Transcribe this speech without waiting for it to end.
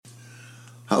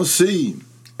HOWCEE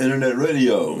Internet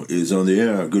Radio is on the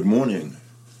air. Good morning.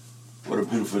 What a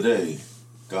beautiful day.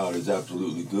 God is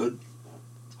absolutely good.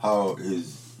 How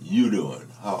is you doing?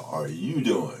 How are you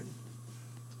doing?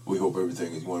 We hope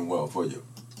everything is going well for you.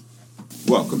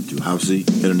 Welcome to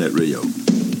HOWCEE Internet Radio.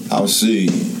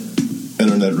 HOWCEE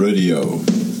Internet Radio,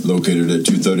 located at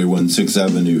 231 6th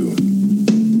Avenue.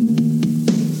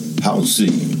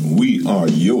 HOWCEE, we are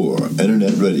your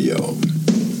Internet Radio.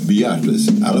 Beatrice,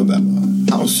 Alabama.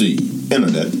 HOWCEE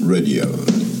Internet Radio.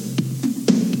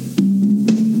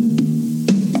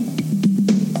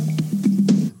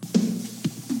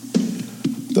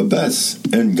 The best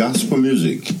in gospel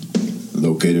music,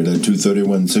 located at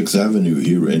 231 6th Avenue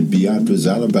here in Beatrice,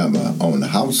 Alabama, on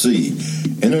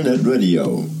HOWCEE Internet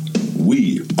Radio.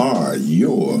 We are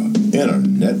your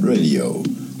Internet Radio.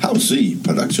 HOWCEE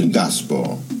Production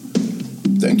Gospel.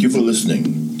 Thank you for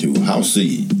listening to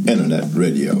HOWCEE Internet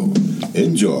Radio.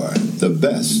 Enjoy the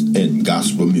best in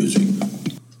gospel music.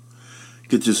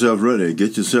 Get yourself ready.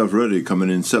 Get yourself ready. Coming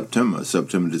in September the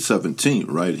 17th,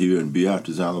 right here in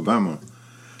Beatrice, Alabama.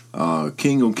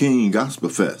 King of King Gospel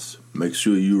Fest. Make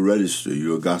sure you register.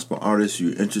 You're a gospel artist.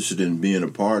 You're interested in being a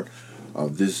part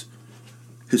of this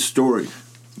historic,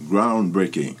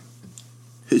 groundbreaking,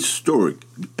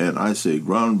 and I say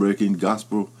groundbreaking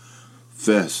gospel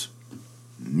fest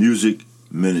music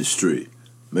ministry.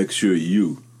 Make sure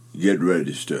you get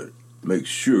registered. Make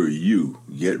sure you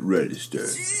get registered.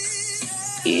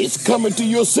 It's coming to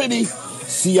your city.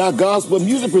 CI Gospel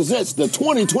Music presents the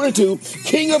 2022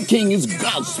 King of Kings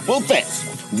Gospel Fest.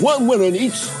 One winner in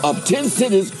each of 10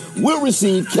 cities will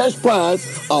receive cash prize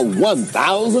of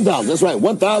 $1,000. That's right,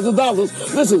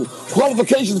 $1,000. Listen,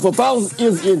 qualifications for finals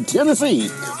is in Tennessee.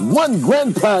 One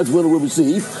grand prize winner will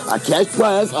receive a cash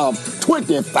prize of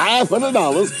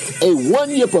 $2,500, a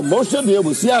one-year promotional deal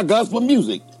with CI Gospel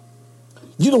Music.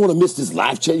 You don't want to miss this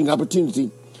life-changing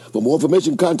opportunity. For more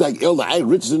information, contact Elder Ike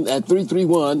Richardson at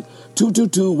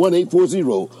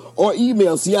 331-222-1840 or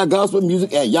email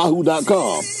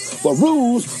cigospelmusic@yahoo.com. For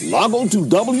rules, log on to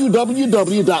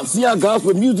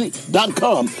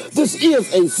www.cigospelmusic.com. This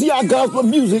is a CI Gospel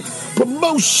Music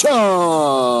promotion.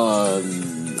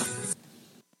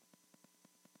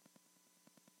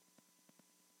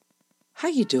 How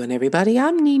you doing, everybody?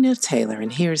 I'm Nina Taylor,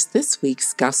 and here's this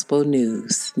week's gospel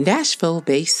news.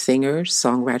 Nashville-based singer,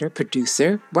 songwriter,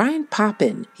 producer Brian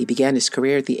Poppin. He began his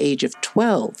career at the age of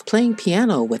 12, playing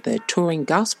piano with a touring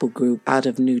gospel group out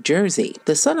of New Jersey.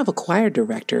 The son of a choir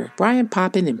director, Brian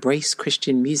Poppin embraced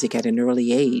Christian music at an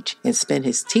early age and spent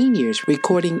his teen years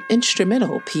recording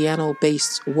instrumental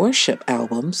piano-based worship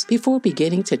albums before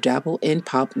beginning to dabble in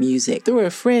pop music. Through a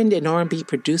friend and R&B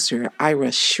producer, Ira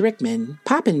Schrickman,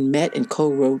 Poppin met and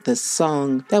co-wrote the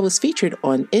song that was featured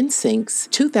on NSYNC's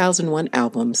 2001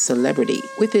 album Celebrity.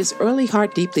 With his early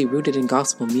heart deeply rooted in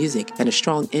gospel music and a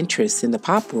strong interest in the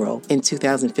pop world, in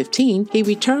 2015, he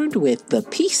returned with the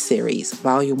Peace Series,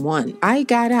 Volume 1. I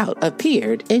Got Out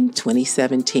appeared in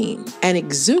 2017. An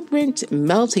exuberant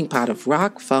melting pot of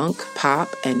rock, funk,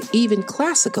 pop, and even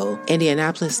classical,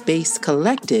 Indianapolis-based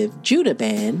collective Judah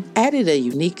Band added a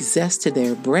unique zest to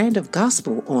their brand of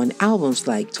gospel on albums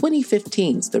like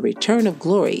 2015's The Return of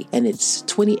Glory and its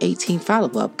 2018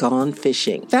 follow-up, Gone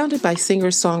Fishing. Founded by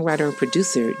singer, songwriter, and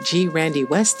producer G. Randy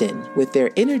Weston, with their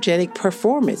energetic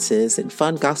performances and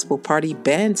fun gospel party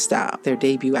band style, their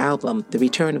debut album, The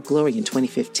Return of Glory, in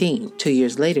 2015. 2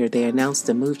 years later, they announced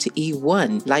a move to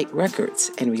E1 Light Records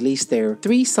and released their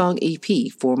 3-song EP,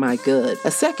 For My Good.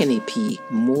 A second EP,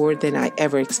 More Than I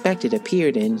Ever Expected,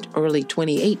 appeared in early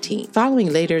 2018,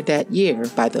 following later that year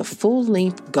by the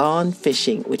full-length Gone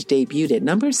Fishing, which debuted at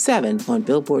number 7 on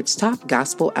Billboard's Top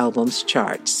Gospel Albums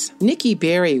charts. Nikki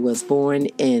Berry was born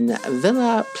in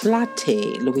Villa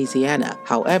Platte, Louisiana.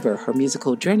 However, her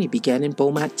musical journey began in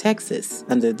Beaumont, Texas,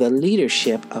 under the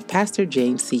leadership of Pastor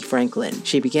James C. Franklin.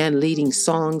 She began leading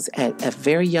songs at a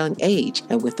very young age,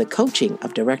 and with the coaching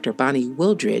of director Bonnie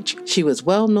Wildridge, she was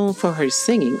well known for her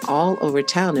singing all over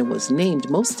town and was named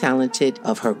most talented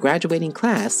of her graduating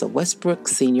class of Westbrook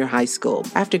Senior High School.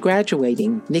 After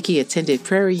graduating, Nikki attended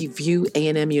Prairie View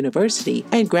A&M University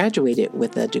and graduated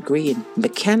with a degree in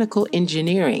mechanical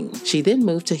engineering. She then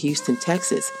moved to Houston,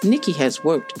 Texas. Nikki has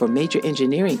worked for major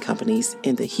engineering companies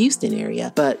in the Houston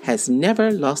area, but has never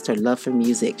lost her love for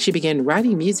music. She began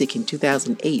writing music in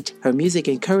 2008. Her music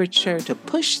encouraged her to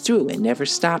push through and never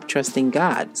stop trusting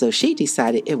God, so she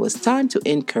decided it was time to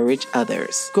encourage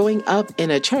others. Growing up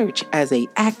in a church as an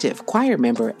active choir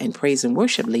member and praise and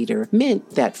worship leader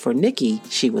meant that for Nikki,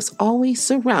 she was always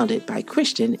surrounded by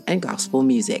Christian and gospel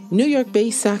music. music. New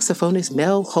York-based saxophonist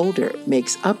Mel Holder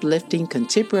makes uplifting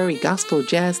contemporary gospel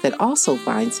jazz that also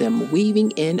finds him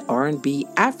weaving in R&B,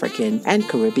 African, and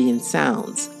Caribbean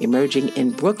sounds. Emerging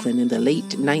in Brooklyn in the late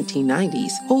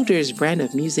 1990s, Holder's brand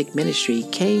of music ministry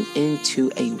came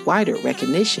into a wider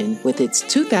recognition with its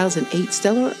 2008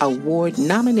 Stellar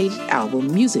Award-nominated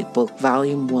album Music Book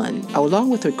Volume 1. Along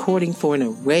with recording for an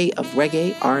array of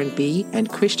reggae, R&B, and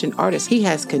Christian artists, he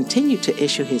has continued to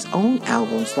issue his own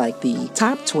albums like the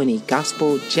Top 20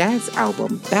 Gospel Jazz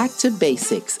album Back to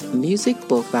Basics Music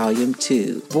Book Volume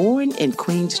 2. Born in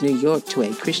Queens, New York to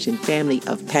a Christian family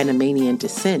of Panamanian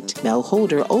descent, Mel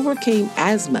Holder overcame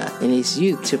asthma in his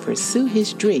youth to pursue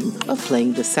his dream of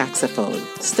playing the saxophone,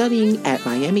 studying at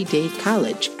Miami-Dade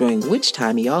College, during which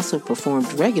time he also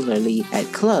performed regularly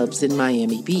at clubs in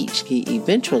Miami Beach. He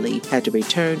eventually had to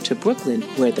return to Brooklyn,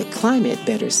 where the climate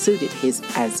better suited his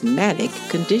asthmatic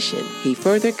condition. He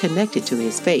further connected to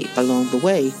his faith. Along the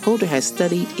way, Holder has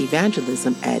studied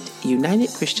evangelism at United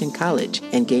Christian College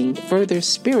and gained further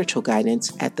spiritual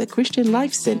guidance at the Christian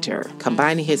Life Center.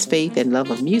 Combining his faith and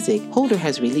love of music, Holder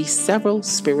has released several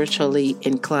spiritually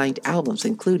inclined albums,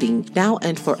 including Now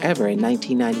and Forever in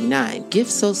 1999, Gift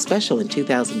So Special in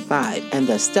 2005, and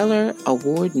the Stellar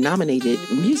Award-nominated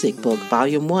Music Book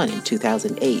Volume 1 in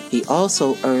 2008. He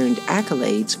also earned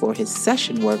accolades for his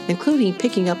session work, including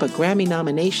picking up a Grammy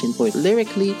nomination for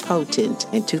Lyrically Potent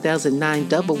and 2009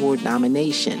 Dove Award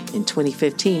nomination. In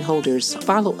 2015, Holder's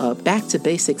follow-up Back to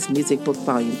Basics Music Book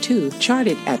Volume 2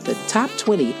 charted at the top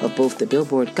 20 of both the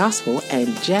Billboard Gospel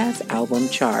and Jazz album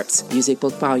charts. Music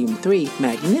Book Volume 3,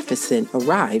 Magnificent,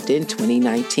 arrived in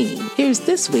 2019. Here's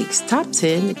this week's Top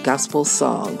 10 Gospel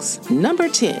Songs. Number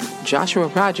 10, Joshua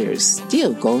Rogers,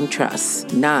 Still Gon'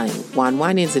 Trust. 9, Juan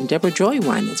Winans and Deborah Joy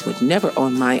Winans with Never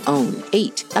on My Own.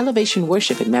 8, Elevation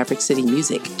Worship and Maverick City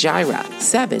Music, Gyra.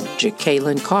 7,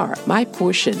 Jacqueline Carr, My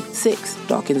Portion. 6,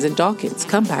 Dawkins and Dawkins,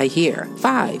 Come By Here.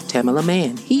 5, Tamala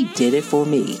Mann, He Did It For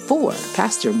Me. 4,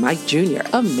 Pastor Mike Jr.,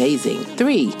 Amazing.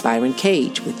 3, Byron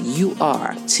Cage with You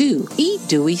Are. 2, E.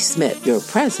 Dewey Smith, Your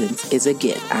Presence Is a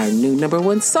Gift. Our new number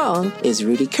 1 song is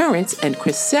Rudy Currents and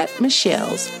Chrisette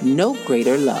Michelle's No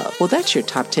Greater Love. Well, that's your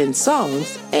top 10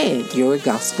 songs and your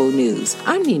gospel news.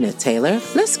 I'm Nina Taylor.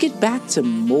 Let's get back to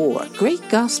more great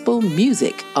gospel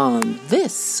music on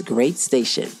this great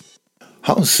station.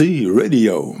 HOWCEE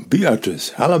Radio,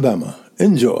 Beatrice, Alabama.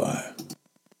 Enjoy.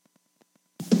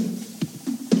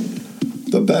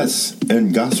 The best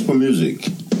in gospel music,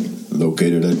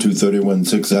 located at 231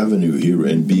 6th Avenue here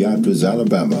in Beatrice,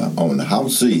 Alabama, on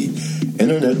HOWCEE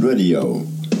Internet Radio.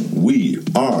 We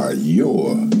are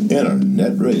your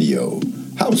Internet Radio.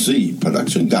 HOWCEE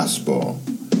Production Gospel.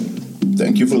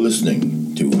 Thank you for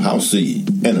listening to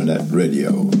HOWCEE Internet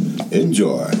Radio.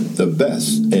 Enjoy the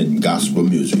best in gospel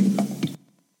music.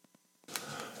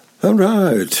 All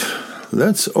right,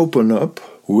 let's open up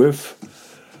with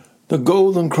the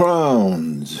Golden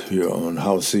Crowns here on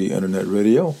HOWCEE Internet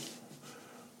Radio.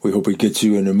 We hope it gets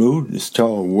you in the mood. It's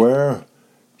called Where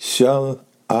Shall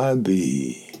I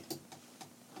Be?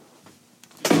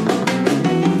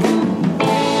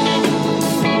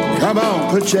 Come on,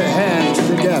 put your hands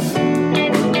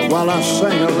together while I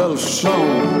sing a little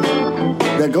song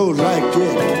that goes like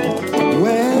this.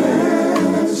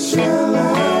 Where shall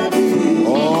I be?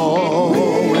 Oh,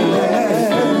 where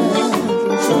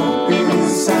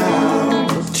sound.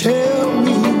 Tell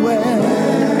me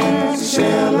where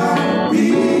shall I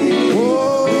be?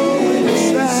 Oh, it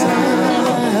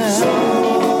sounds so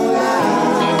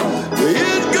loud.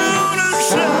 It's gonna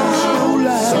sound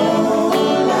so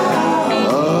loud.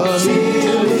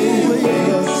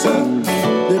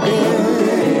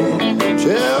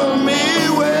 Tell me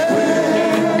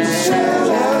where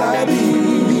shall I be?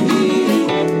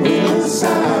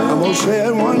 I'm gonna say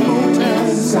it one more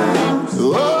time.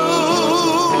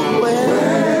 Oh,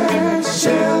 where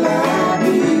shall I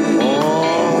be? Oh,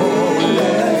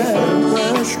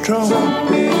 where strong.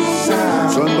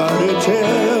 Somebody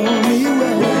tell me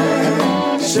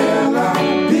where shall I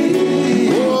be?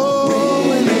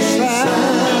 Oh, in the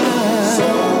sound so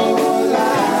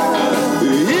loud.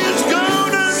 It's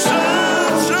gonna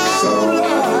sound so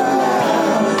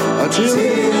loud until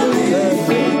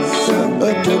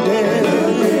up to day.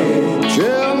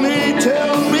 Tell me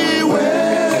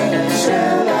where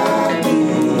shall I be?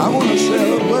 I want to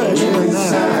celebrate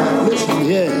tonight. Listen,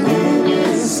 yeah.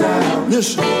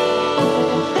 Listen.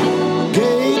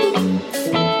 Gabe,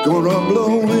 gonna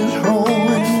blow his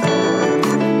horn.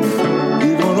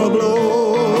 He's gonna blow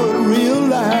it real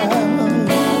loud.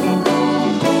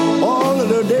 All of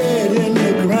the dead in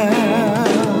the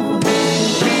ground,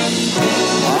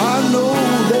 I know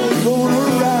they're gonna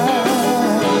rise.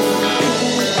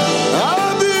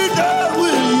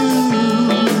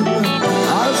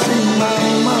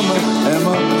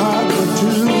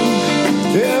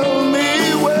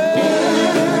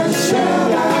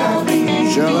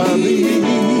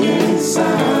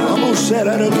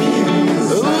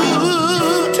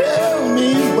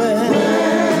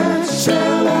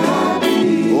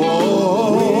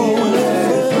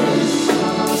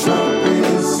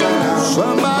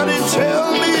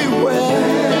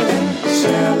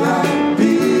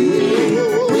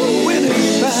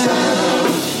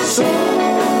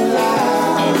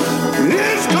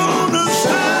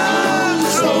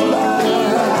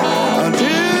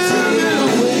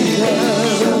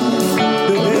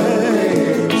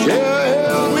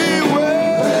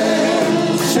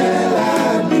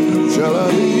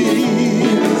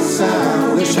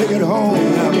 take it home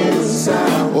now.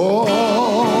 Oh,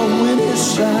 when it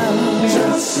sounds,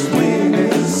 just when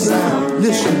it sounds.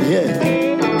 Listen here,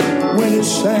 when it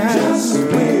sounds, just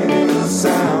when it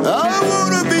sounds. I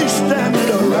wanna be standing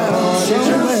around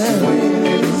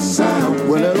somewhere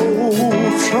when that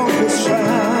old trumpet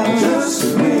sounds.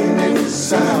 Just when it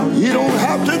sounds. You don't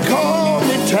have to call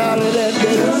me Tyler that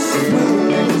day. Just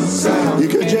when it sounds. You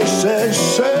can just say,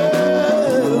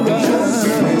 serve, just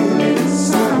when it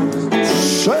sounds.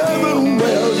 Servant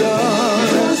well done.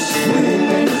 Just when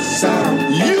it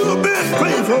sounds. You've been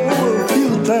faithful over a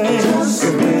few things. Just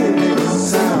when it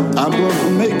sounds. I'm gonna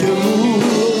make you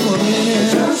move a minute.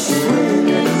 Just when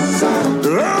it sounds.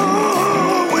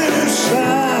 Oh, when it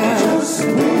sounds. Just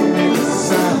when it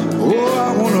sounds. Oh, I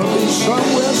wanna be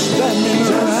somewhere standing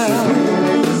around.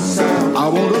 I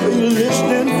wanna be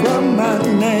listening from my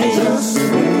name. Just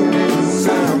when it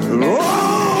sounds.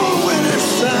 Oh, when it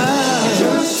sounds.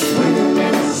 Just when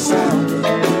it sounds.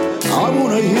 I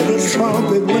wanna hear the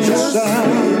trumpet when it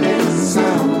sounds.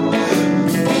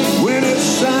 When it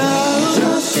sounds.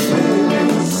 Just when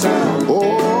it sounds. Oh,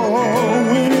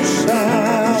 when it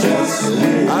sounds. Just when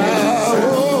it sounds.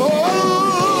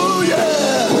 Oh,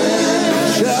 yeah.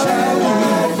 Shall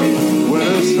I be when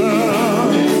it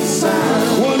sounds?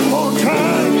 One more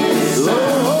time.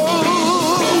 Oh,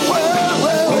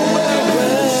 well.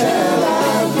 Shall I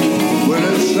be when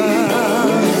it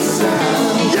sounds?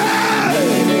 Yeah.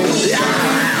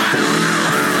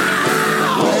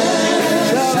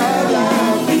 Shall I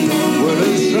be when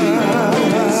it sounds?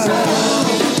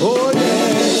 Oh, yeah.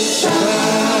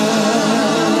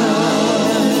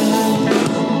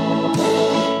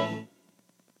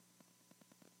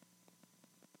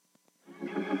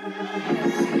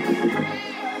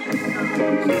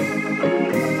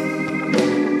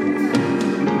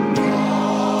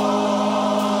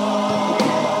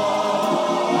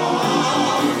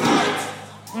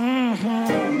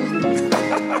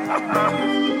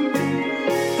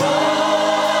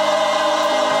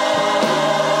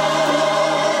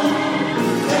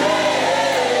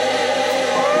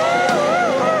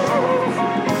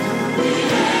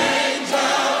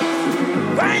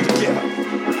 Thank you.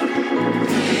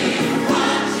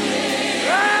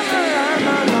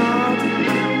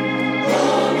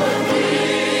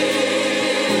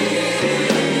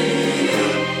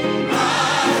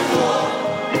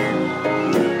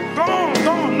 Go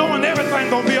on, knowing everything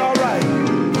gonna be all right.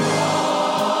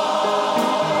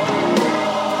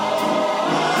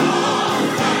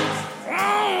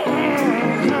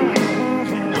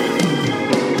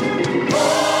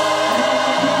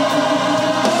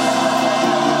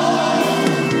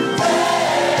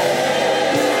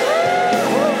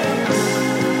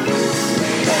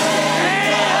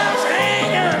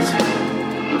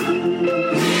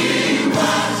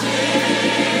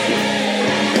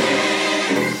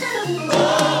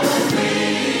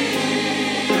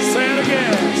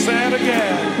 Say it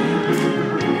again.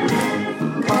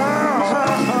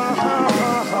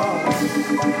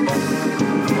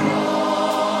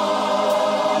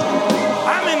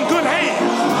 I'm in good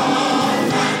hands.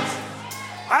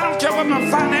 I don't care what my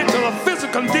financial or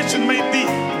physical condition may be.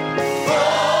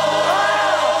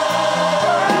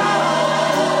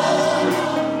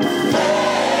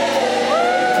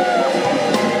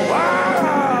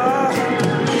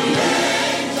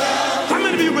 How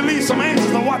many of you believe some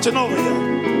angels are watching over you?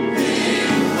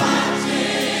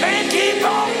 And keep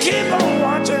on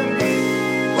watching.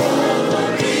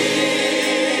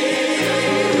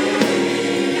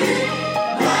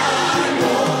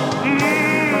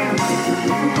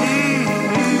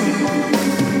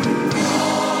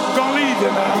 Gonna leave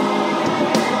you now.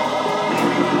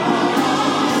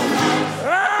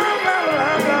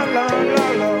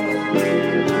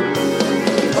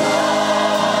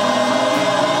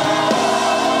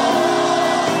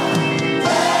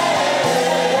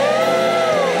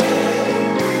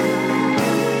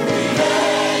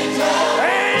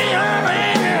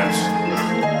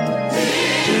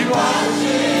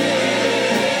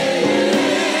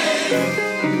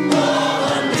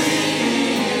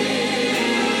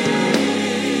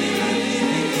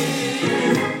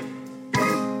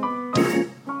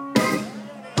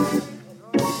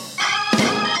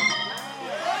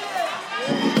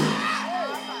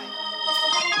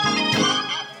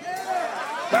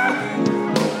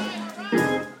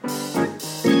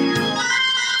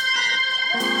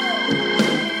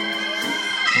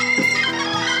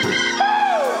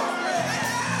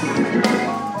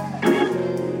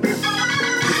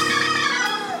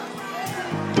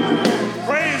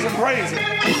 Praise it.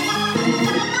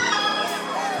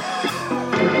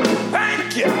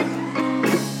 Thank you.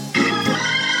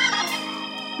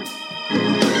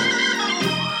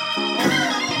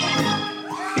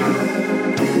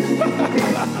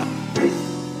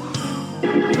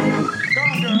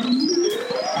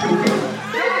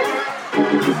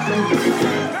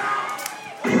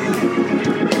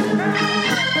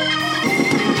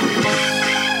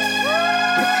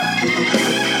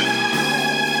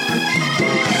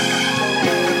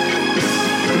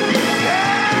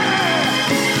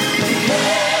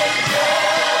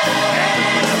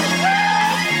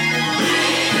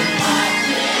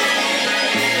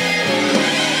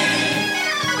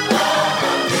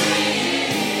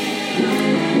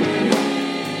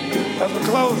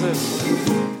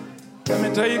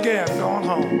 again, going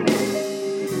home.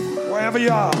 Wherever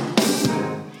you are,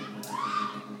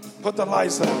 put the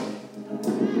lights out.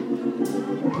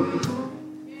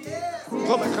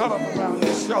 Pull the color around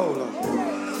your shoulder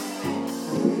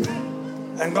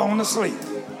and go on to sleep.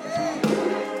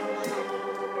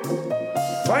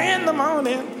 For in the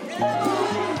morning,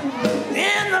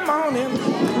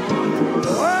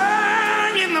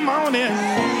 oh, in the morning,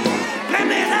 let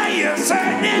me hear you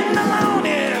say in the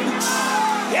morning,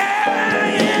 yeah,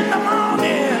 in the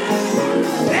morning,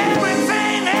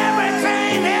 everything,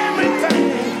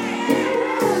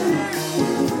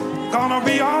 gonna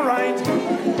be all right.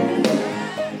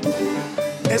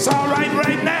 It's all right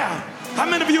right now. How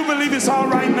many of you believe it's all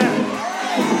right now?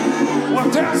 Well,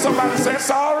 tell somebody, say it's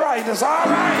all right, it's all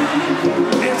right,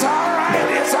 it's all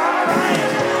right, it's all right,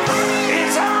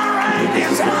 it's all right,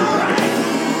 it's all right,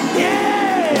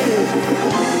 yeah,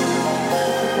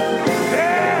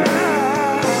 yeah.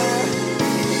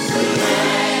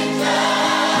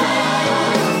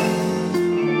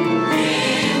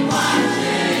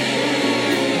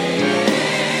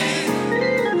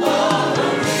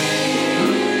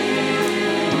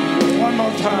 One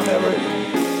more time, everybody.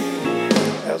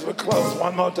 As we close,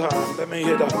 one more time, let me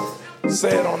hear the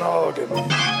say it on the organ.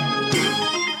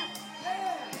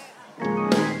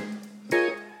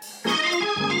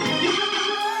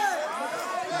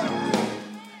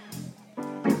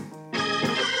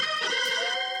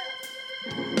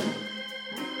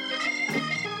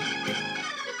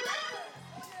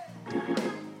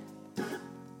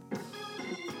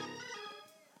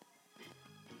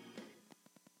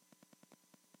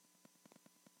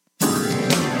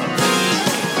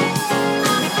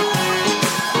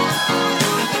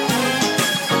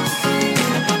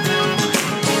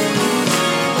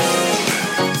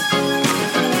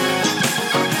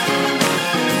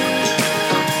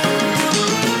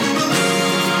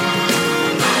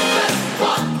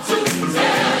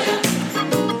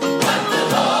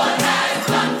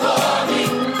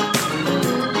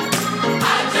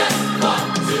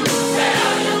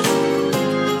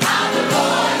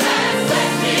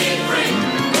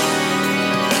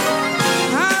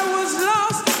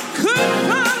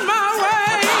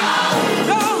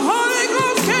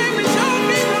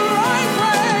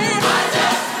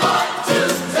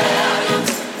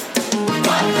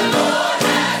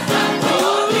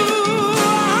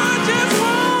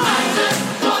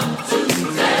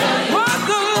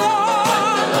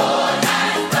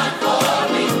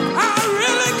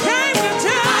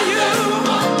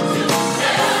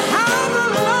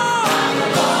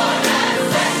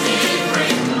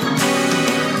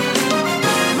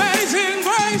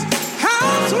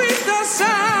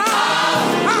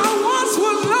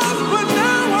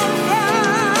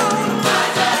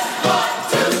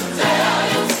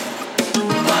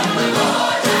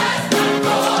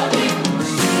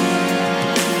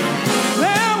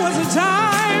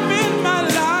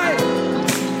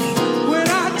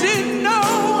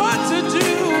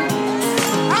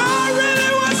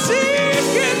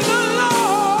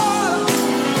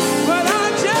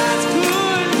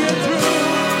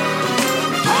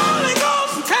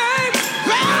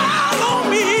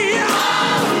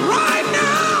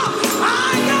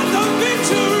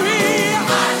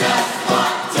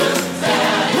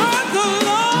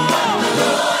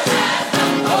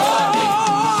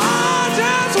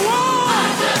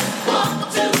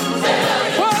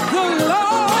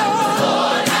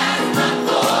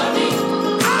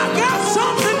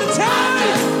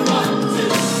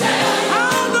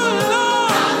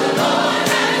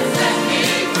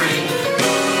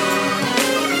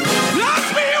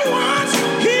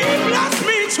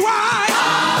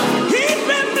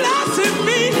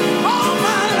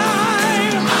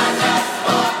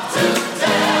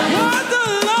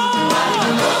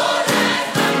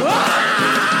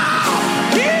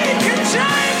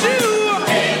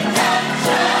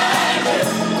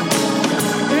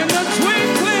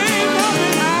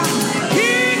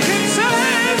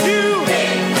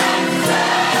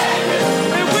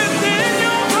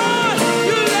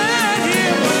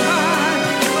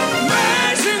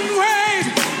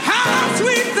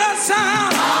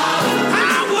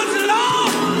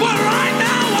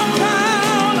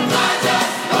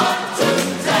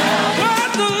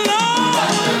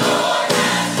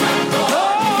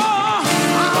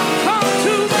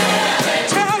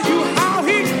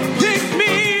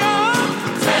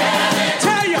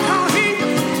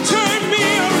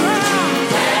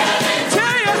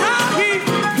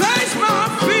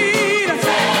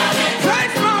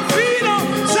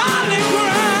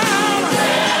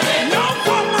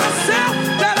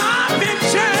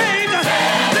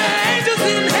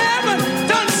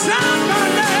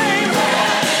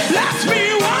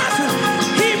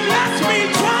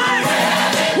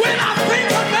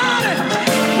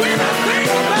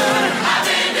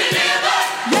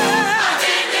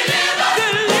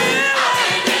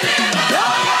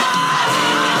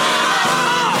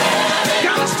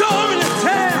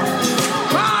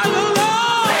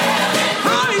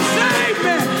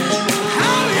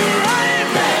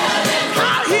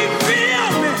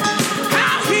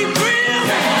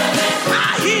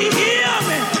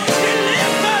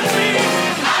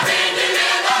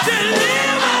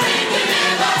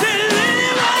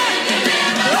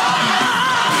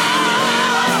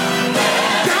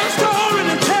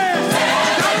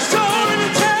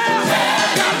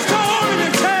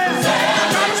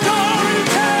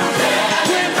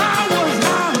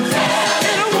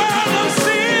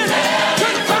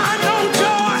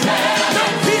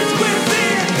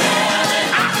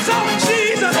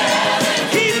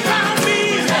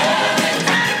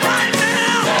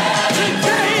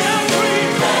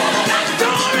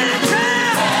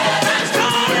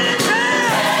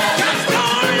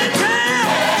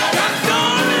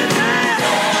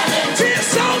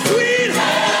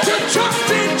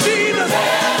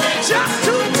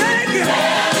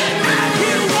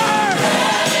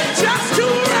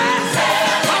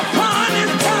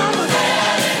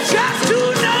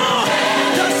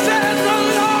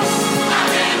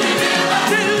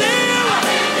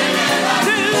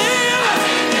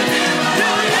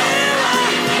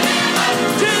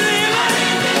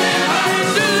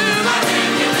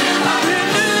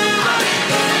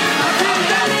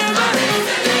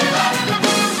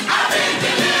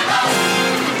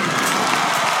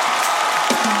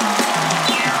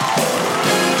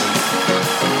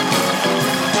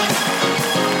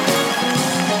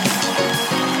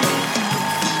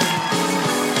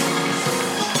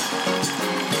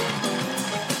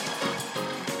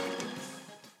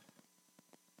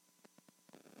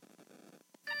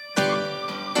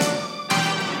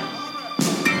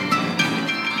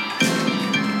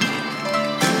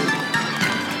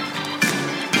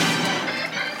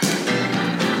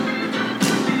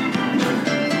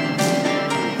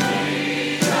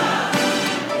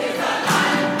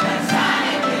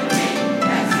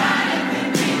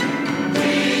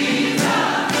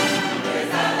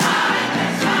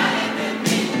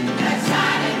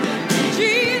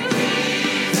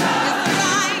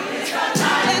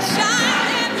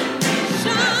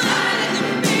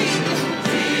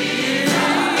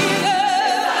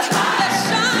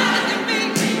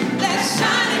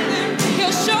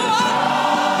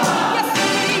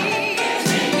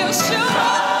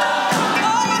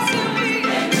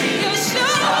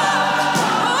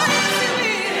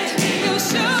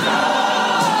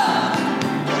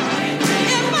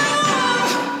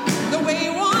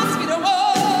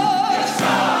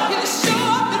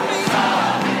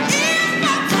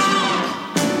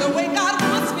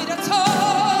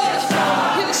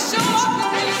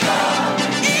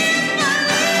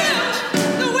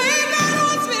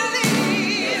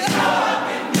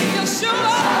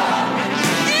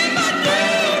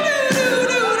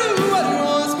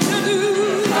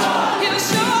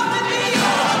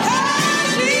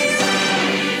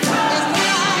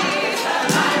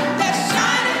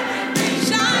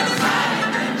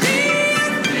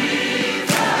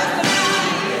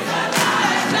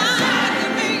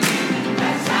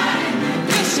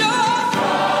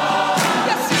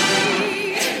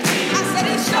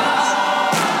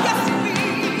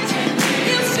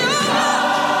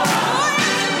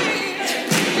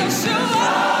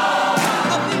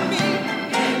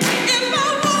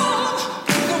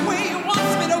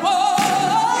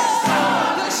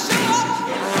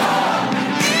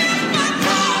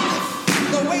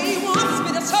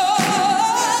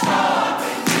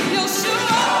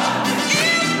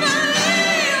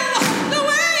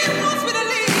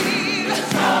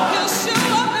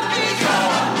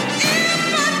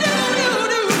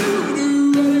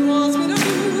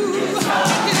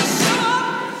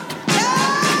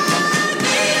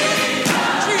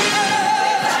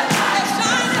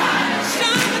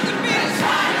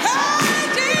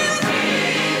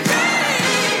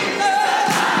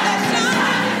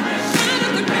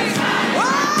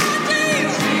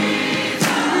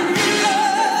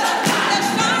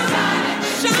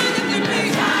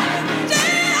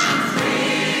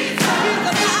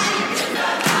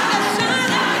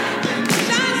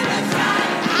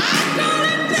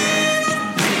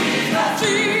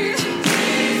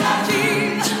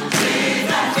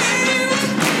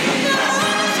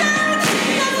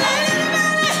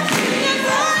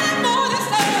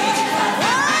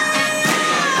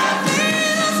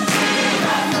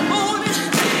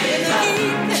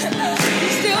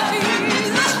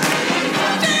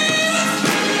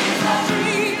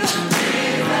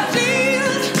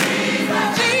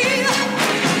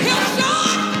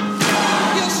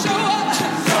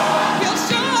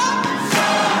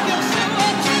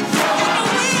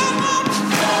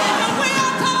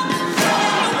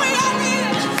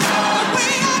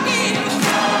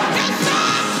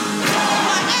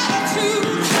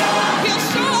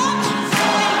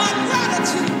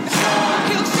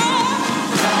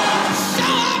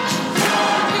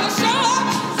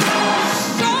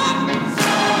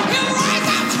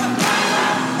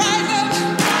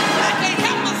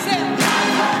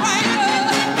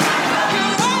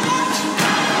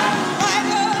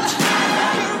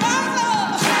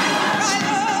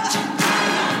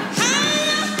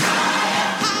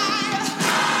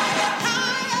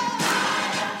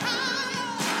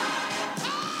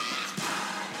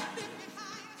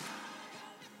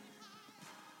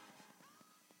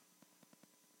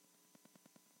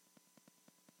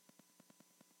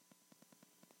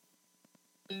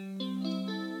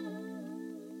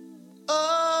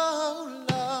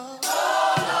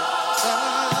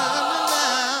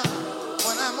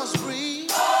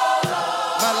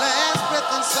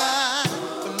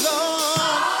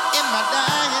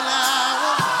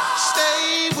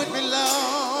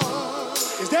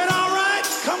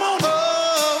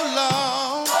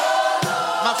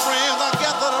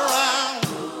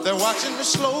 Watching me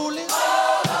slowly,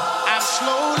 I'm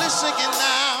slowly sinking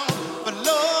down. But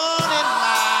Lord, in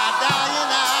my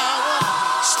dying hour,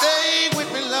 stay with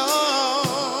me,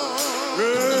 Lord.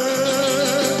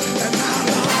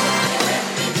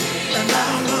 And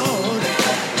now, Lord,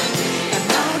 and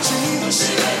now, Jesus,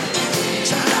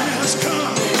 time has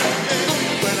come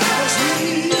when I was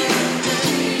leaving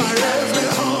my earthly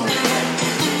home.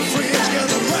 Friends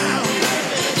gathered round,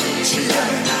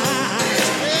 cheering eyes.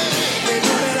 They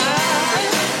knew that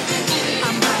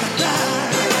I'm not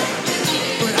dying,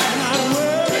 but I'm not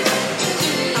worried,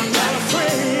 I'm not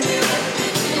afraid,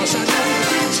 'cause I know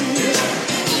you, Jesus,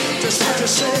 just what you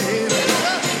said.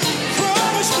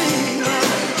 Promise me,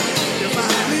 if I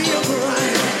live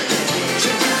right, to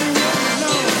be with you,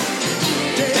 Lord,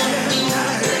 day and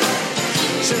night.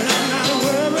 Said I'm not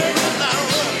worried,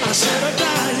 I said I'm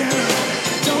dying,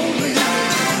 don't leave me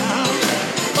now.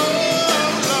 Oh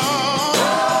Lord,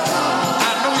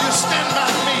 I know you stand by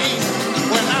me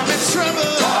when I'm in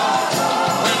trouble,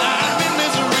 when I'm in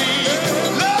misery.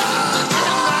 Lord,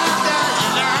 in my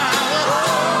dying hour,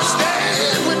 stay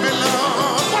with me,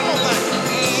 Lord. One more thing.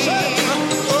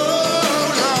 Oh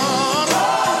Lord,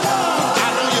 I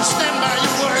know you stand by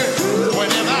your word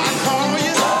whenever I call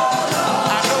you.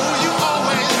 I know you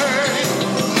always heard it.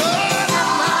 Lord, in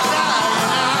my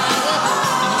dying hour,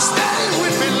 stay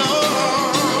with me, Lord.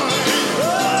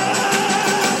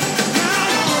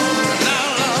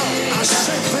 I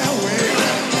say farewell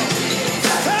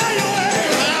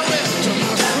to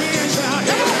my friends out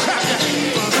here.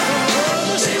 For the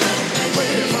others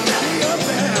waiting for me up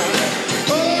there.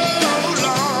 Oh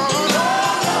Lord,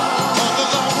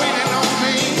 others are waiting on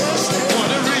me for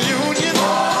the reunion.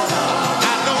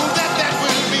 I know that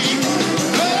will be.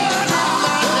 Lord, in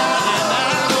my dying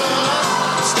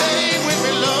hour, stay with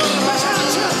me, Lord.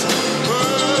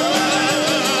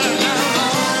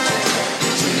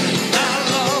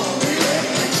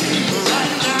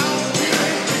 Right now,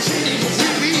 we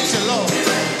need you, Lord.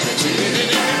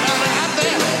 Anybody out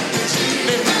there,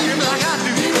 they need him like I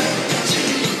do.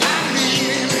 I need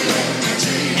him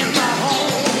in my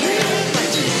home.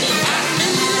 I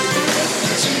need him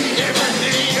every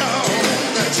day, y'all.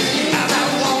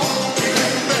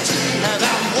 As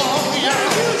I walk, y'all.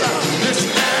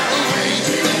 Listen now,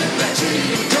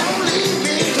 don't leave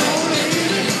me,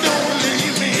 don't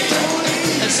leave me.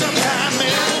 And sometimes,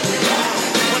 man,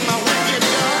 when my work gets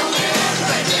done,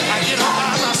 I get all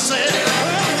by myself.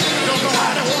 Don't know why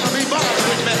they want to be bothered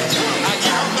with me. I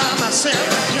get all by myself.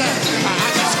 I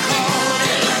just call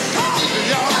in. Do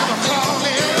y'all ever call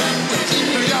in?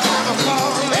 Do y'all ever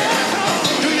call in?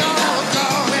 Do y'all ever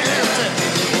call in? Say,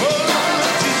 oh,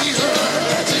 Jesus.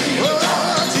 Oh,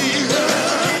 Jesus.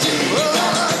 Oh,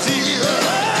 Jesus.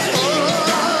 Oh,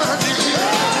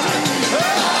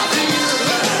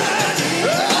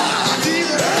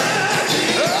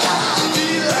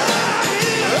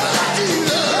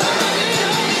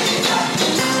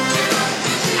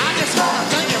 I just want to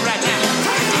thank you right now.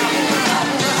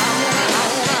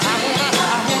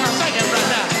 I want to thank you right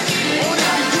now. Won't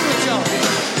it be good, y'all?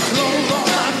 Clothes on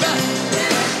my back,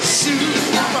 shoes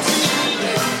on my feet.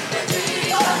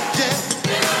 Yeah.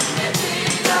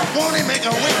 Won't he make a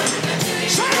way?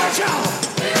 Sing it, y'all.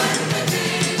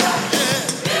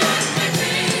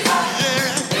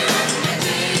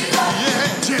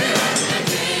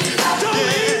 Don't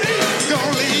leave me.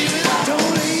 Don't leave me. Don't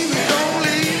leave me. Don't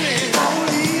leave me. Don't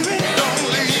leave me. Don't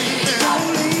leave me. Don't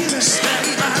leave me. Stand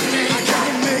by me. I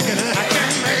can't make it. I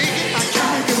can't make it. I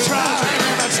can't make it. Try.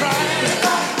 I tried.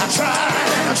 I tried.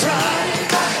 I tried.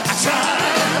 I tried.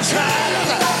 I tried.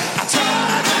 I tried.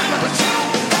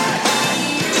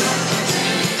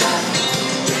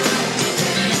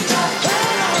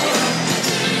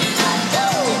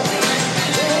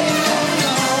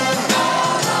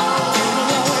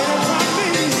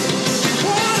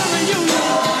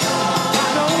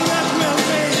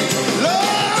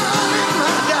 Lord, in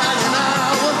my dying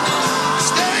hour,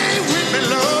 stay with me,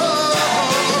 Lord.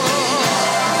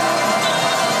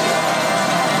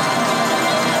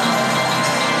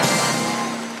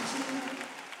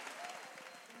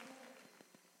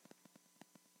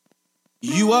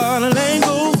 You ought to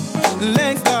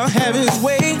let God have his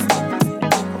way.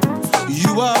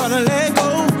 You ought to let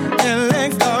go and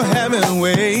let God have his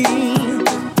way.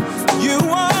 You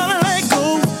ought to let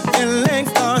go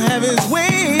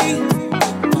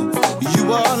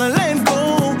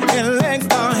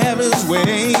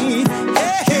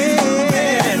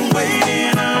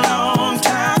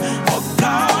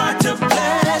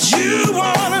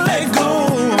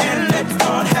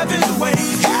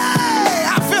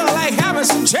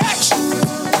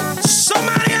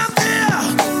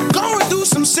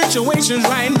situations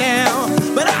right now,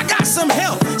 but I got some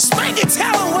help. Spanky,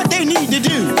 tell them what they need to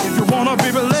do. If you wanna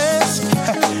be blessed,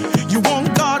 you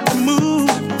want God to move.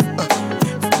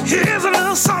 Here's a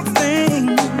little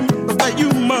something that you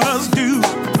must do.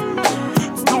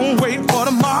 Don't wait for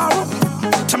tomorrow.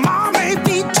 Tomorrow may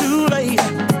be too late.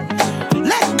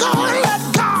 Let go and let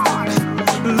God.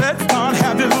 Let God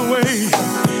have His way.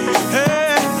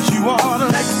 Hey, you ought to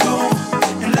let go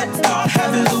and let God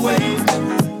have His way.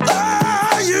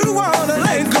 Oh, you ought to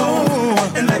let go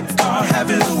and let God have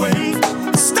His way.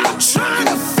 Stop trying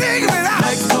to figure it out.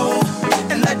 Let go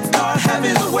and let God have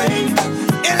His way.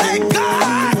 And let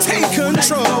God take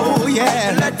control.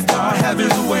 Yeah, let God have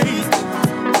His way.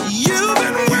 You've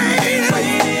been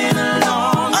waiting a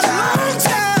long time.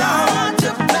 God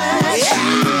to bless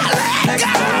you. Let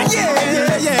God,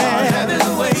 yeah. Have His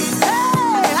way.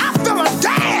 Hey, I feel a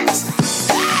dance.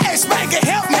 Hey, Spanky,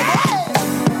 help me, boy.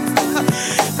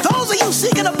 Those of you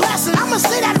seeking a blessing, I'm gonna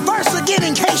say that verse again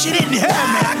in case you didn't hear me.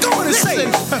 Go on and say it.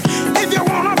 If you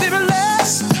wanna be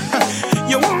blessed,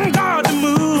 you want God to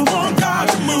move.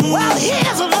 Well,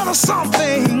 here's a little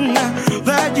something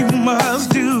that you must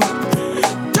do.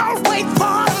 Don't wait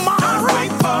for tomorrow.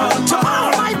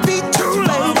 Tomorrow might be too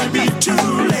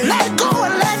late. Let go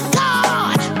and let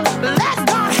God. Let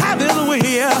God have His way.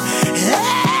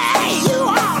 Hey, you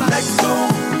ought to let go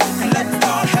and let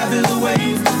God have His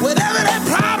way. Whatever that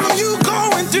problem you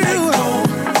going through, let go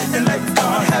and let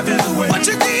God have His way. What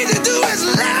you need to do is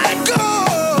let go.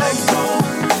 Let go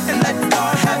and let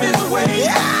God have His way.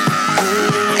 Yeah.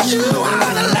 You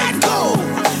ought to let go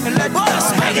and let God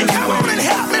have His way. Come on and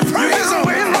help me praise Him.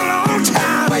 Waiting a long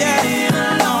time, yeah.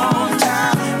 A long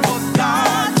time for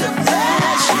God to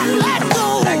bless you. Let go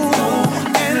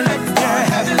and let God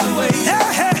have His way.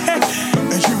 Hey.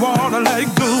 You ought to let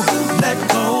go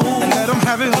and let Him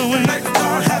have His way. Let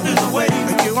God have His way.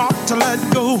 You ought to let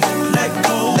go, let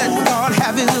God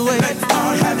have His way. Let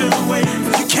God have His way.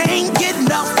 You can't get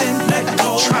nothing. Let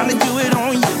go. Trying to do it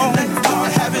on your own. Let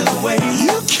God have His way.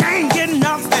 You can't get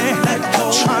nothing. Let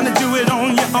go. Trying to do it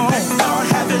on your own. Let God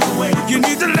have His way. You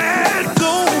need to let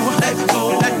go. Let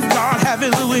God have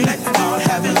His way. Let God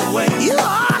have His way. You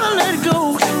ought to let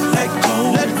go. Let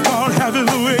God have His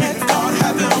way. Let God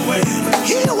have His way.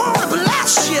 He wanna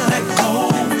bless you. Let go.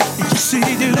 You see,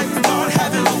 He do. Let God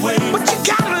have His way. But you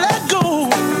gotta let go.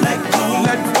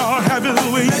 Let God have His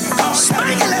way.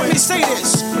 Spanky, let me say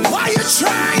this. While you're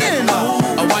trying,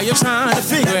 or while you're trying to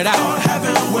figure it out,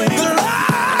 the Lord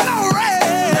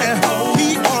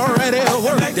He already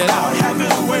worked it out.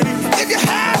 If you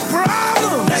have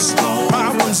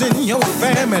problems in your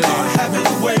family,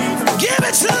 give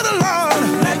it to the Lord.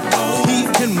 He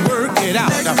can work it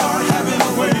out.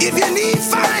 If you need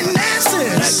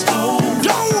finances,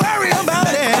 don't worry about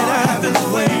it.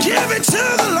 Give it to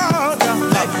the Lord.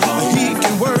 He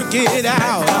can work it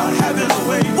out.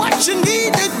 What you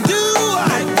need to do,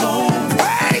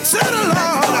 pray to the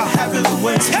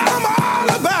Lord. Tell Him all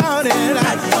about it.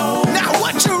 Now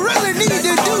what you really need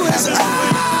to do is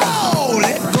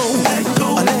let go, let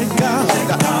God, let God.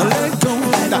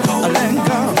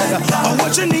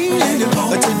 What you need to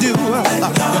do, you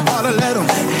ought to let Him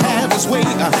have His way. You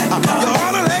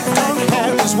ought to let God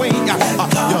have His way. You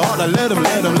ought to let Him.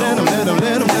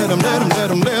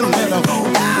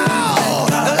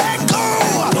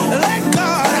 Let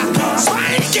God,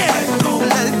 spank it.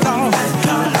 Let God,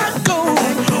 let go,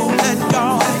 let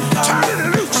God.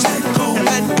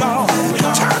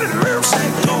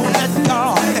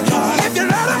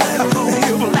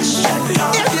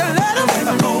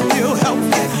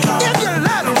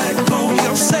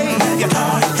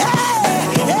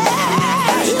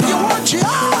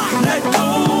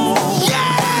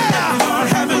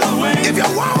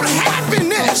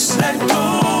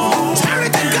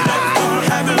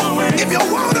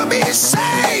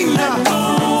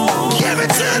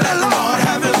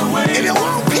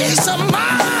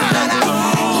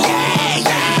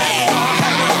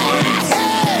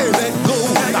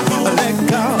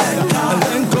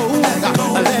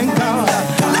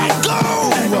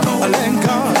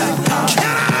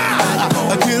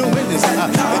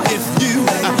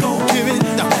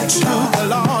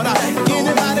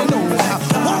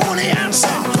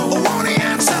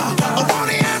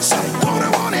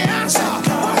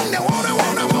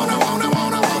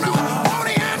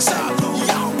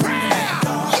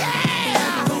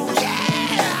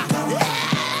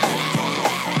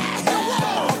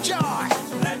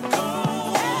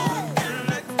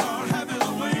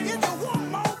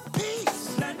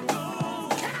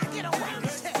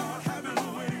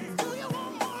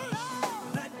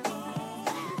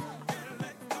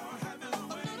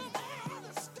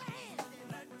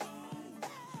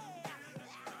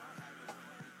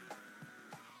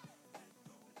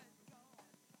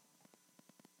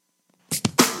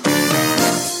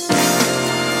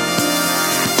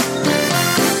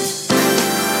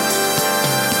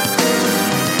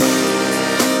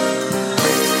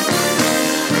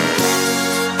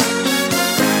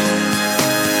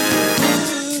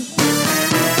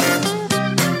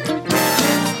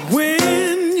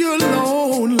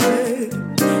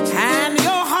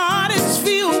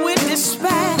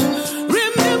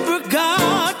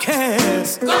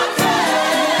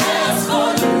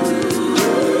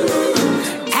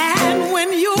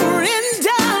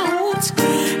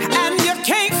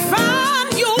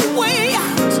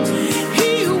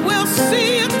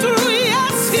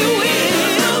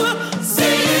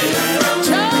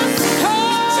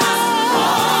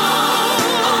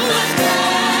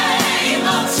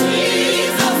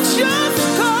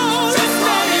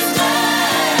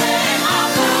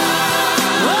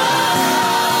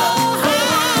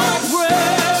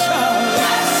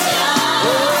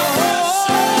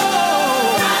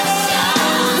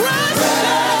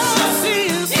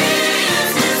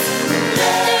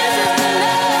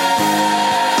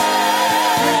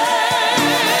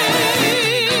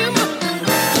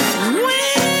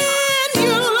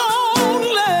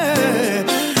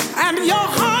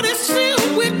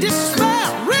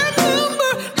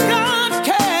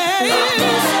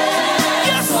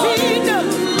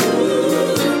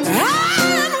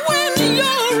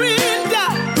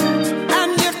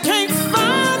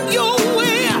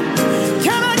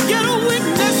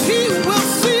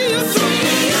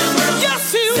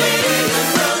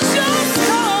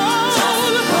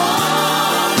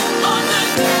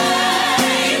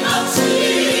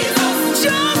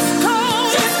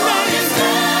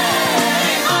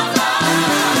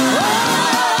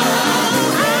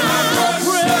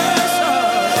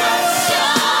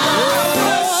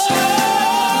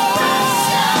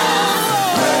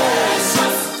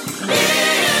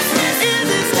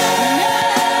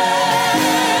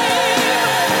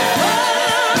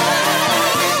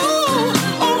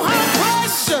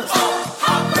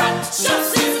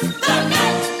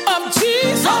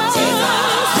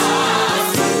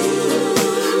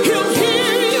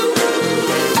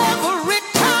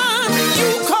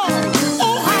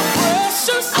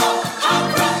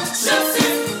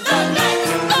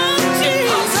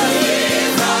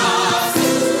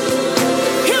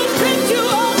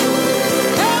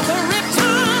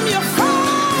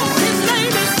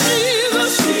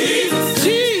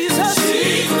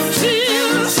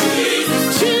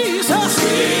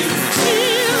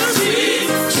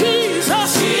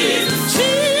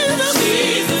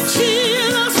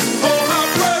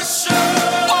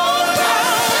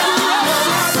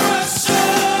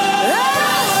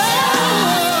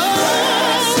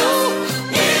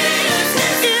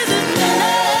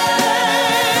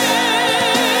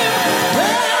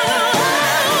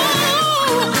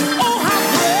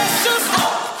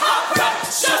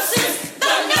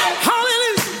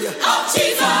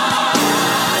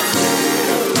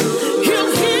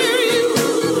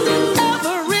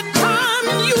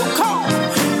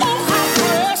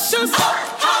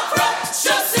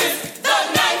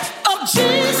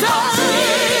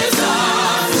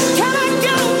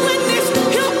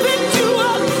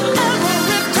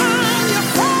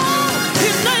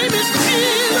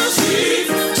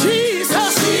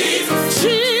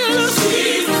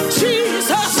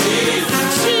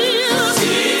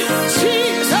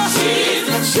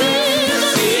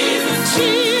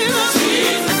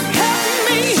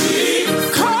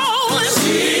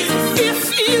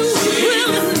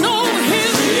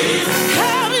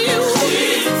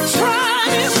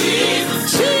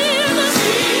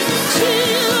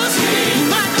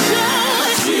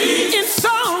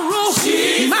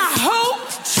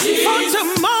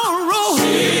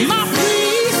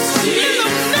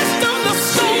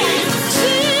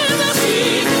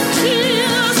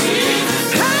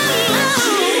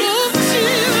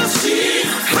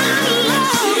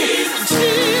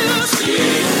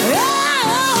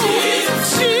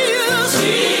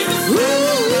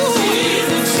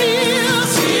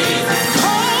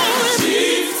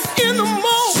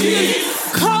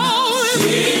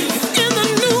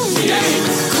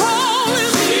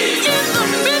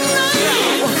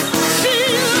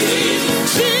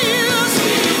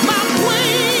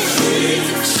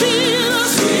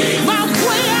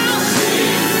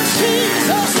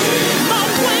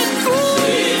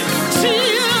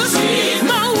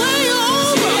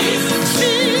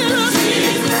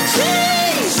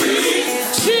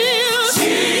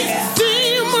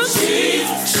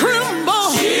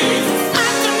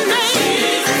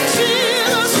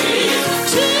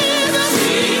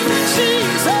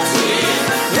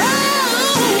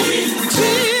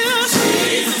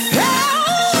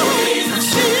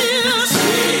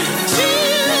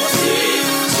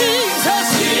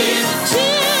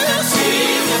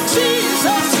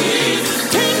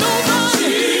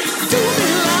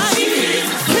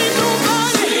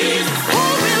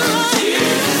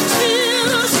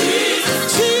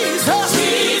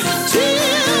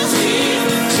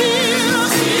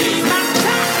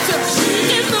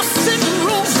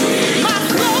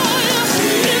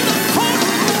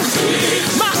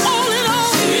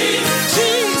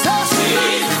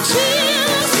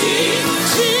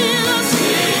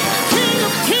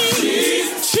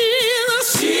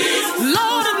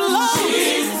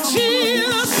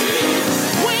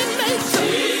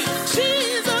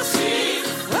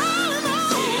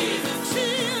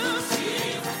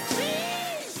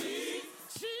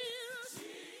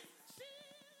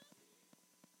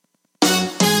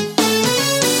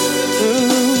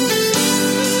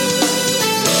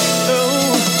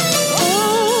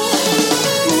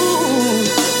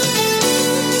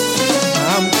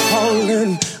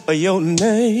 your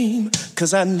name,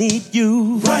 'cause I need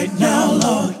you right now,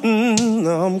 Lord.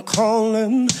 I'm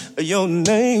calling your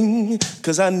name,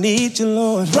 'cause I need you,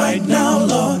 Lord, right now,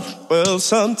 Lord. Well,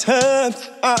 sometimes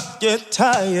I get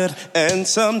tired and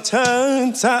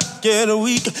sometimes I get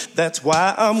weak. That's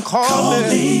why I'm calling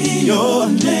your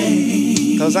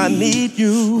name, 'cause I need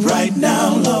you right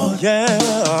now, Lord. Yeah,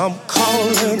 I'm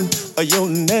calling your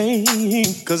name,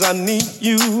 'cause I need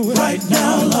you right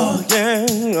now, Lord. Yeah,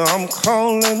 I'm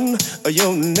calling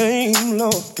your name,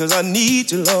 Lord, 'cause I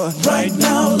need you, Lord, right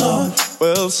now, Lord.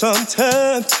 Well,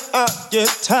 sometimes I get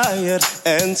tired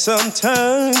and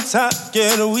sometimes I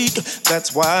get weak.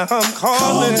 That's why I'm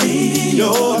calling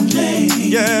your name.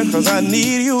 Yeah, 'cause I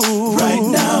need you right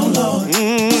now, Lord.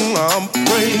 I'm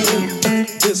praying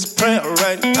this prayer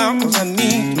right now, 'cause I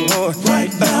need you, Lord,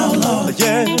 right now, Lord.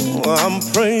 Yeah, I'm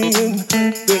praying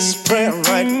this prayer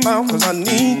right now, 'cause I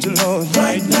need you, Lord,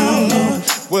 right now, Lord.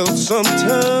 Well,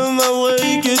 sometimes my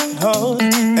way get hard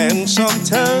and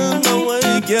sometimes my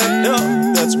way get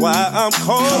dark. That's why I'm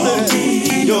calling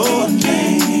your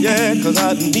name. Yeah, 'cause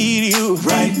I need you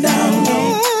right now,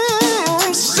 Lord.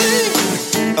 I'm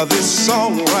singing this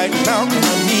song right now, 'cause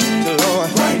I need you, Lord,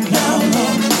 right now,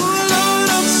 Lord. Lord,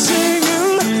 I'm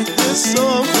singing this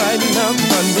song right now,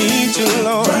 'cause I need you,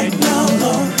 Lord, right now,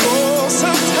 Lord. Oh,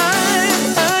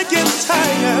 sometimes I get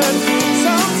tired,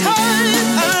 sometimes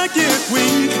I get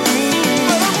weak,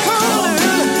 but I'm calling,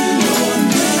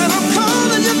 and I'm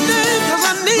calling your name, 'cause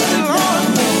I need you, Lord.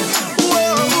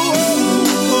 Whoa, whoa,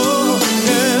 whoa,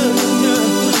 yeah, yeah.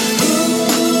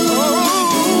 Oh,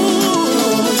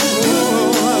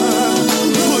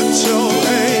 put your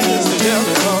hands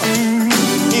together, Lord.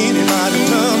 Anybody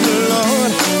love the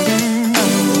Lord?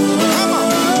 Come on,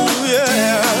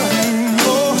 yeah.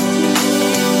 Oh,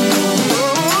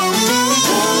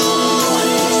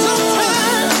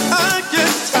 sometimes I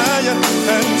get tired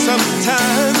and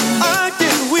sometimes I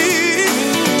get weak,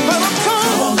 but I'm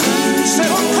calling, say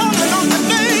I'm calling on your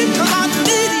name, 'cause I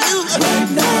need you right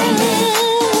now,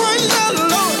 right now,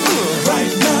 Lord,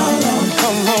 right now, Lord.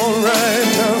 Come on, right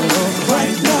now, Lord,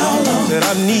 right now, Lord. That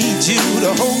I need you to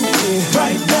hold me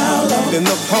right now, Lord, in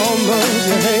the palm of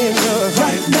your hand, Lord,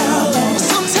 right now, Lord.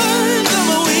 Sometimes I'm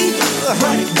weak,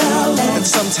 right now, Lord, and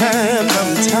sometimes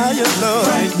I'm tired, Lord,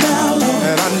 right now, Lord.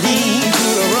 And I need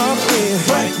you to rock me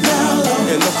right now, Lord,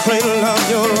 in the cradle of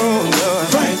your own, Lord,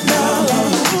 right now,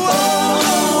 Lord.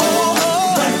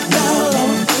 Right now,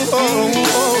 Lord. Oh,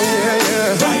 yeah,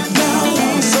 yeah. Right now,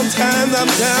 Lord. Sometimes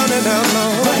I'm down and out,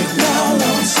 Lord, right now,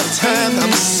 Lord. Sometimes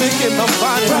I'm sick in my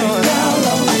body, Lord, right now,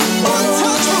 Lord. One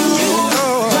touch from you,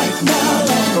 Lord, right now,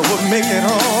 Lord, would make it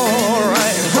all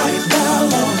right, right now,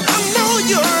 Lord. I know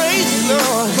you're able,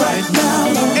 Lord, right now,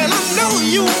 Lord, and I know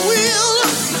you will,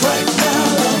 right now,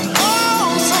 Lord.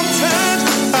 Oh, sometimes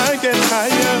I get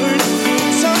tired,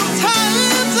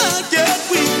 sometimes I get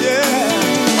weak, yeah,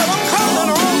 but I'm calling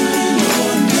on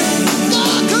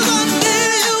God, 'cause I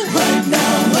need you right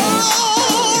now, Lord.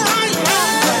 Oh, right now,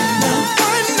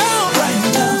 right now, right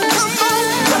now, come on,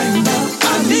 right now,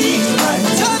 I need you right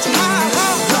now. Touch my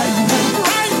heart right now,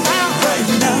 right now, right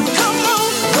now, come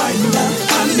on, right now,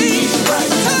 I need you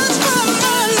right now. Touch my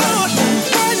mind, Lord,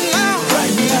 right now,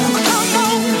 right now, come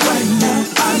on, right now,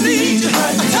 I need you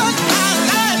right now. Touch my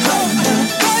life right now,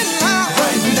 right now,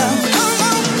 right now, come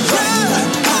on, right now,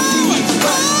 I need you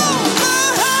right now. My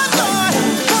heart, Lord,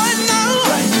 right now,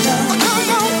 right now, come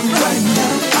on, right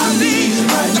now, I need you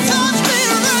right now. Touch me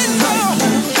right now,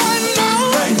 right now,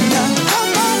 right now,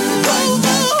 come on, right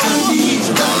now, I need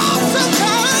you right now.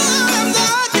 Sometimes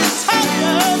I get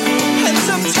tired and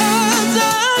sometimes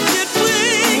I get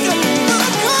weak, but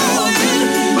I'm calling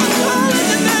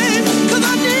your name, 'cause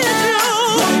I need you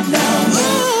right now.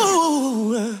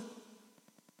 Ooh.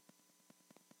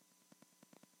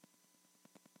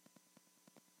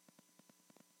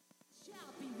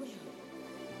 Shall be well.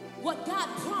 What God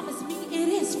promised me, it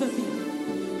is for me.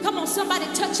 Come on, somebody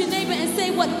touch your neighbor and say,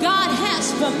 what God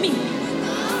has for me,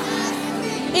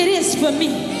 it is for me.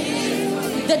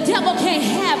 The devil can't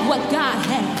have what God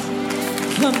has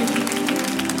for me.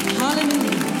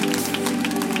 Hallelujah.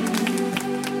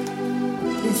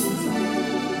 This is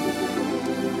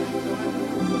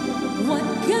what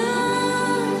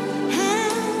God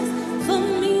has for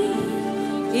me,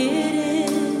 it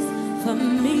is for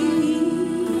me.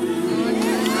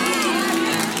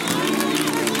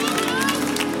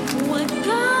 What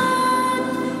God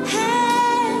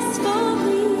has for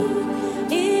me,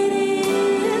 it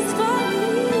is for me.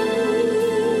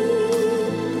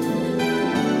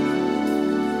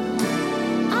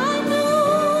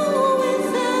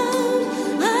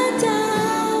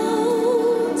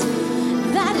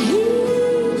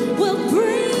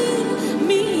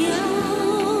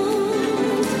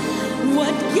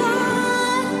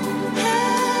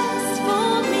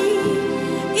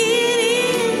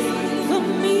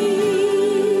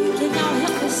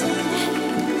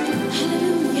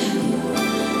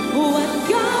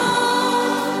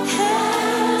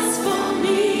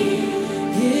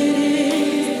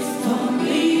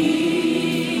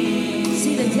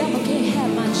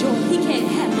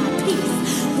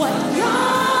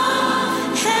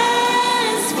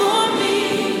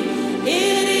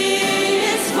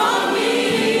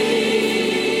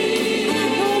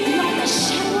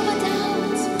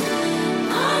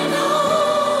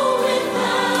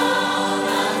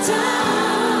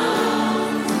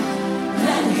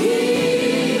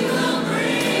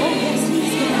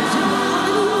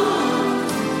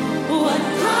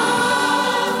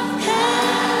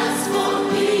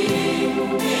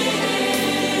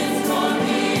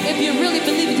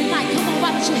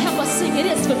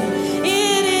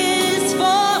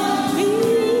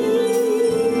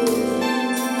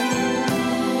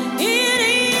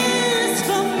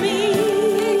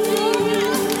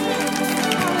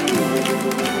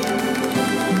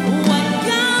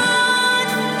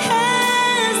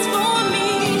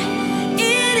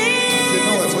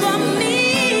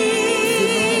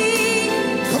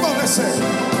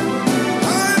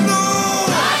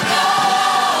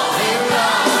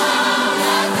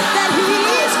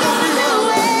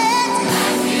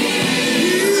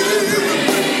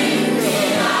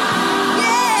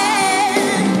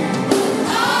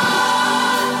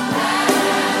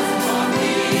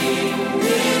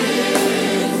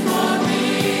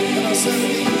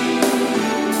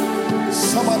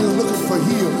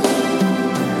 hear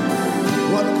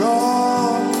what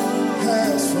God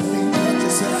has for me. What you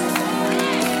say?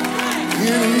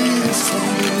 It is for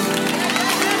me.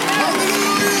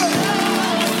 Hallelujah.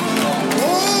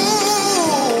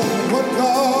 Oh, what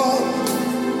God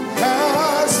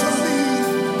has for me.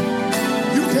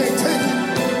 You can't take it.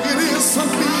 It is for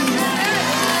me.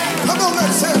 Come on,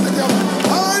 let's say it together.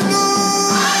 I know.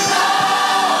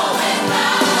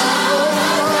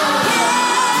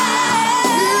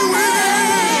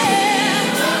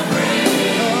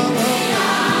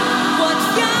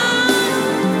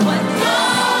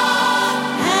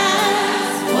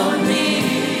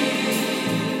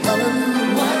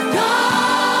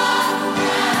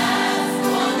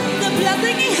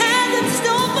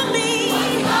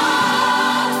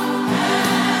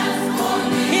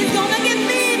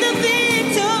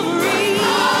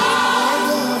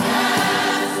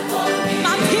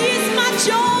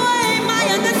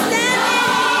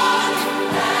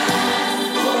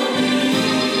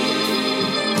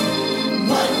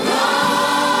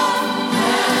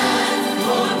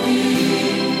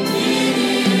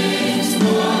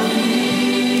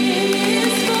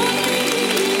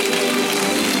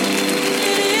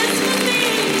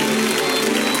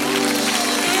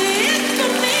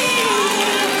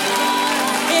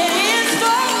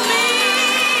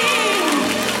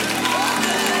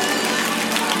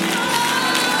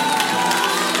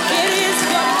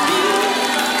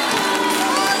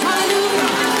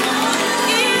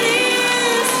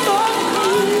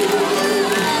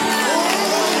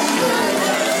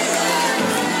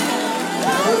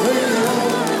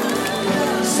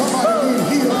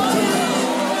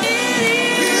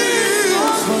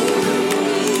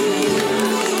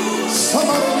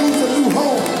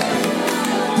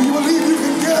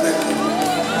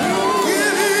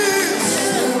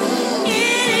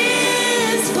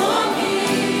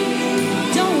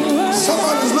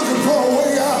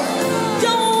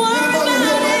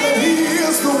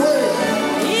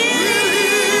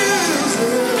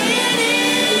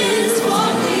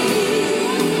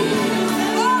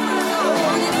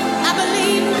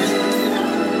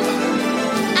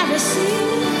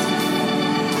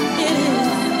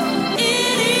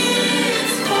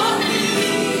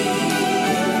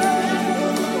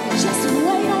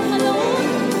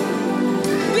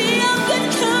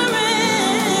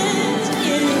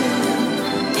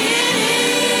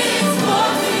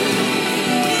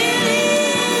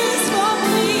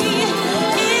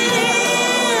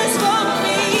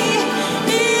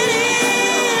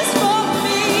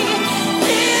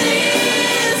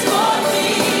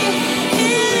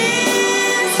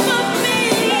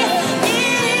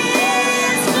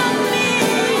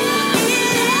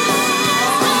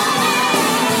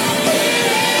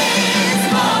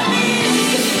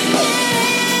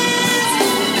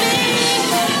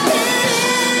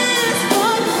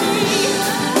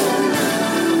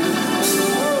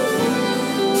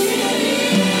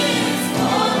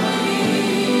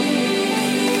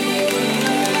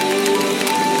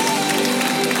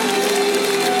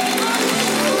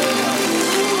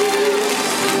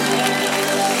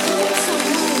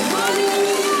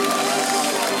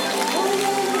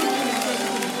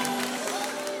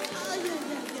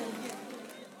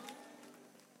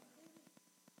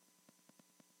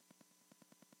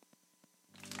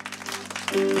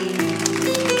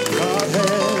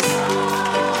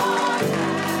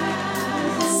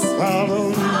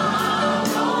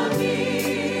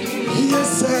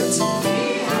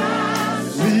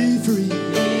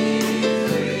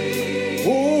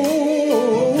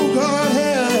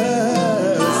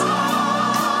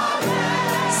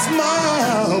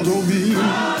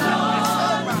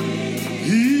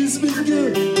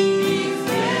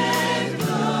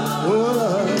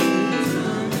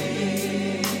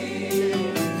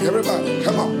 Everybody,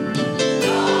 come on.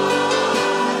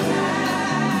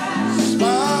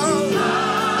 Smile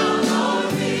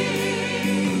on me.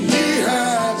 He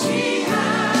has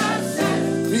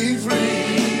set me free.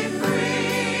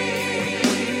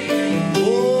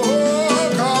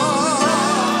 Oh, God.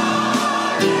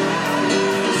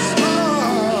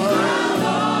 Smile.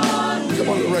 Come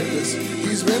on, direct this.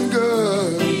 He's been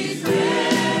good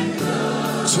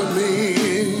to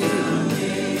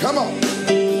me. Come on.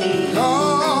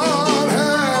 God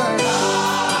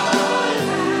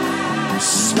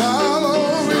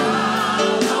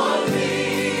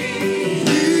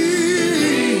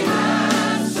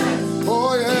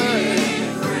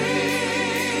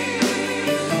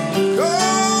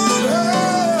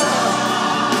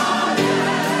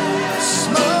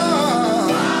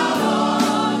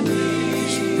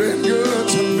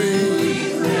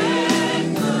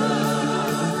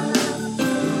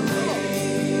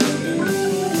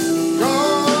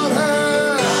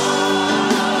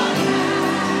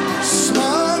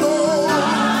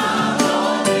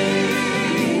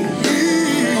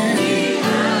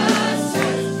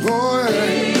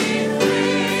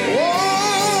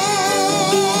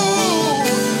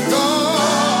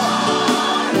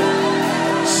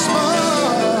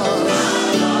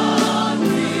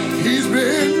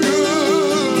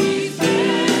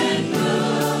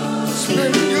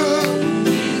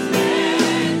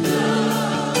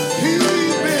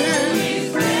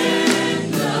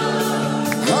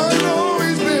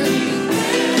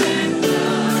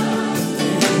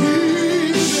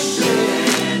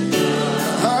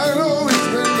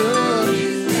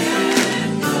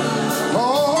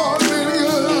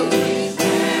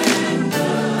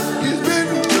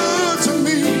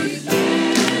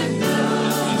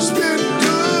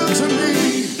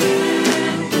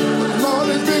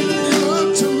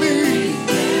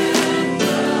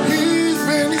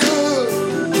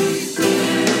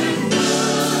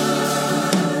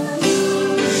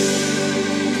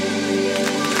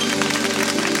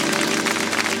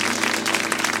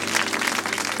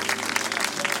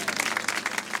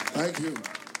Thank you.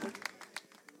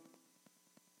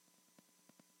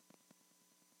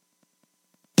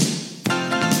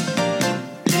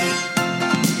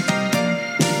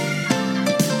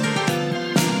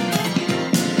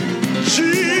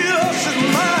 Jesus is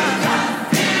mine,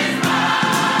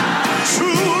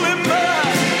 truly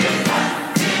mine.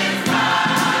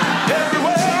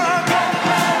 Everywhere I go,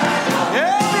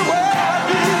 everywhere I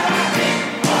be,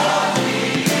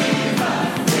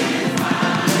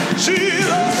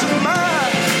 Jesus is mine.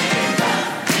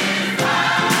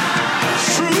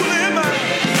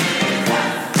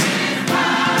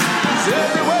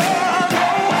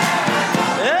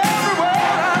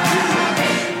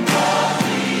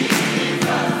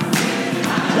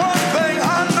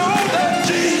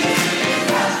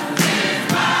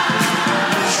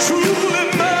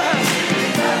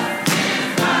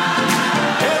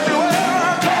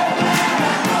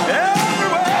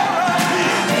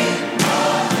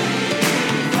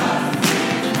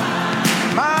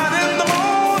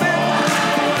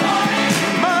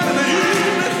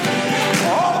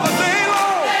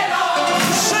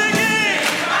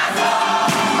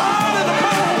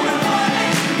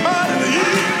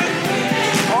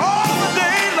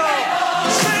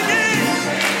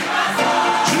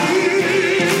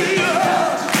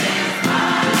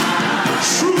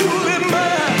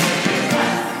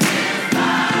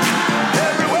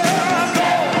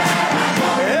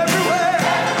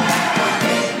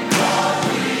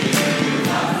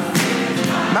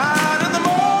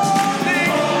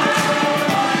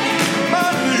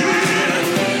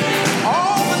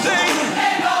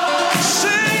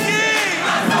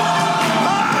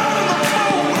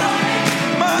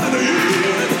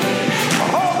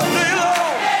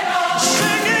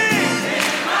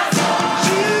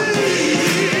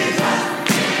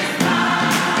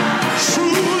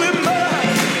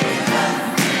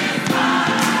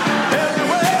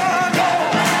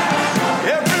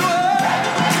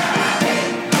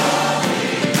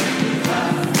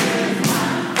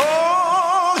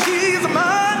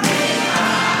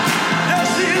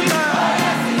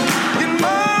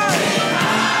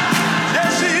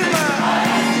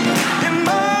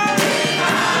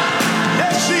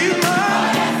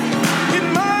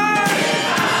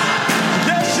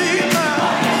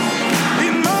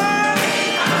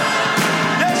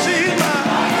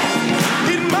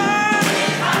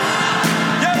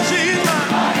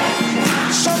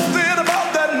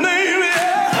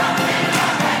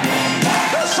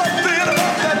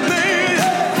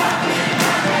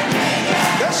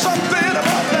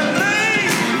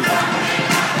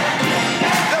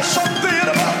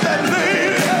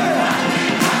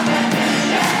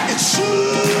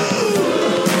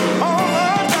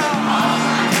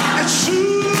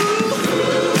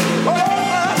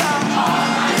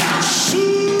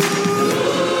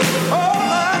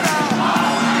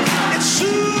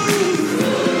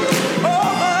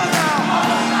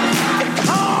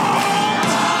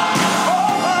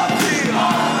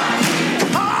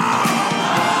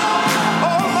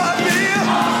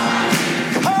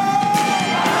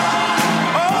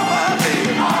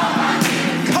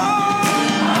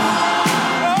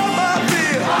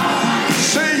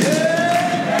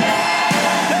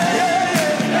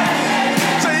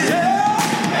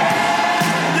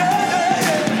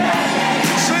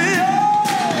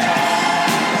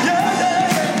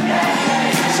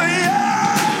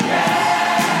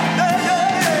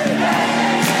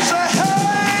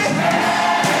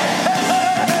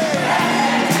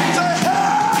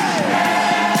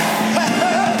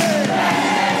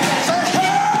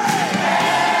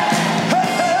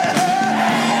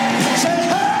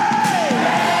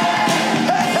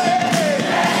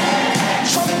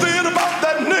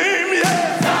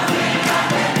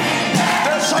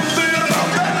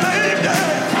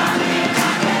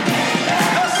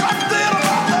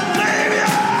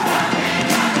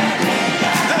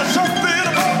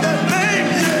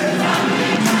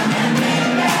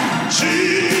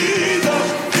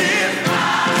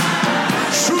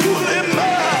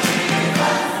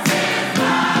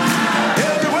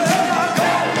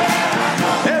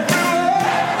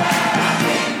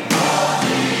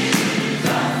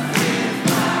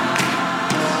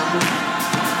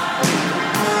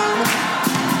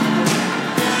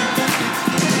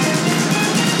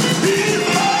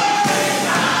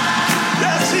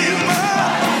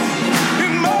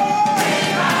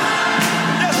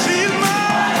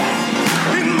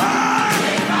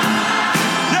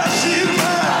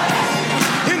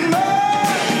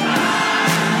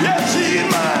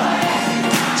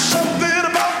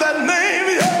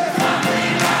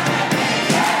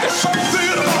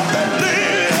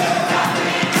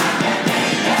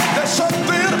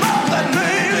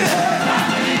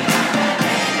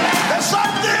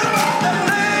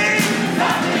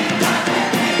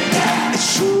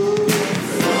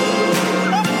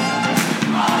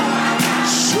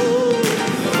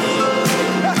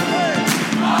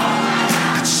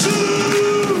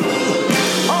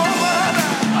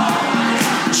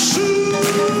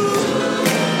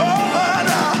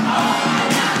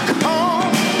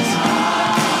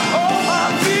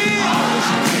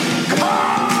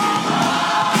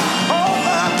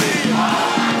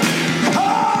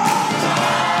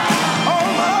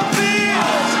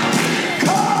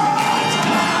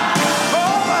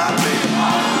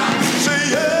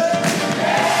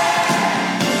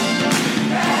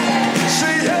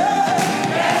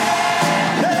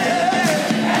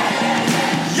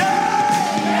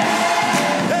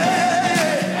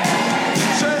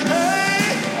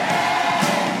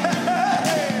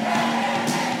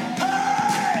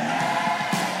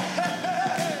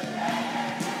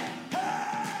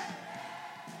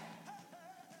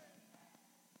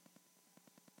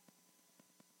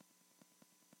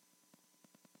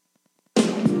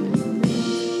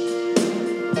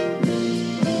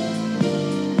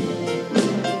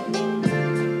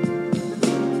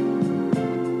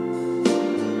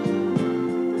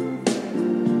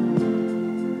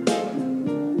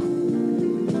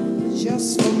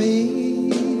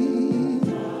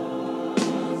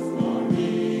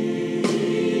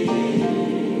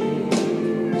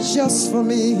 just for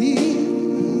me.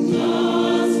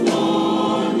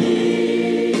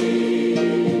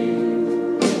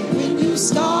 When you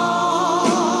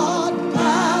start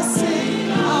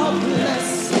passing out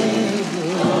blessings,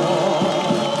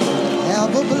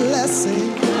 have a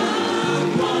blessing.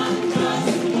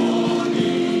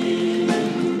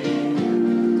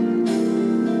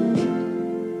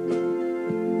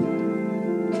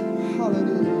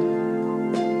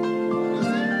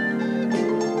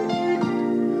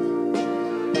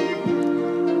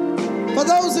 For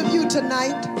those of you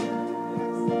tonight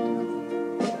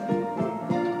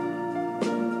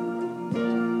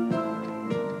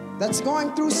that's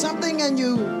going through something and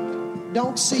you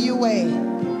don't see your way,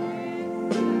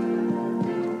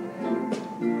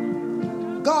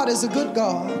 God is a good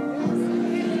God.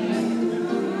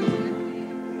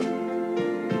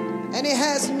 And He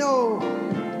has no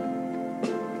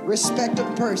respect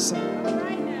of person.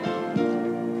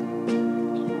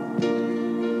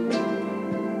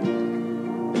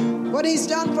 What He's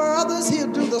done for others,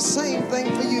 He'll do the same thing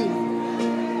for you.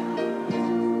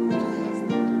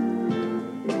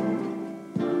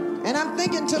 And I'm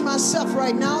thinking to myself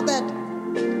right now that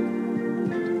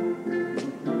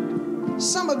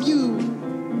some of you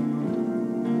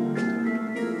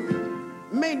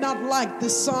may not like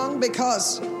this song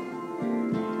because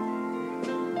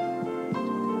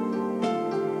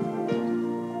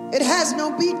it has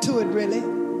no beat to it, really.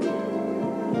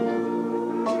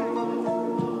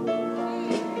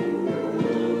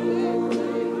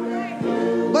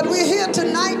 But we're here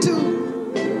tonight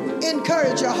to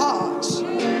encourage your hearts.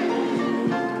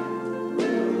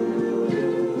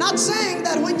 Not saying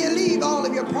that when you leave, all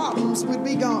of your problems would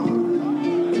be gone.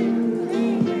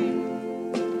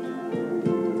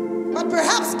 But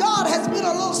perhaps God has been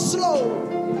a little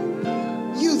slow,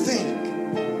 you think,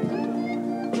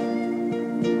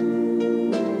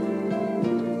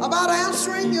 about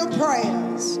answering your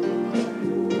prayers.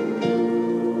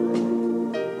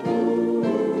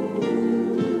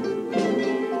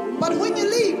 But when you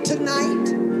leave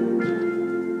tonight,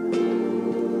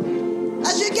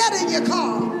 as you get in your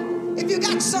car, if you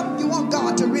got something you want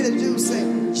God to really do,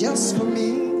 say, just for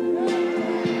me.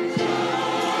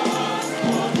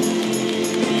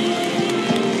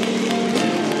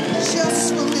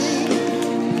 Just for me.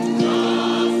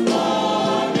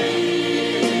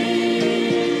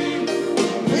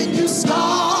 When you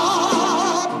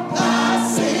start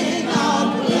passing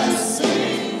out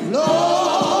blessing,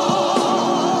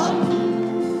 Lord,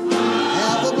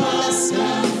 have a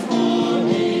blessing for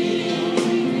me.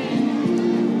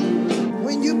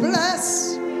 When you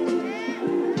bless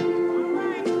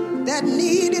that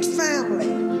needed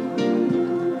family,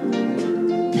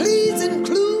 please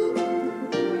include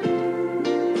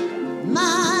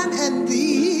mine and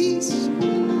these.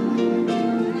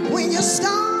 When you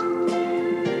start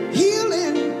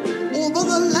healing over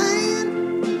the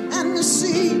land and the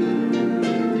sea,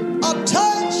 a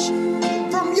touch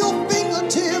from your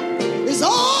fingertip is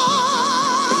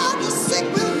all the sick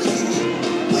will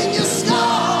need. When you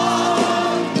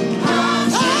start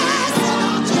passing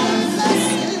out your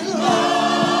blessing,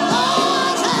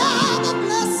 Lord, have a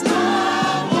blessing.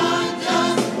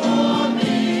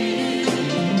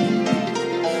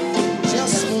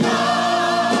 Just for me.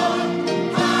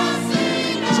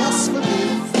 Just for me.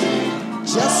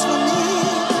 Just for me.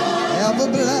 Have a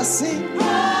blessing.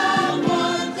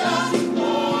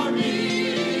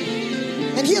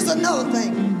 And here's another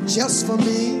thing. Just for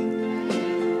me.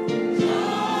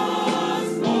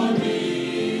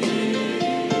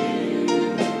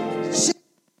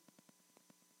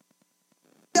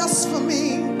 Just for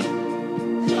me.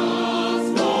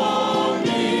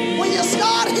 When you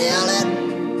start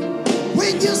healing,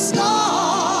 when you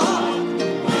start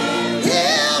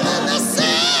healing the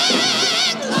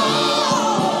sick,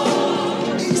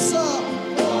 Lord, Lisa,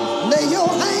 lay your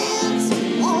hands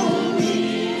on me.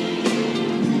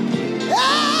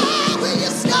 Yeah, when you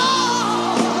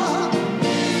start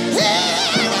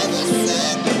healing the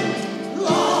sick,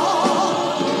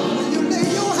 Lord, when you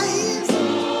lay your hands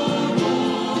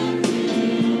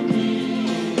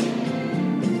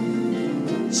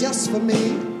just for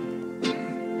me.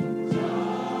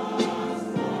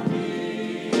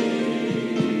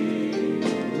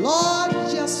 Lord,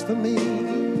 just for me.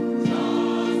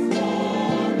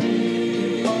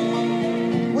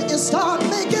 When you start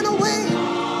making a way,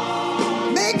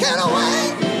 making a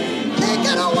way,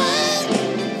 making a way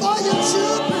for your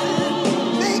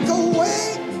children, make a way,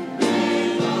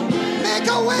 make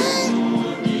a way.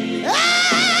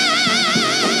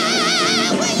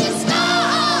 When you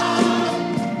start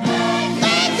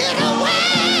making a way,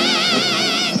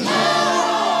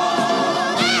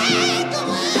 make a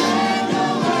way.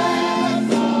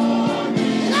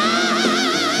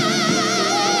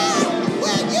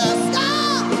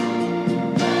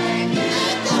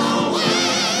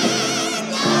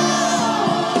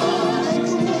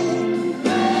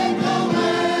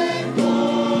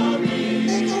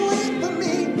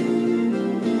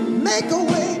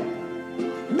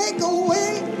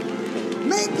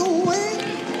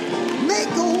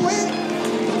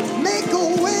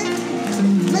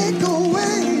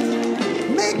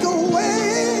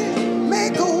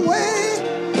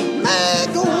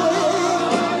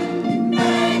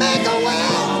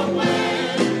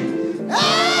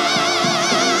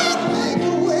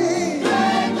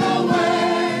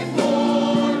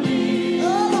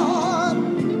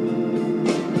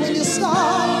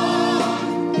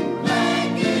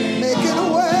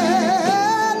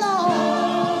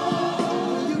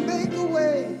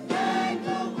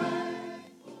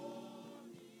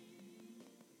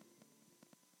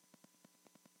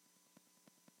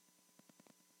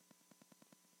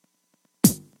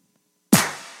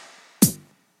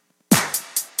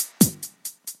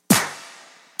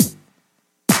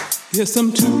 Yes,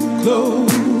 I'm too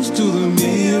close to the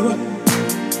mirror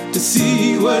to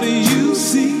see what you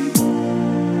see.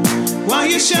 While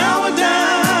you shower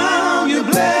down your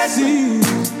blessings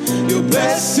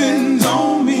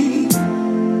on me.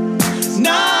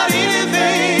 Not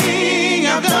anything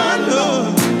I've done,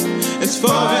 Lord, as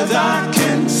far as I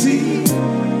can see.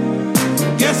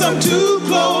 Guess I'm too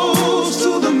close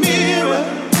to the mirror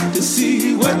to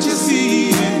see what you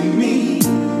see in me.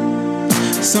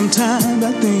 Sometimes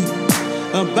I think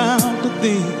about the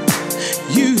thing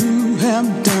you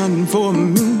have done for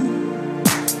me.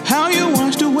 How you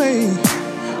washed away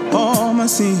all my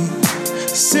sin,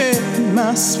 set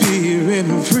my spirit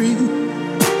free.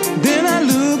 Then I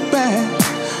look back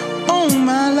on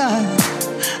my life,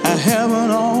 I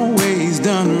haven't always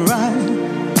done right.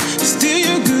 Still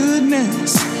your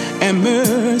goodness and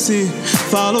mercy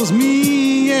follows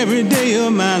me every day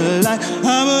of my life.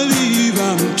 I believe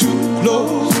I'm too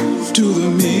close to the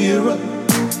mirror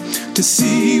to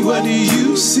see what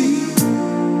you see.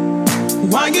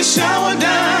 While you shower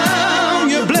down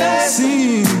your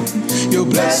blessings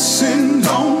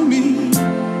on me.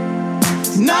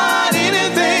 Not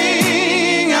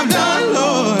anything I've done,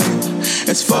 Lord,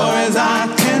 as far as I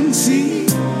can see.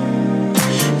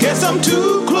 Guess I'm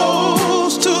too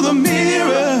close to the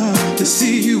mirror to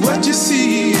see what you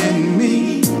see in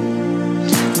me.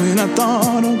 When I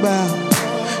thought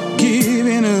about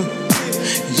giving up,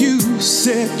 you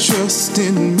said trust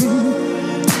in me.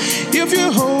 If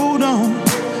you hold on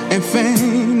and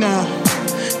faint now,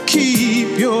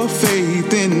 keep your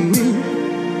faith in me.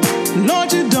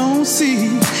 Lord, you don't see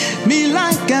me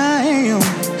like I am,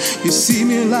 you see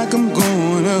me like I'm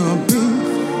gonna be.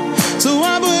 So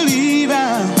I believe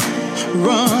I'll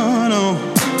run on,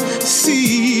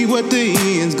 see what the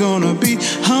end's gonna be.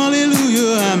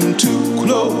 Hallelujah, I'm too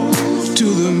close to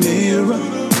the mirror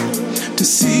to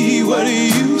see what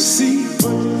you see.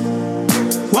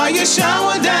 While you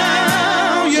shower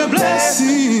down your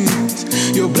blessings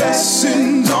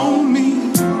on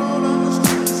me.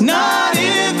 Not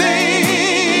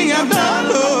anything I've done,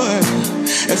 Lord,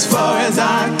 as far as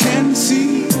I can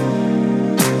see.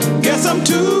 Guess I'm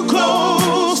too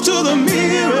close to the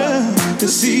mirror to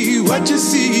see what you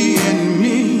see in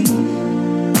me.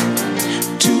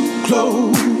 Too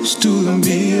close to the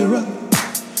mirror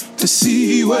to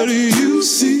see what you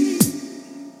see.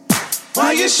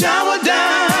 While you shower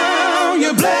down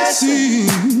your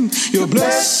blessings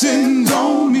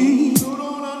on me.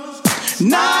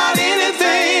 Not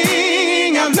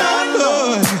anything I've done,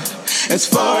 Lord, as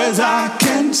far as I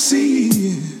can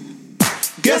see.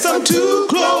 Guess I'm too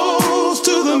close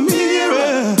to the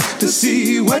mirror to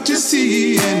see what you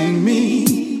see in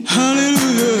me.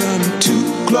 Hallelujah, I'm too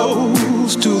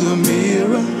close to the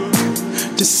mirror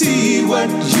to see what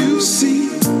you see.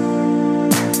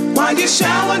 While you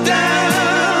shower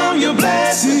down your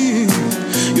blessings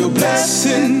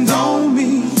on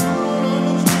me.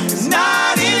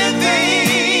 Not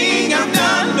anything I've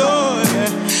done, Lord,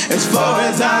 as far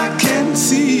as I can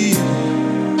see.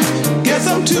 Guess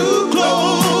I'm too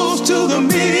close to the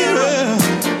mirror,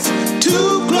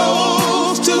 too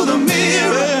close to the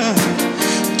mirror,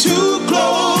 too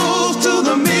close to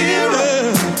the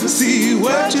mirror to see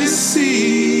what you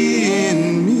see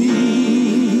in me.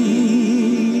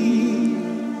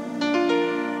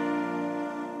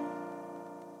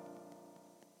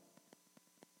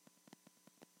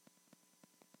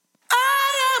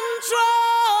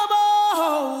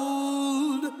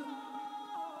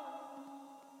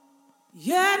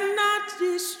 Yet not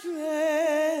distressed,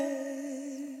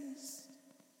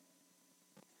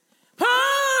 perplexed,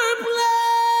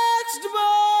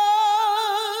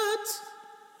 but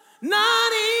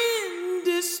not in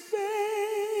despair.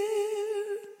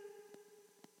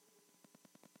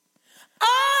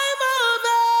 I'm a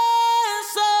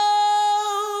vessel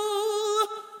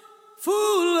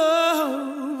full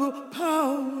of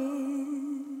power,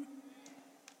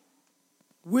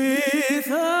 with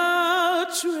a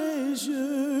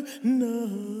treasure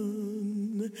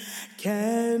none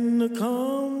can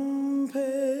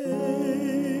compare.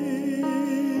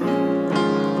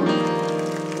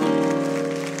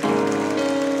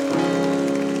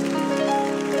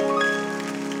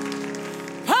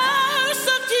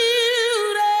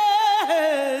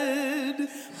 Persecuted,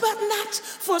 but not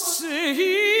forsaken.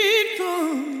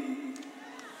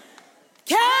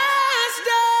 Cast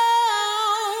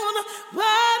down,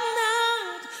 but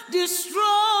not destroyed.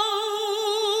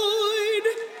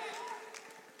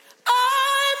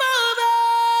 I'm a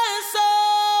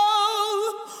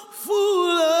vessel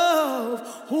full of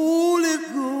Holy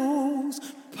Ghost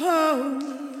power.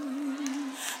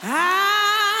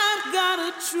 I've got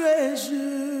a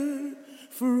treasure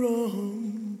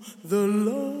from the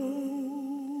Lord.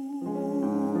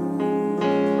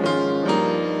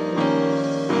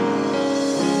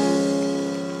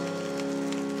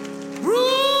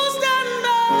 Bruised and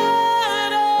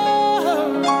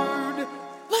battered,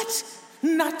 but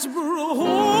not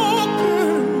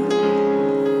broken.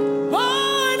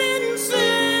 Born in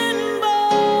sin,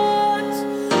 but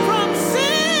from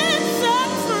sin set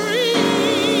free.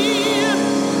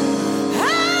 I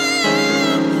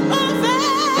am a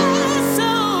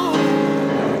vessel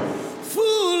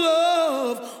full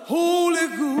of Holy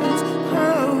Ghost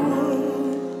power.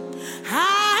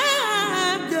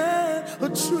 I've got a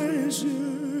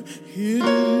treasure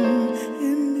hidden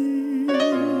in me.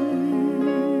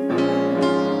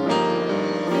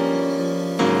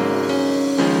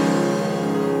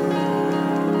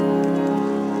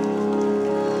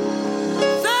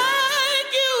 Thank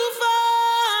you,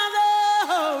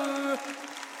 Father,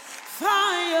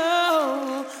 for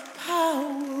your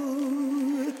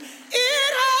power.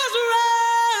 It has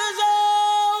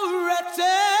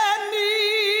resurrected me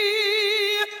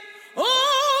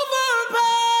over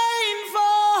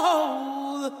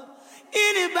painful.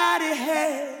 Anybody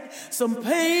had some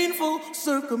painful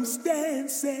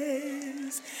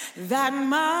circumstances that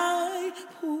my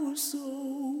poor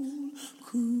soul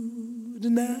could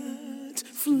not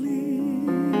flee?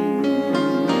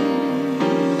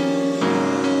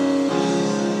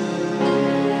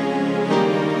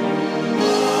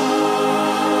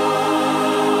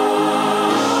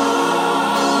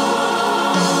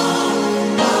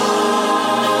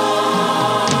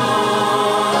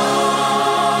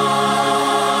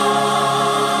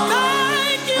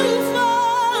 Thank you,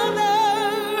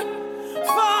 Father,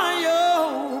 for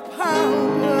your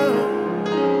power.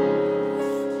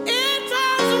 It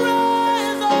has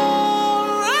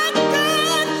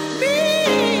resurrected me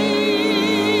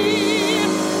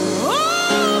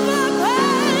over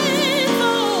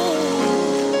painful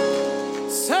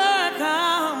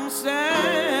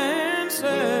circumstances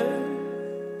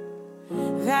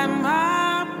that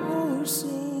my poor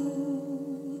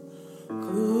soul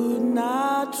could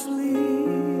not flee.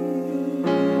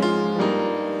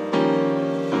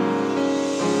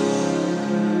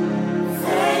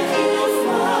 Thank you,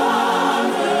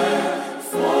 Father,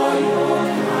 for your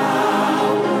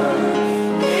power.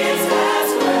 It has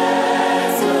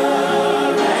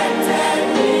resurrected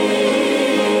me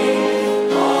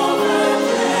over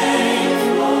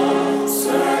painful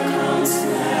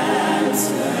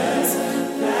circumstances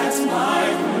that my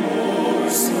poor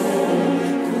soul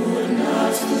could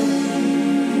not flee.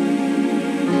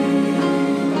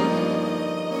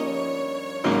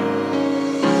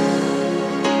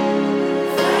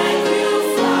 Thank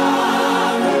you,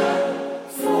 Father,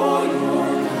 for your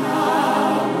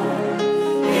power.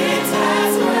 It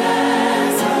has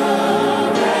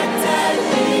resurrected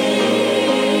me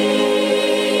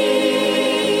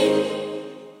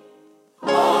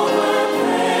over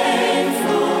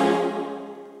painful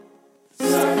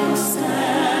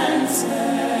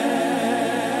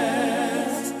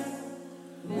circumstances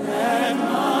that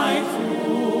my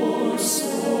poor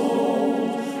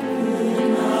soul could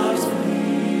not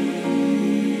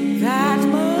flee. That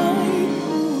my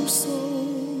poor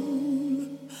soul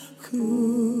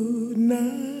could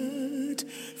not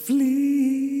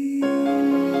flee.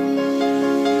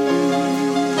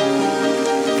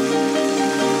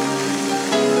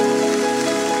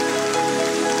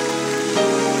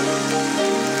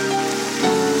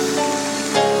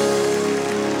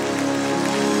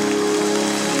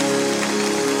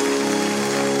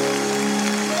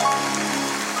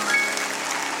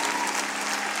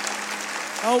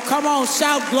 Oh, come on,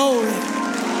 shout glory.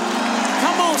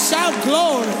 Come on, shout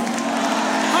glory.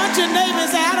 Hunt your neighbor and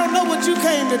say, I don't know what you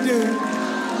came to do,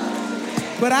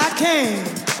 but I came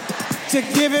to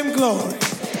give him glory.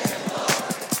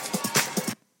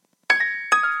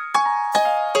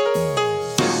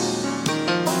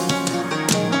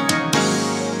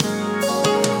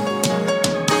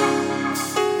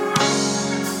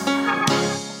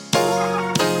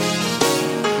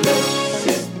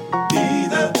 Be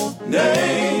the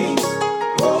name.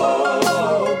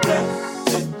 Oh,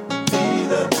 blessed be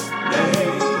the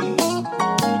name.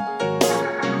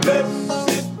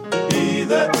 Blessed be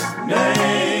the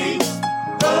name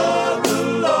of the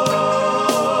Lord.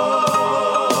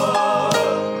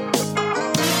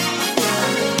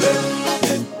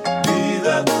 Blessed be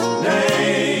the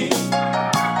name.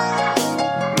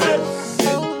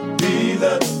 Blessed be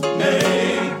the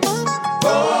name.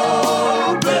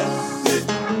 Oh, blessed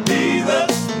be the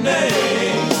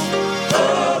name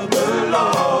of the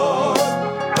Lord.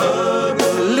 Of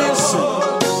the Listen.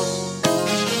 Lord.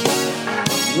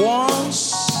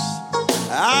 Once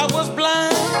I was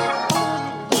blind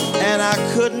and I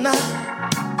could not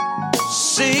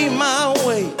see my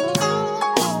way.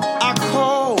 I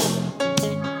called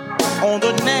on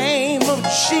the name of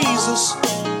Jesus.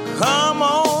 Come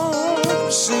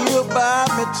on, see about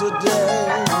me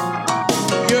today.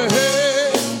 You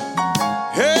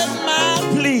heard my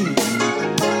plea,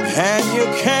 and you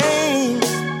came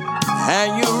and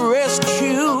you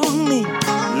rescued me.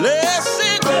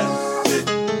 Blessed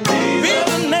be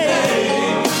the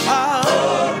name of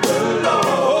the Lord.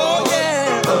 Oh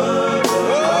yeah.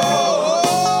 Oh,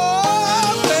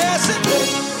 blessed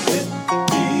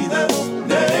be the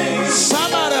name.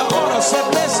 Somebody ought to say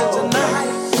blessed tonight.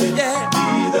 Yeah. Be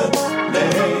the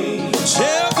name.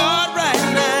 Tell God right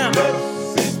now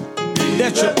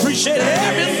that you appreciate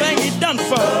everything He done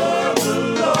for you.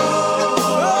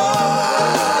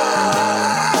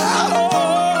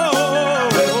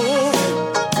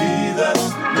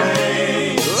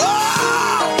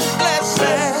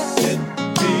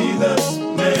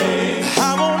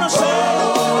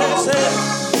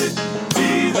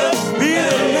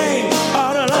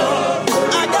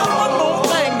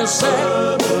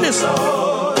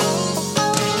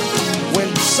 When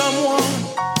someone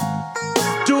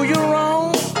do you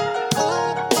wrong,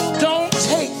 don't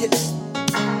take it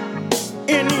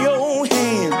in your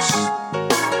hands.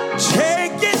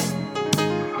 Take it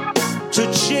to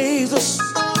Jesus.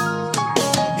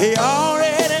 He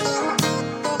already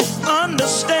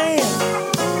understands.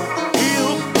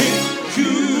 He'll pick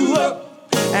you up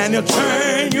and he'll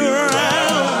turn you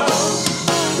around.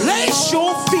 Place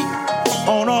your feet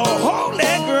on a holy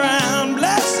ground,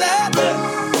 blessed.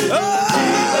 Oh,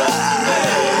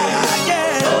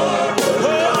 yeah.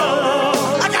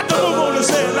 Oh, I got to move on and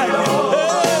say it like that.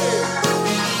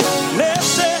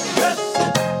 Blessed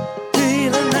be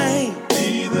the name.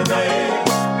 Be the name.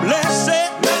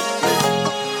 Blessed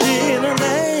be the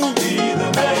name. Be the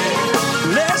name.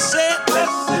 Blessed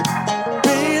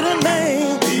be the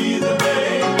name. Be the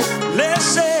name.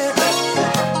 Blessed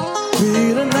be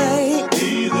the name.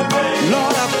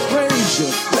 Lord, I praise you.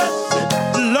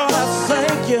 Lord, I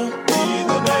thank you.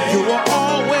 You were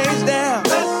always there.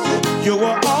 You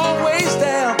were always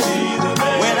there.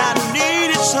 When I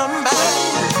needed somebody,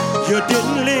 you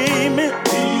didn't leave me.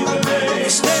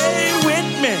 Stay with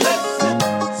me.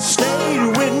 Stay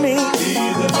with me.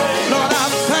 Lord, I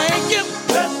thank you.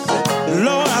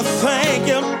 Lord, I thank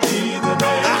you.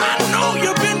 I know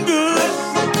you've been good.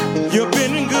 You've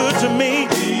been good to me.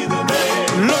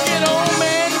 Look at old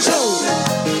man Job.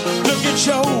 Look at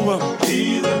Job.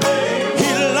 He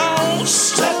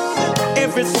lost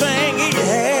everything he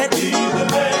had.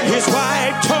 His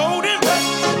wife told him,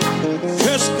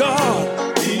 curse God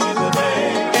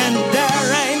and die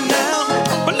right now.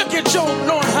 But look at Job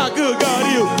knowing how good God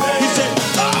is. He said,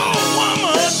 oh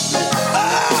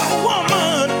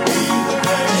woman,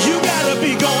 you gotta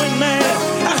be going mad.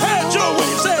 I heard Job when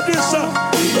he said this song.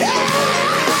 Be the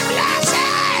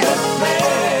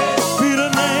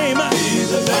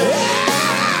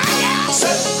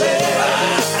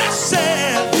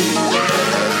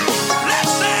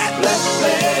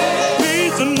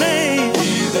name.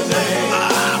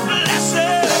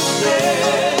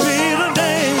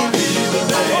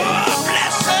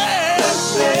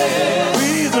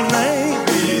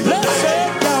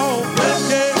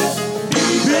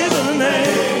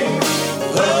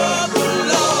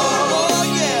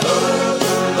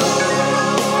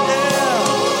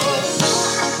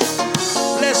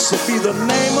 Blessed be the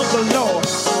name of the Lord.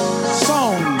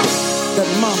 Song that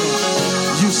Mama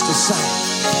used to sing.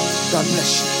 God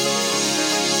bless you.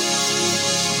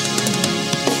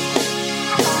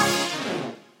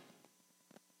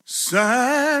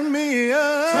 Sign me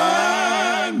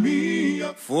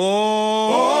up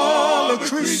for the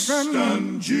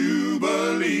Christian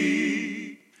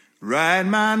Jubilee. Write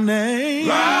my name.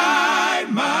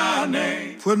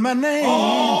 Put my name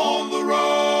on the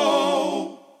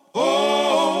roll.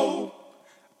 Oh,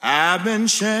 I've been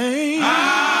changed.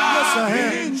 Yes, I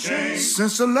have.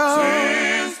 Since the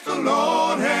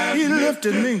Lord has He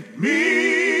lifted me.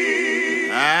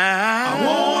 I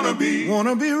wanna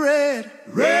be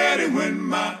ready when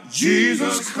my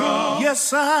Jesus comes.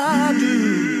 Yes, I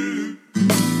do.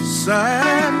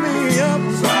 Sign me up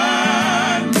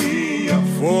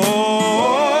for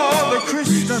the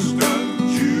Christian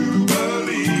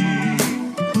Jubilee.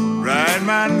 Write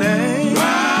my name.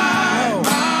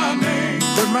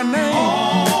 Put my name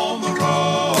on the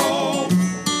roll.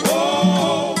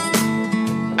 Oh,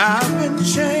 I've been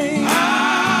changed.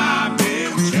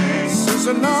 Since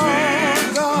the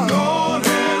Lord God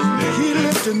He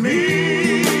lifted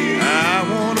me. I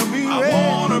wanna be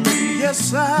ready.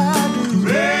 Yes, I do.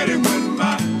 Ready when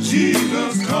my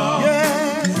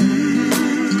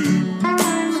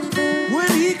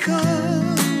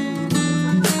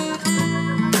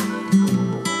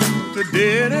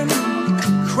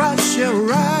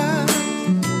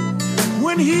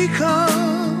he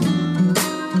comes,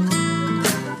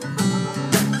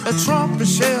 a trumpet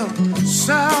shall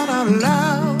sound out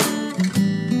loud.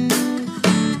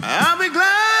 I'll be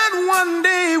glad one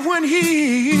day when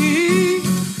he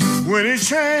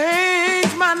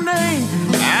changed my name.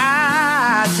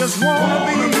 I just wanna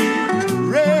be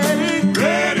ready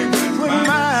when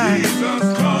my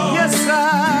Jesus comes. Yes,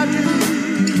 I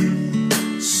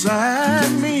do. Sign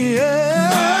me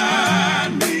up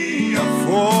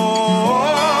for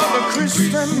the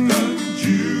Christian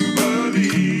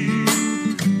Jubilee.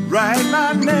 Write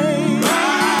my name,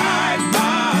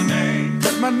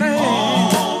 put my name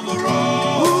on the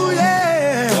road. Ooh,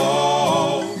 yeah.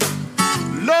 Oh.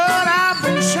 Lord, I've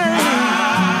been changed.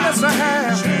 Yes, I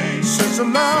have. Since the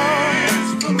Lord,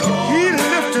 he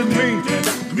lifted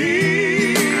me.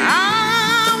 I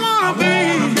wanna be,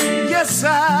 yes, I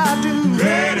do.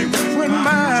 Ready when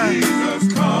my Jesus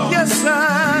comes. Yes, I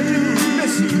do.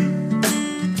 Listen,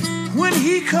 when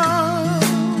he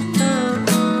comes,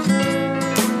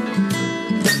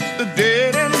 the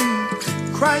dead in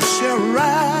Christ shall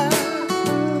rise.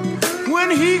 When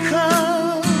he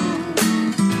comes,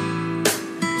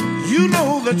 you know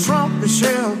the trumpet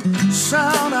shall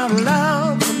sound out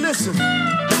loud. But listen,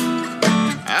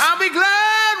 I'll be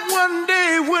glad one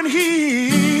day when he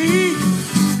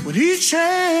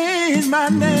changed my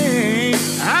name.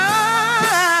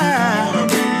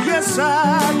 Yes, I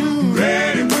do.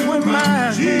 Ready when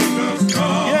my Jesus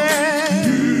comes. Yeah.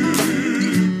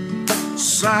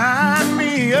 Sign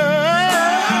me up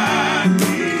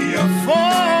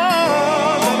for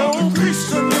that old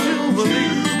Christian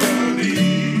Jubilee.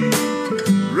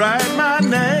 Write my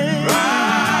name,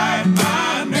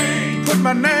 put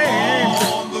my name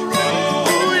on the road.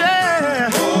 Oh, yeah.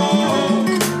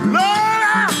 Lord,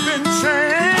 I've been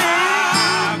changed.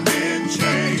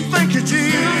 Thank you,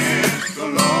 Jesus.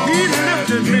 He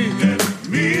lifted me.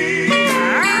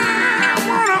 I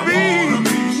wanna be,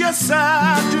 yes, I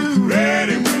do.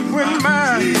 Ready when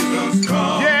my Jesus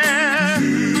comes. Yeah.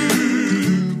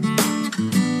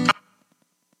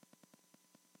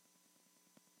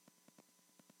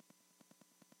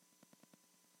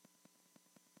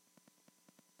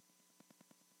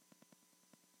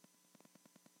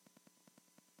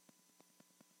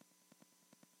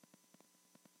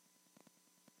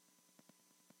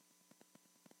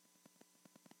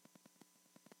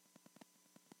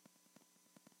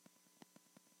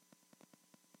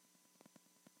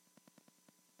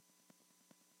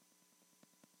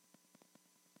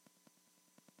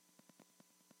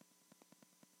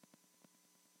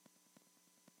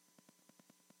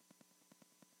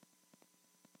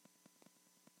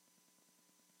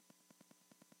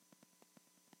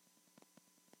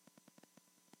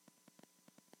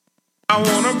 I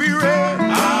wanna be ready.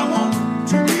 I want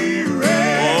to be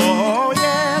ready. Oh,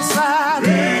 yes, I do.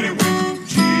 Ready when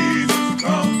Jesus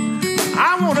comes.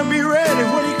 I wanna be ready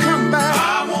when he comes back. I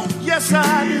want, yes,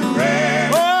 I do.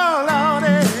 Ready. Oh, Lord,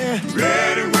 yeah.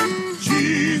 Ready when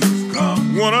Jesus comes.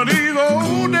 One of these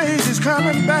old days is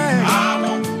coming back. I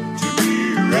want to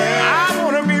be ready. I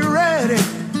wanna be ready.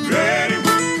 Ready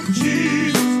when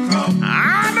Jesus comes.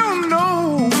 I don't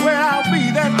know where I'll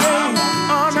be that day.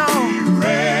 Oh, no.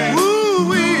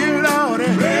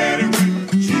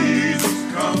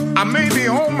 I may be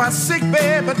on my sick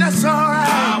bed, but that's all right.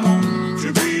 I want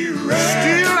to be ready.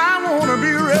 Still, I want to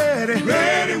be ready.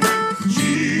 Ready when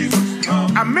Jesus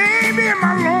comes. I may be in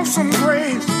my lonesome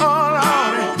grave. Oh, Lord. I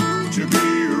want to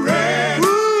be ready.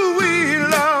 Ooh, wee,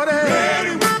 Lord.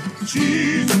 Ready when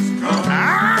Jesus comes. I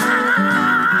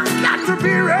got to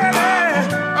be ready.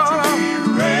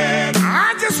 Oh, ready.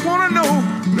 I just want to know,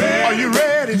 ready. Are you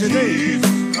ready today?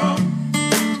 Jesus comes.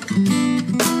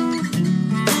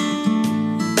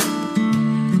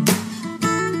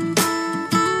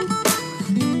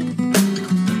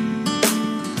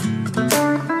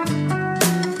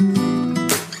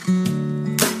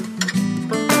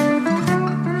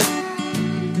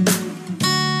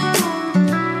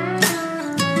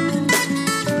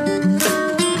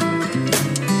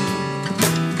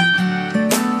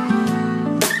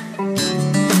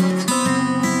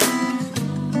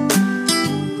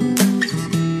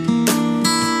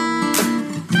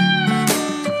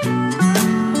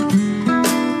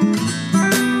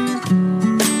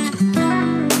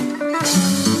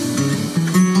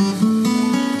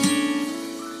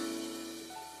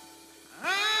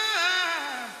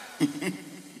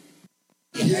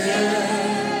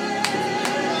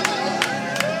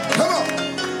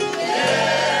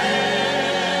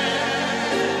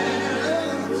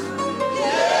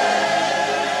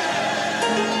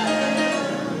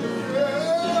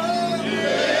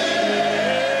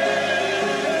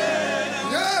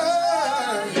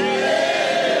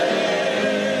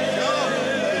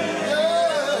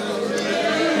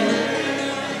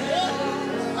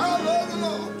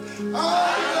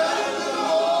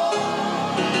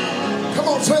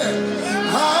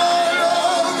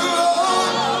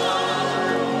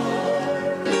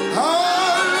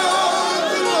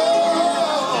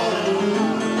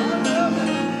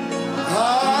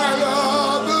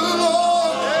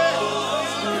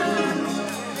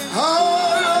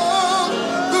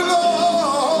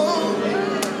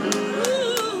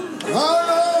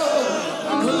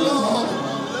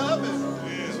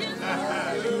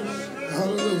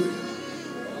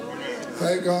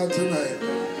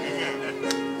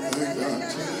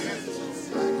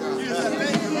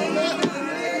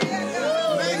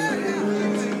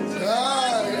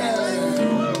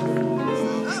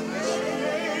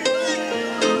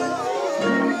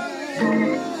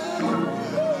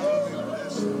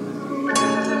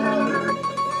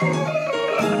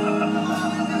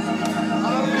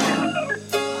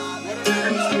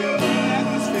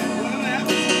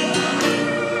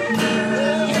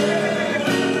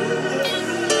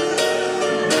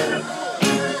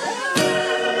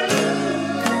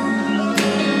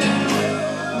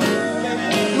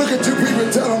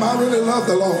 him, I really love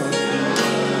the Lord.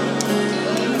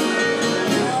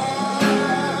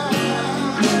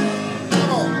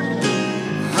 Come on.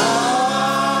 I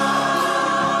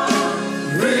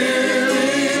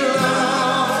really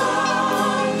love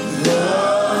the Lord.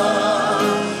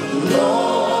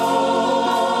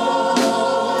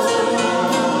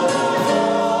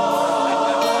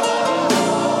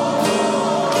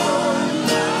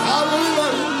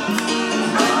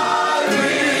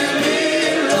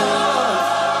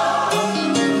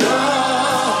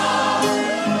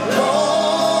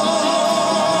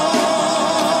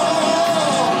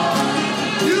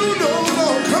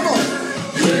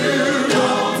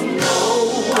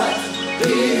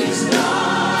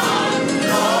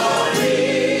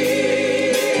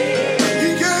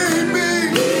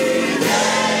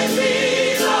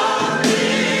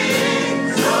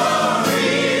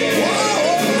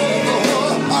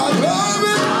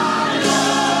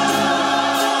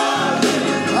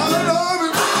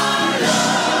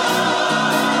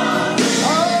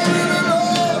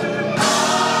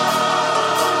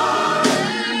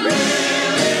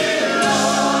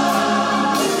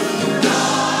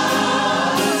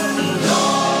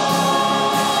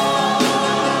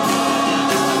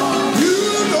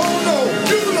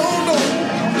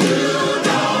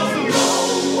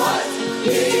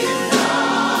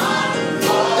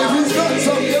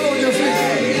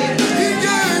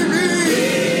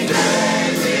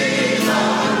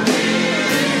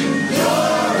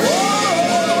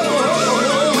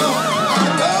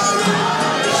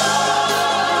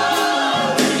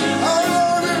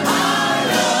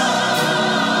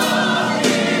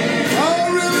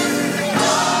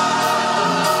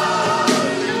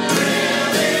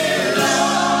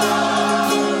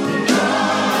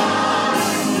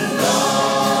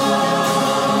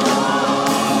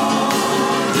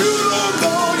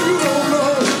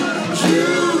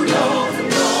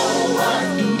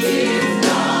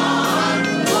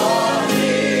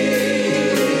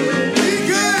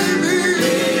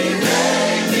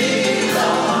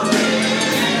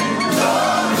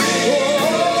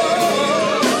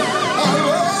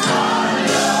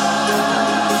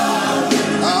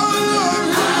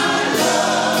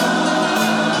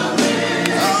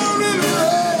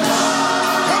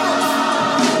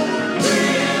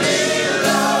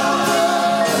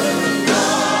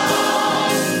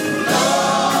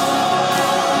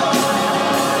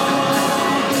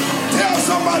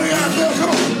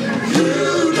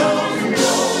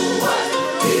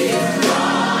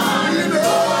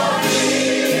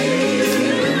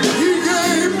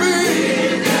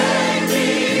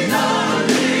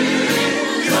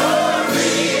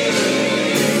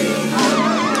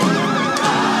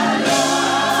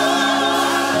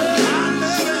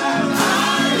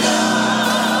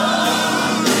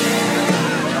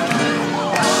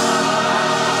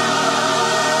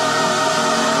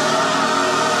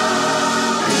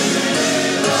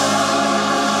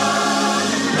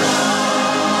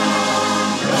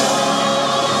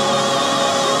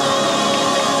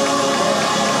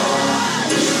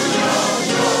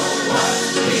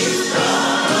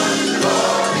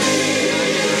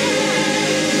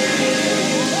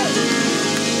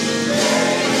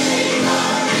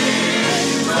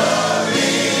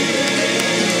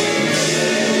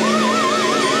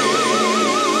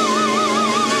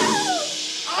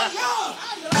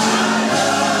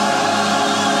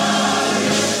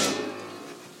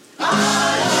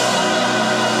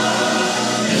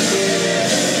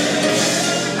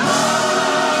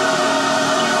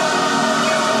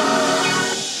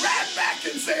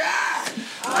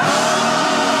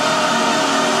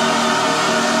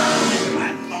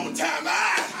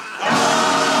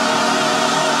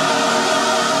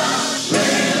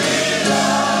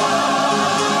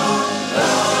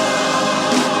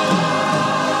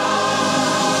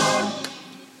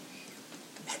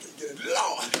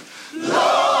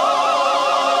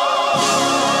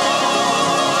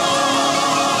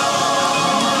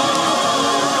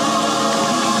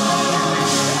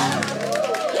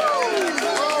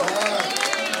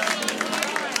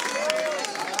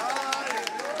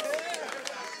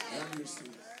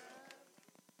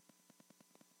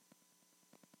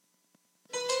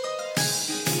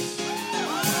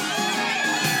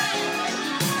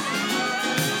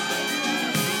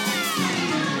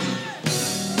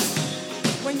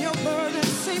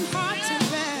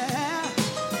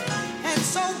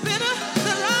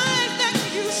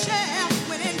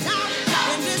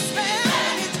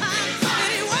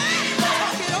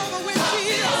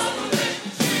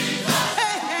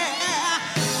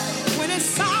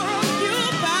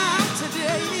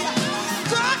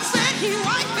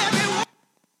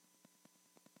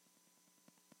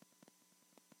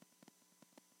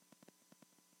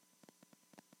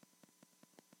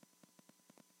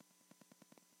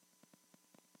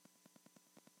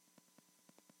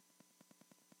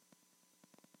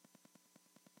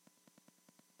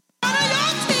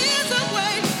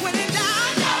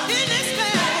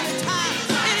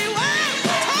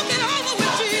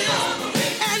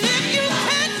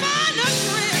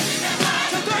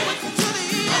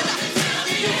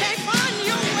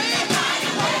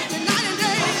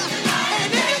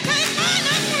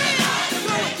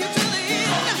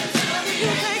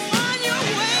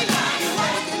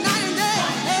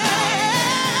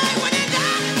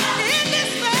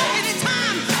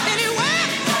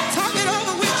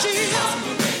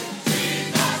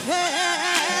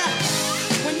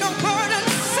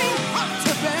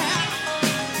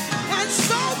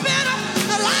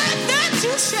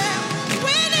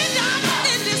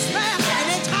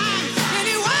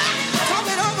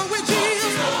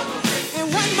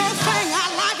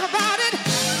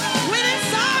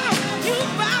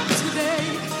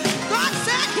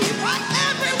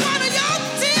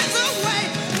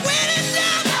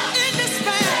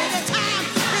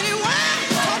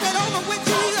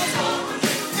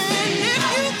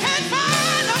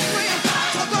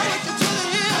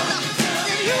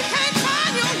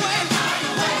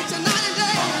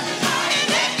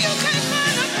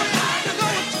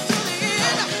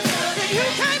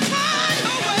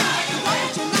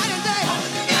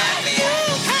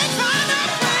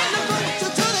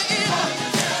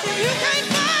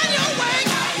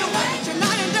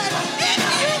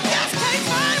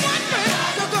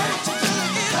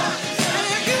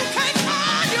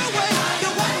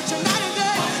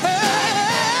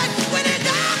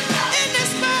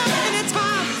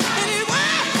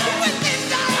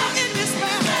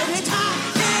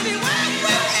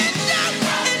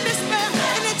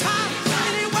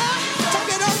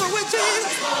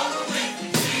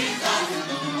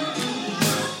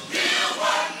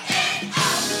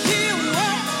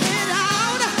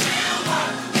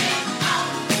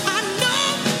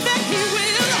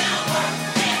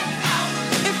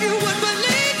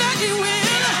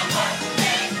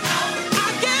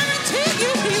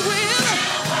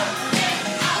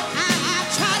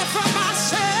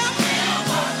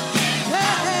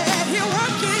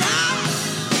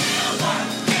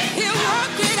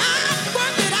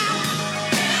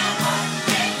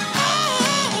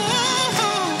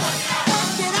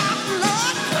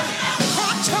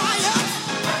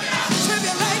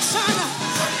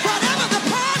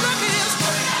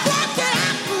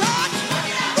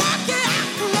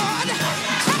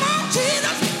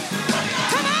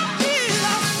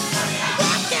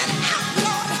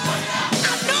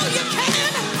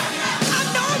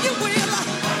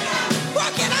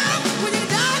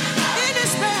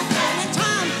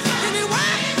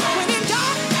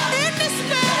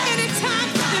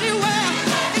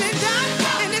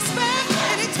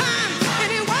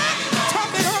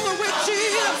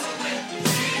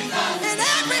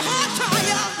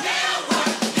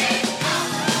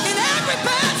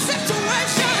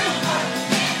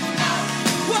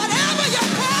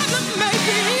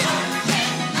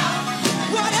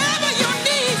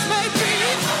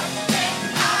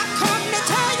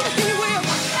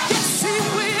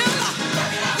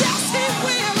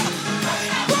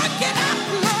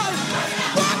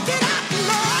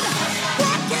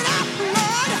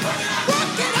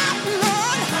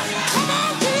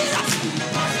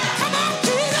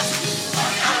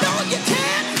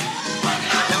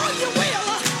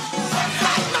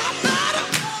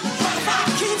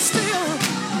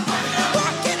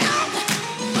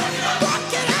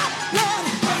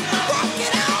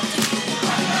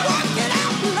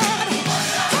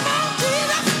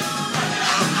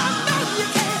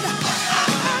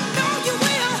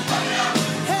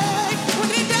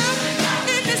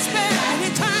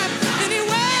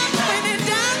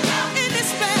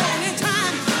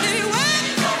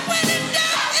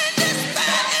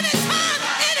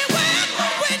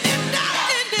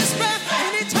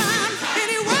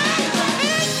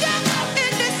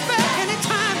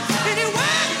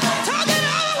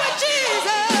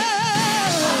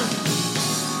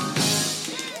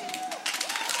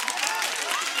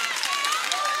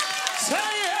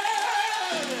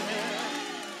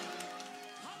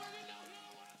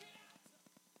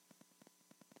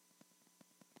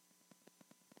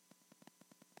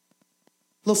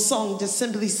 Little song just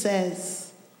simply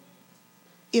says,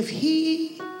 if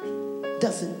he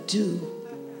doesn't do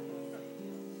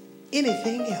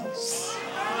anything else,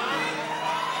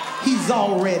 he's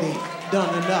already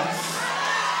done enough.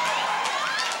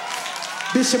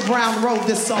 Bishop Brown wrote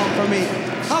this song for me.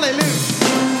 Hallelujah.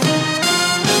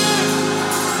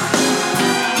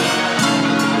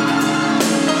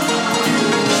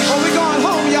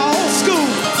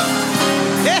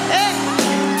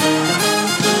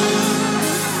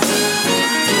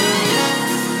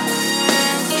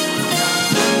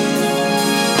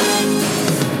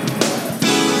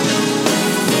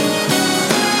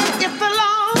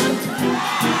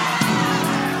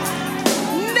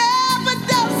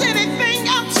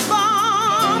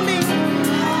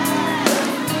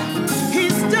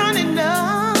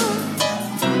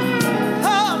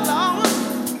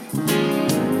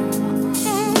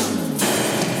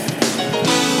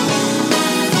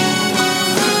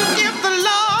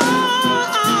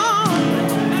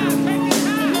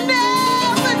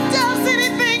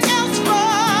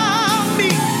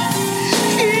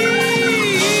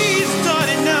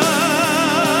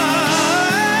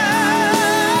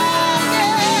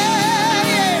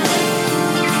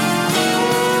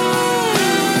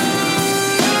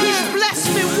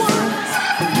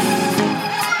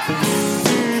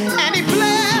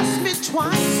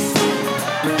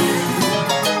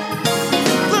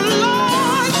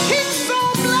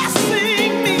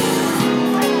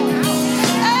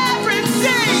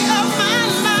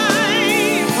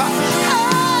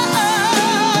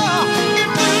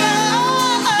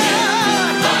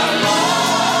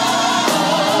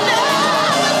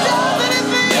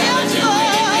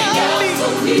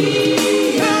 me.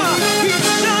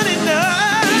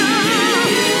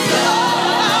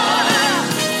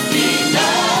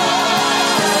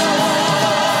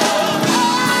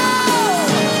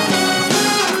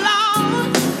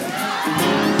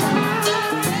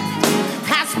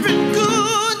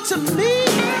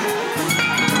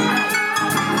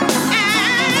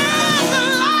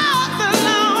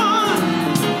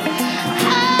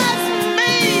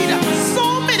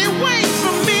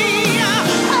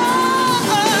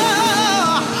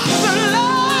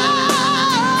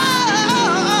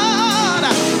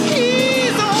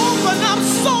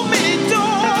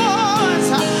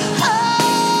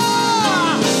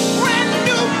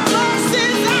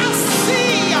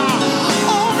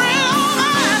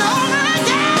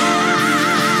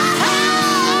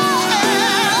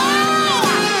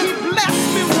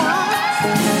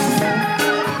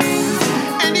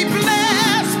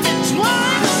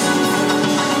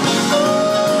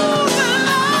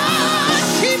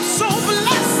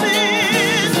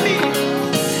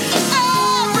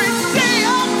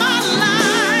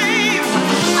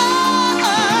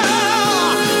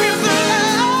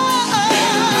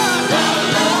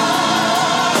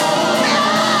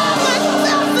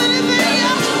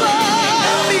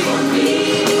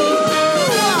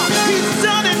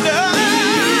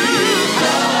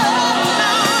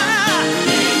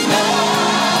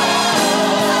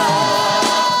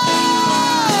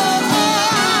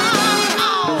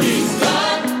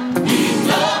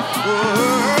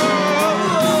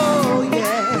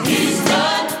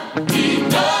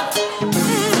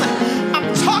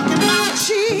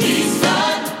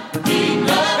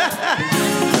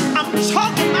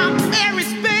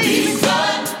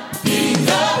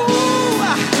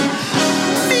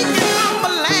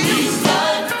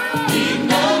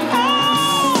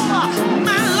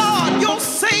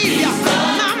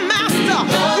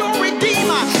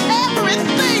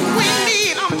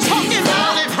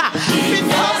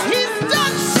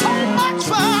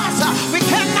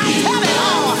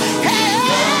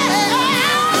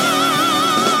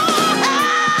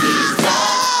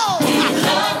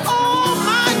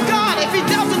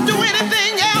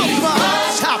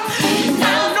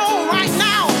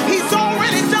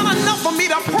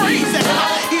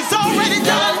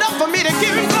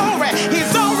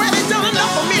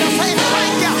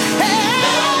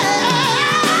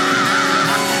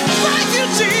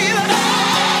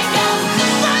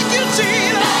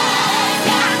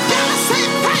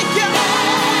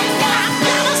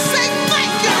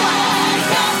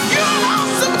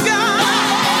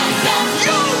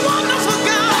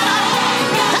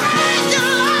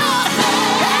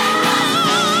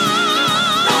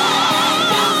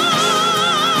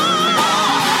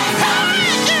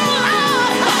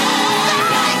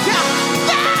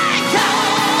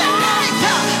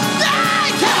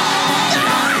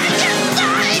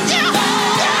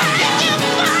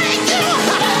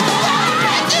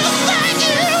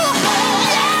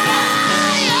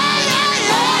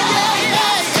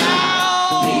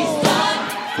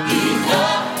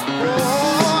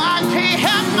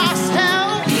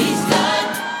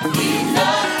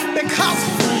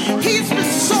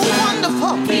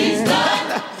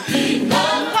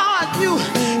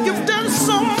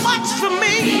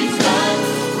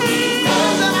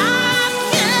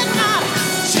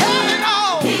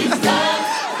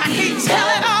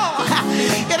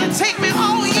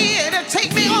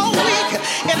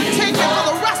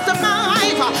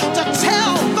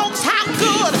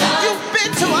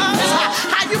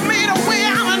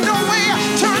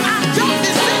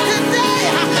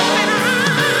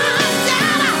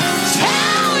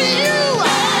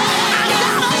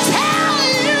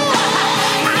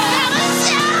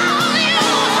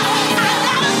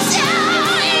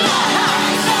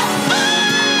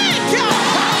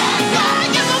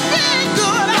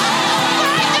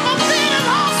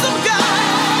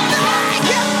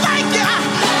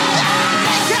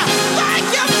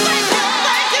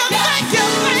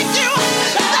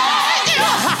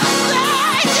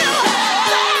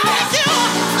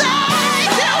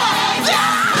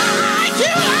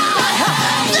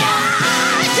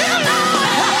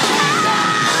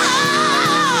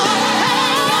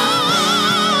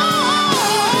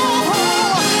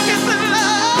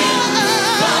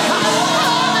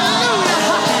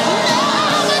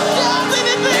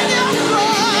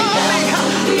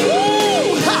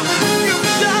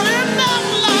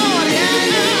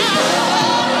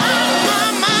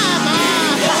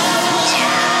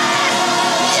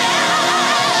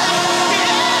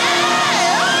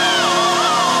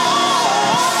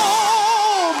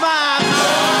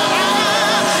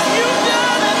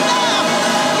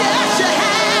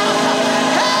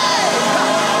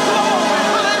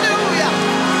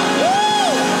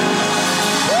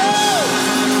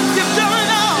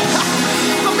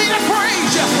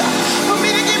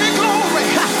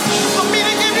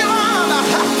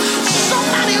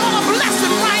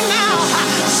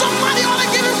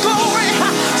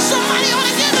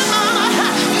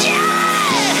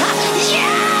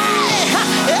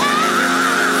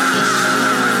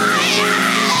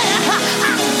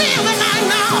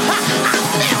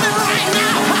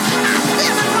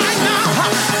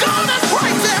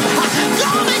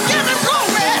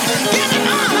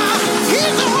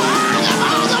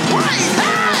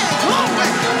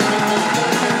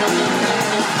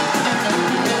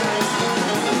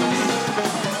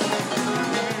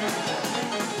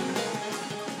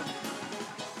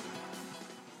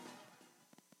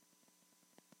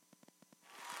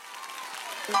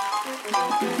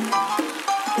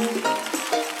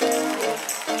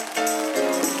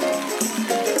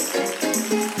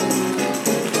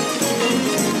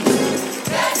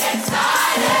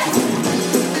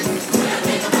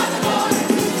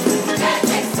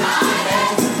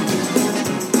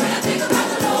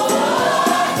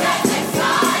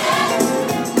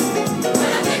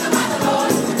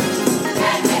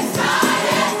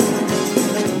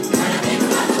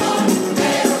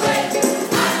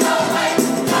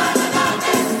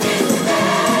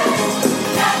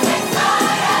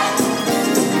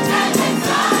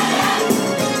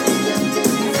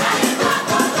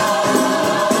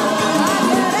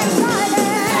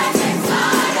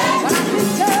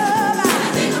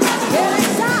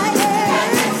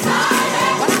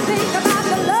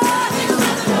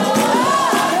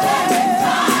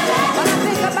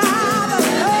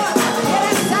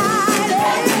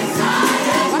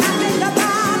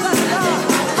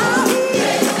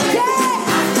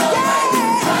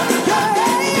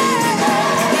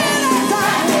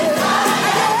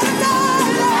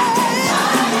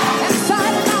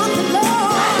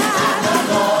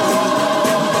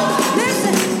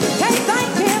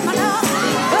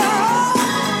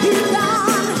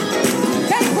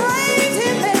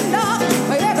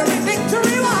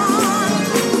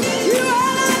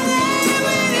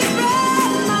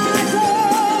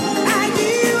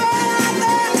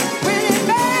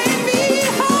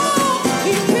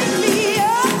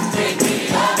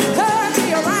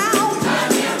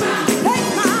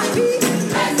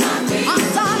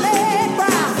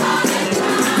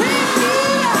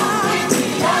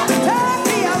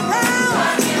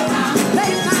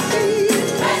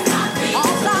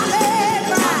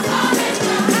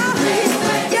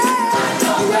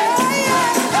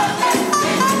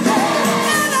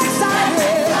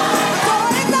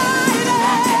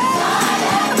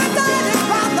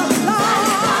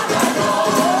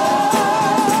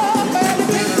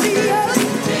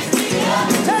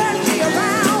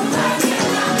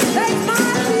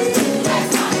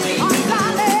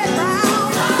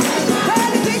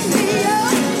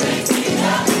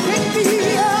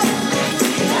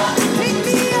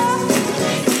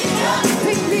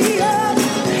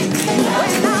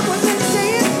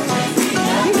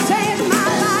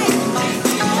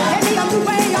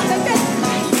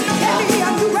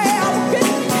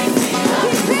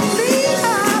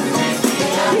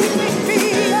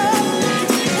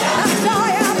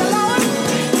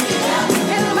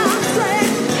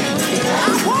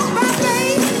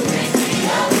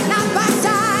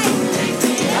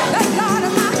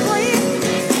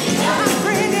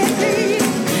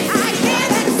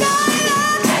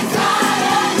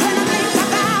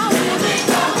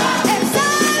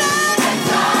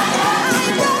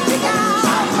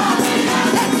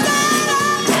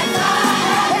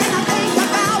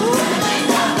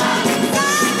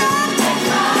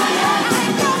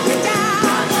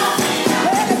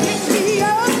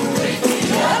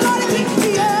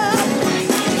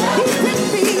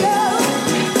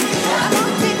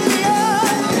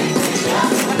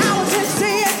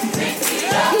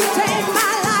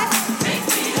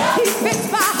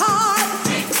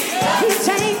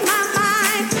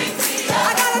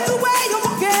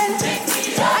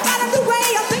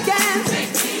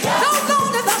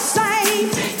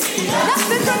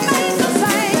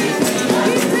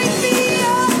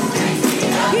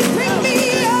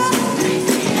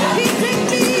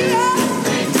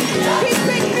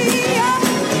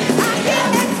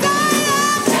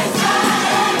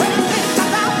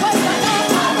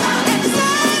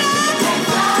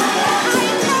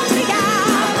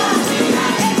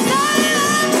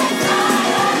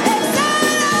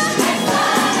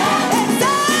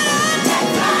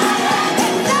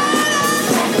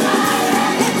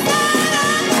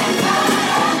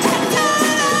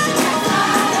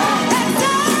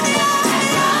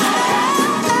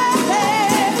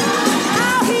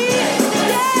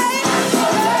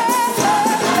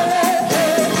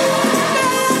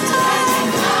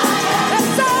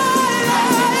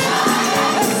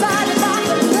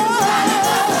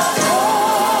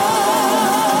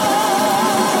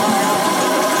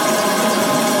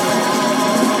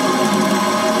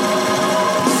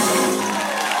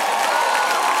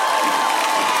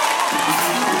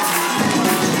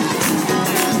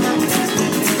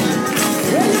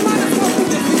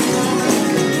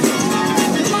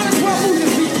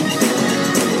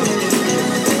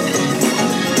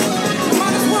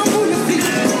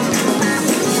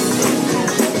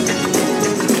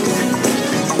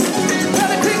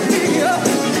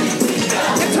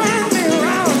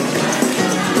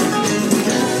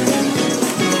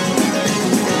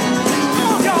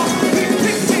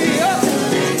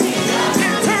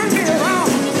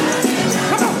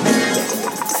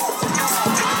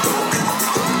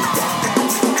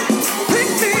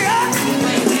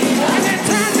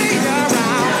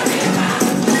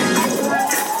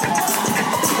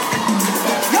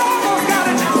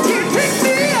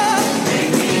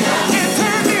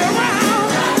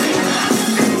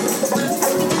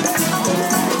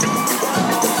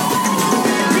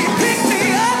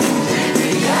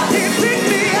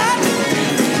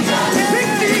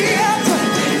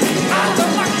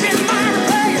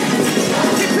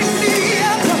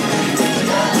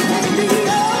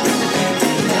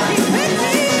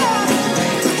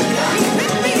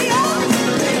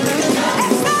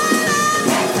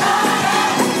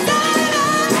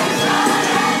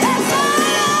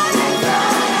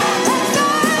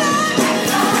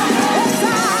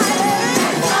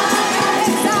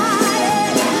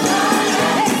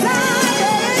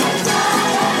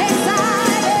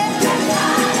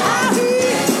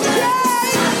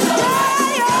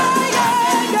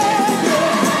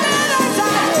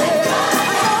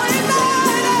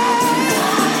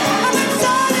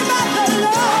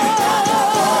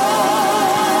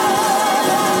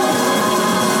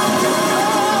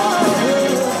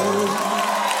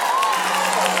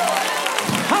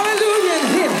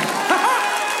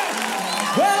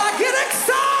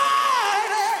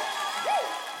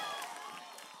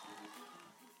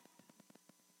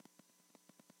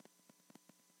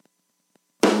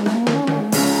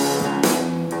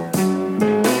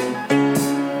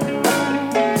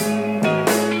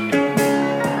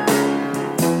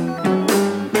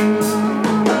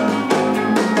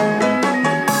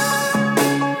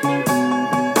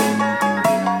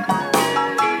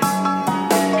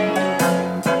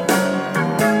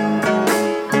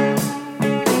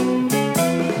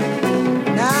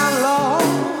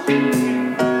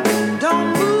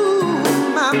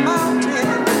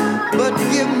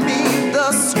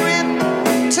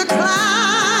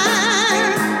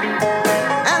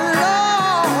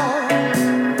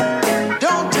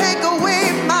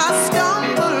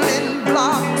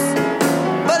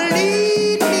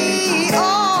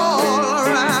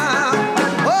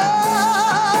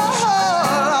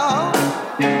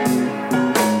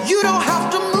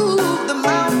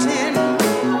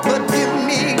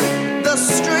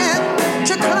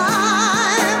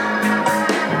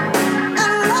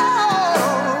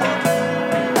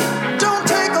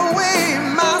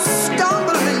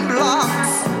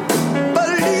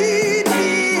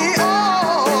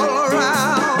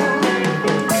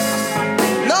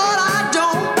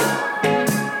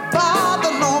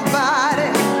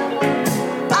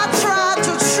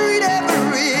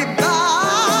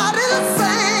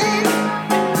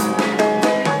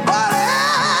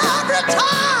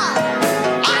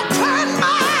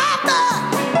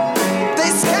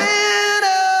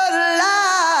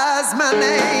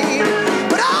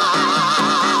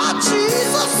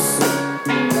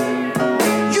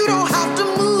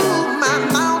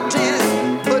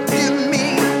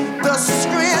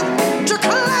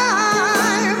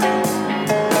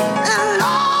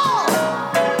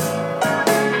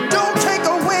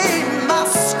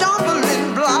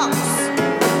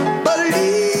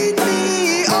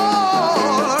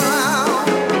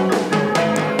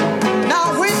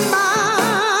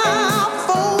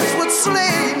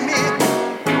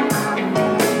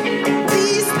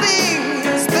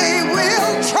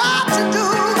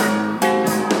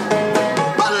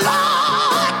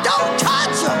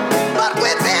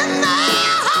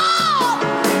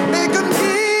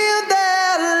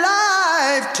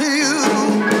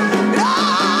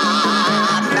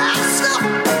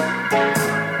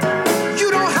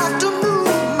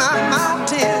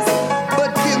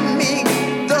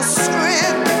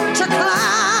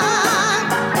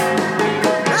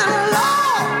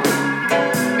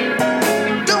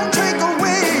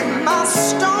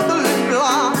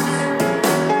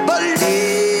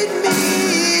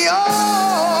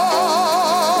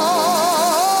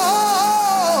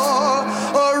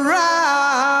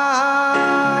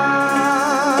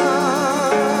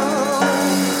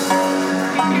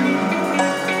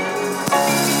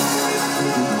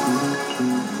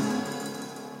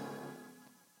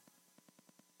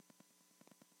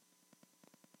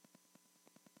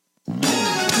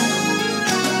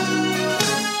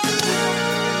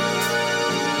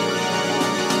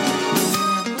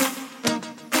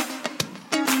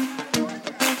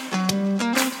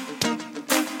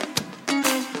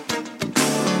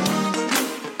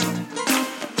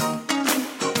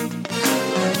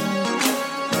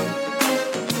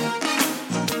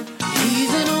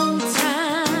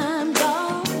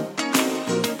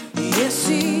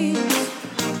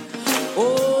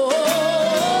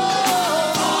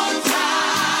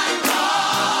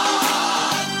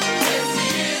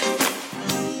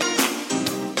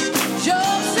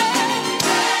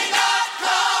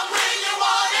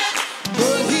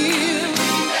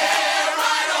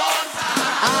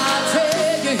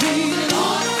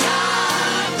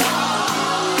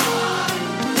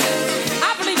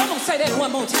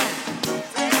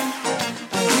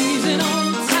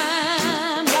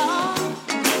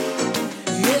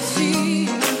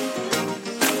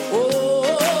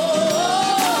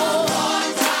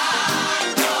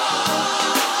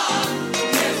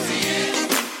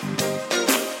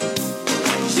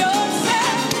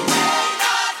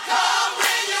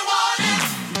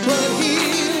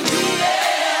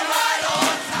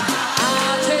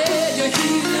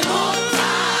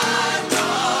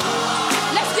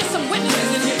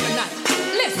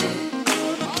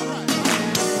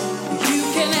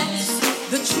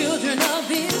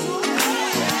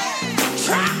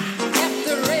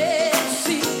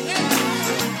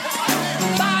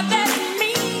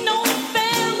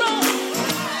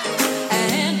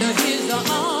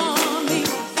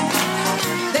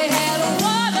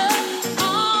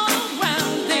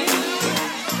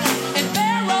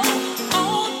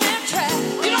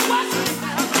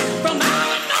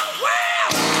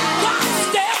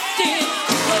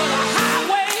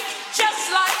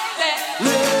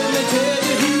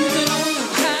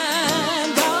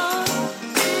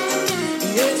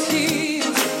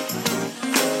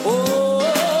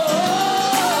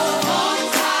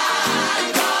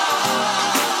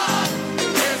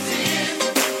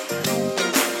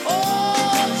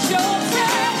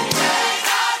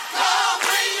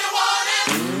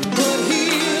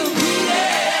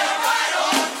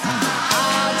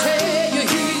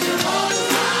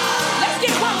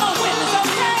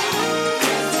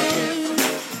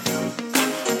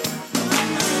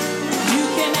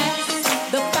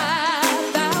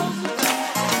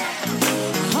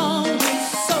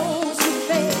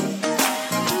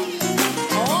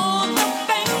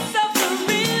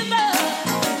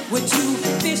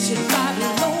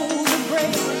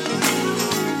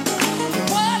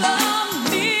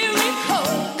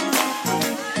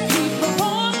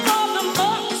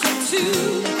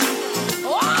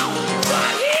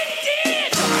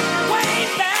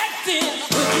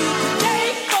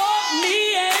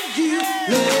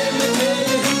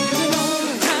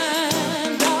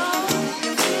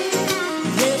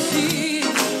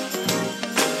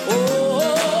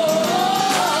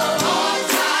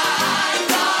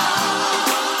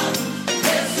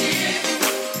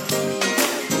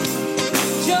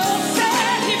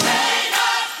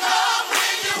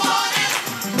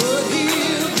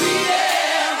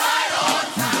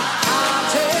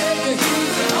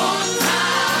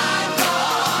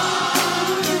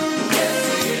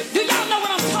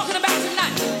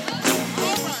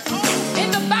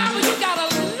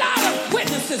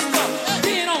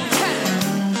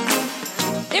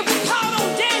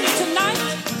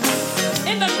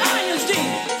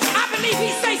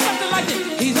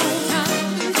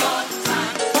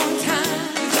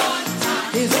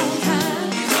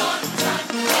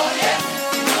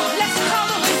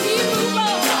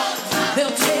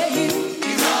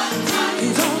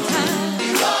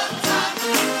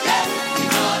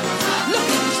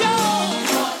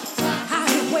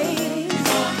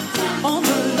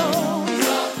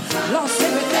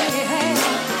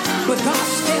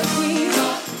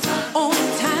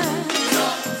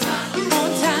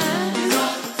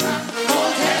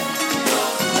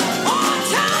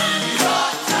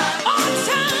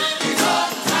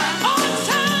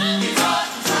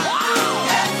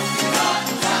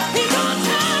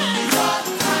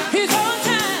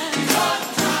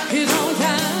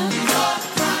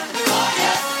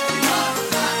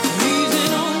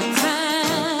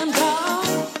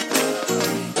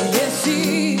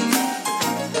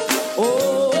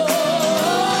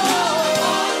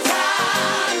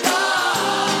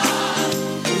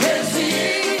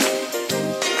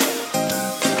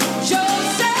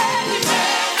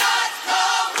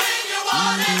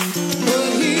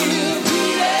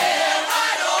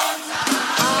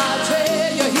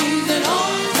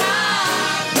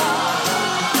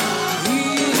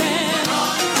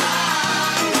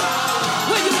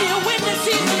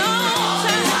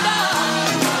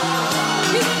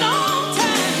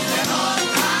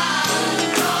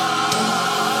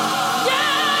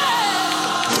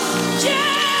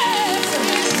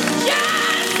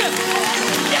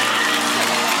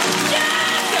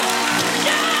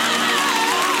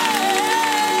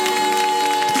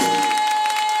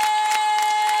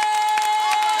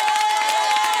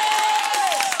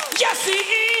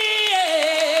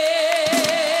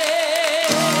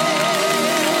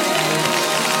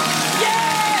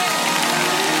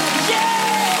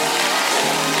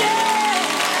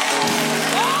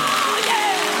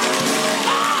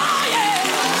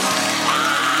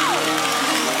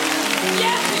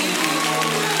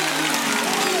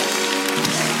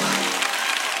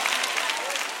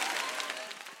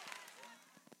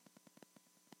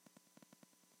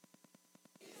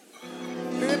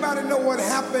 Anybody know what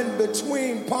happened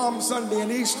between Palm Sunday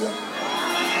and Easter? Wait.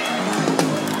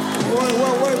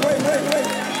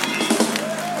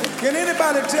 Can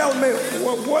anybody tell me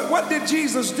what did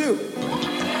Jesus do?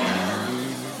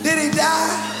 Did he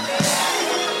die?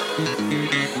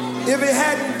 If he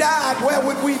hadn't died, where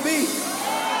would we be?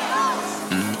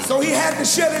 So he had to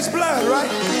shed his blood, right?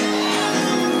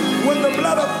 When the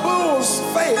blood of bulls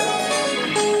failed,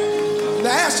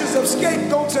 the ashes of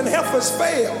scapegoats and heifers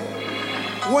failed,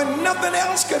 when nothing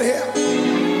else could help,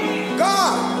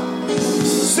 God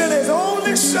sent his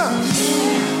only son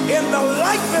in the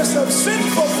likeness of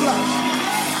sinful flesh,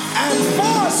 and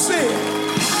for sin,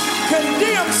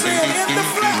 condemned sin in the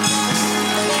flesh.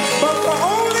 But the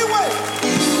only way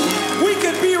we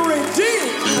could be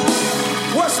redeemed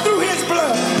was through his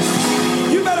blood.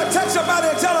 You better touch somebody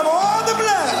and tell them, all the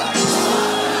blood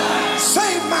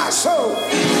saved my soul.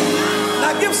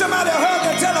 Now give somebody a hug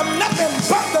and tell them nothing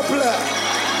but the blood.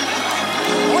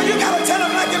 Or you gotta tell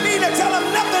them like you mean it, tell them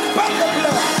nothing but the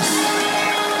blood.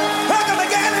 Hug them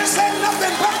again and say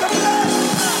nothing but the blood.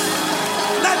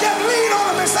 Now just lean on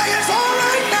them and say it's all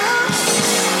right now.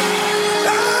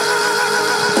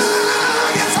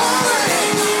 It's all right.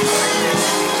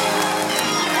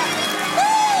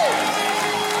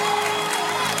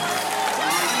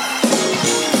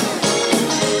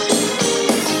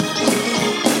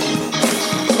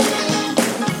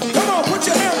 Come on, put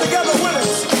your hands together with it.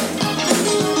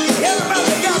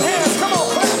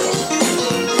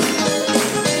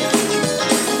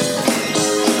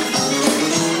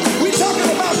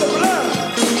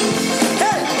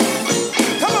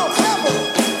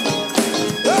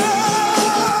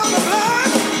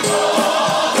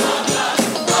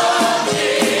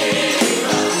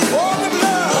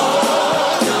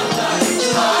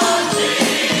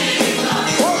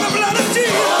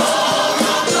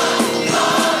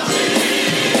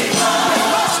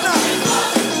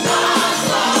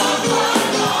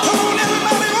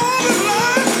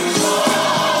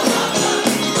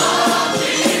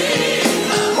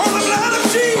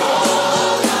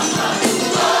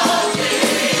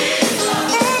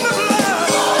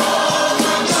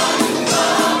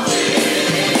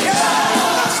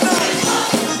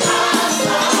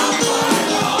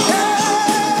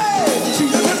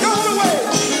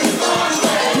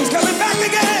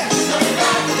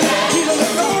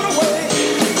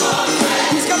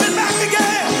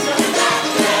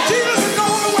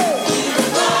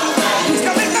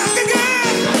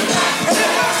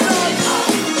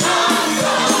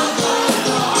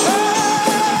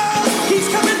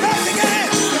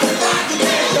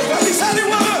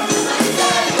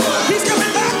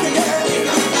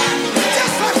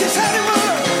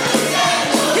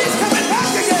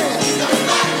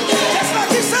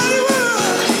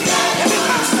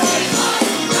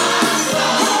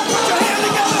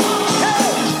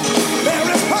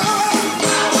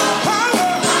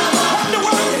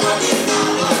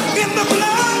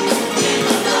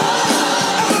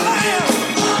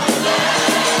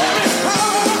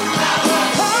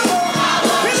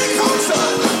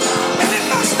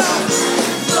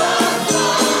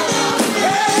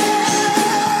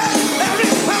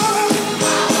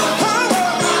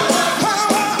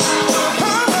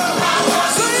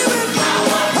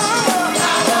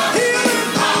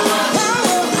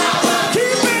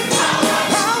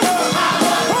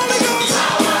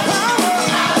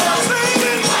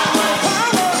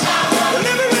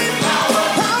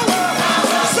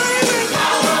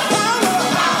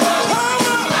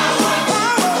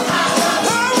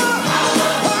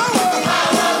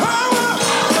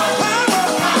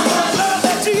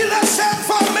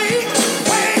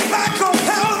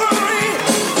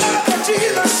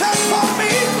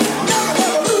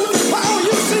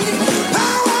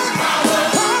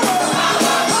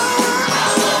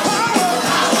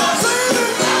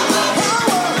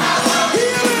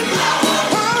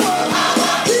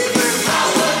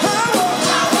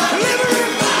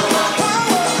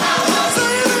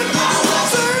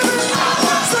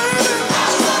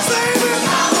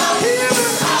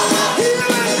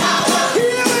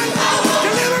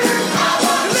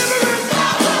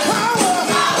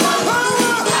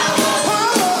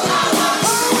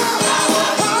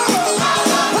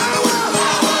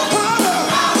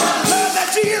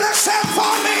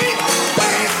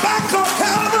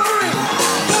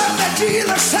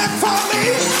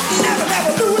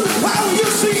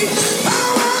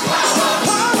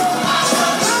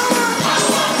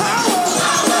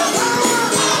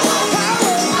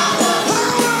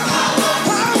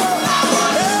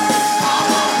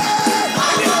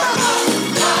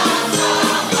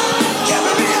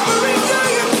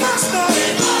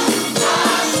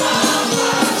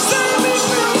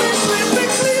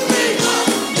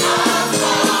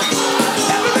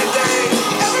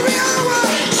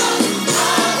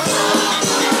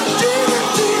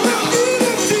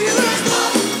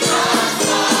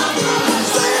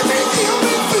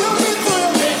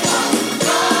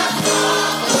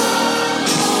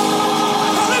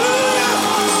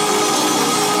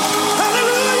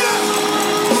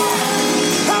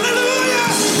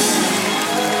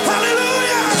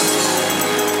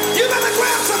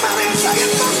 somebody and say,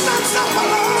 it must not stop for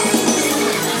long.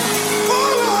 Oh,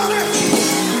 Lord.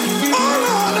 Oh,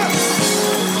 Lord.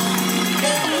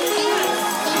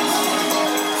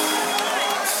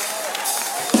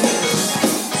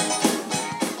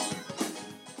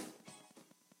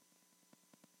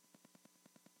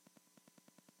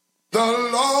 The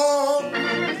Lord,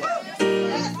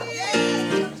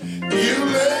 you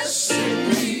listen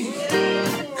me.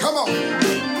 Come on,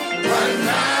 right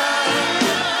now.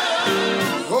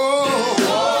 Oh,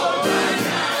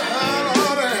 right now.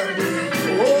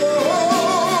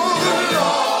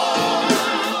 Lord.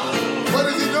 What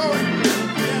is he doing?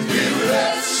 You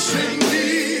listen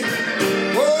me.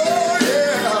 Oh,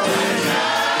 yeah.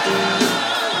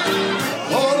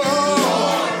 Oh,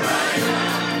 Lord.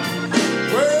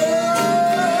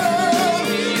 Well,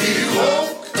 he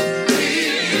woke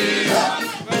me up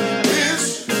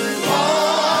this morning,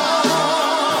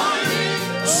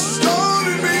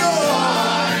 started me on.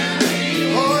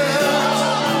 Oh,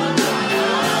 yeah.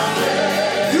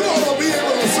 You ought to be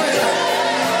able to say that.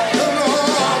 The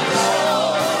Lord.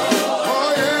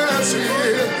 Oh, yes, he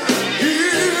is. He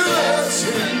is.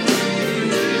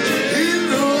 He's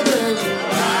doing it.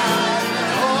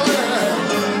 Oh,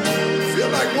 yeah. Feel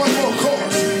like one more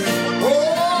chorus.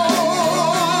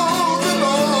 Oh, the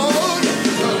Lord.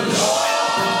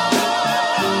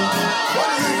 What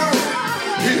is he doing?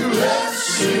 He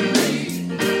blessing me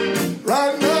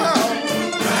right now.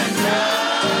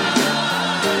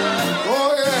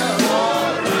 Oh, yeah.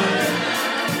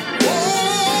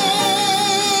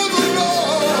 Oh, the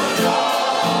Lord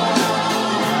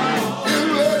is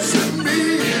blessing me.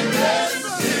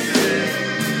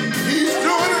 He's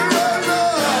doing it right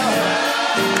now.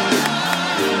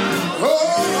 Oh,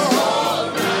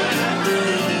 Lord.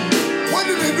 What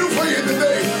did he do for you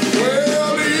today?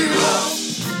 Well, he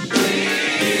woke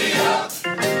me up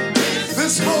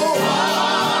this morning,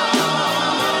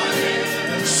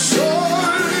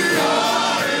 started me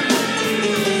on.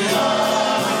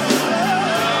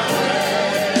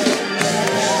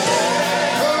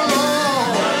 The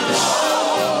Lord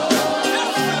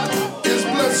is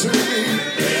blessing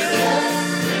me.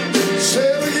 Say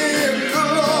it again, the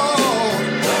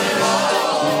Lord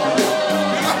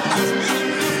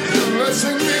is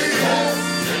blessing me.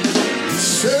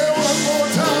 Say it one more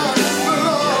time, the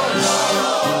Lord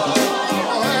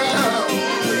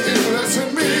is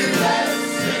blessing me.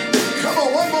 Come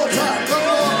on, one more time, the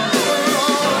Lord.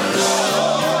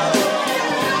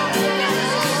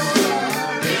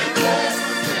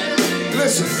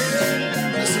 Listen.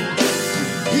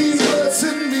 He's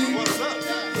blessing me.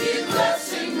 He's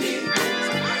blessing me.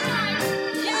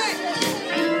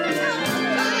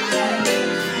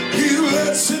 He's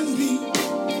blessing me.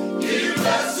 He's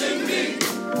blessing me.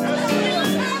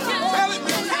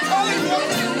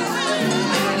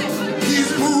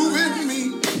 He's moving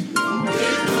me.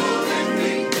 He's moving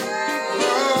me.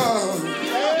 Oh.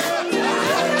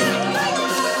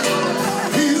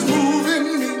 He's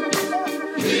moving me.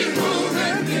 He's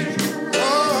moving me.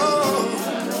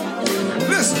 Oh.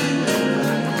 Listen.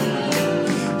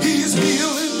 He's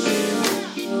healing me.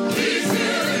 He's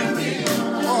healing me.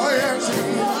 Oh, yes, he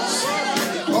is.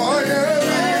 Oh, yes,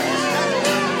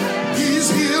 he is.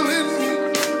 He's healing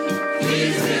me.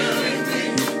 He's healing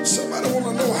me. Somebody want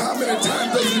to know how many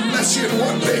times does he bless you in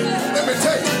one day? Let me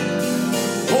tell you.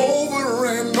 Over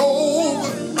and over.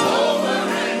 Over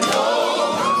and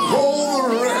over.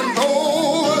 Over and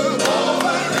over.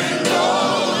 Over and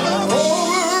over.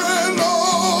 Over and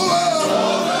over.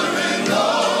 Over and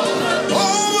over.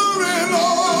 Over and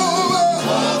over.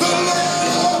 The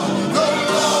Lord. The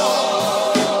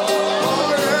Lord.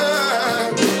 Oh,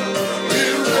 yeah.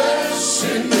 He's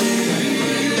blessing me.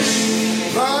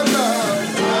 Right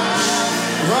now.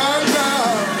 Right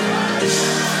now.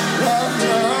 Right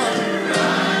now.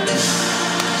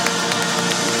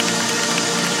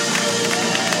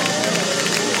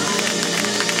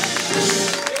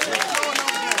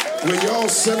 Will y'all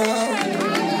sit down?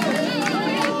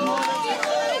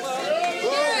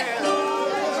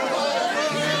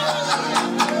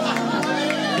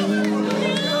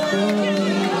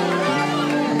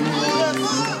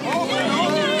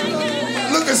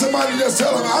 Look at somebody and just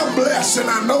tell them, I'm blessed and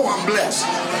I know I'm blessed.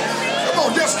 Come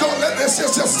on, just go. Let's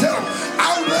just tell them,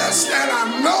 I'm blessed and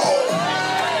I know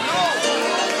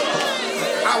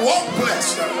I walk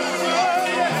blessed.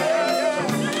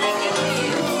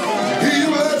 He's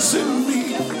blessing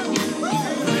me.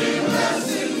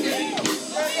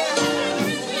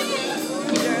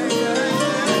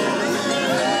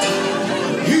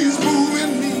 He's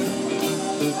moving me.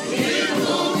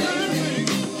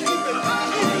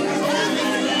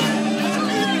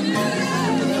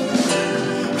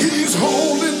 He's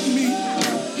holding me.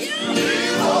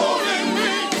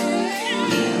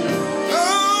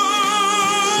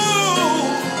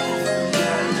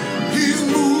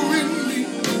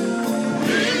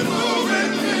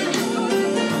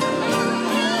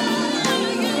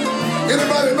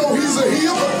 Anybody know he's a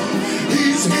healer?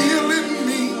 He's healing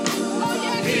me.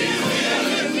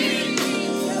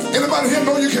 Anybody here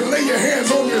know you can lay your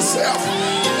hands on yourself?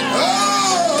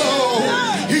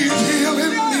 Oh, he's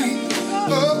healing me.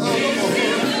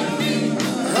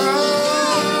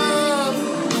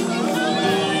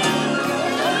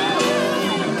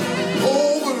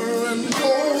 Over and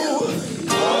over.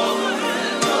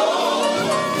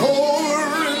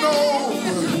 Over and over.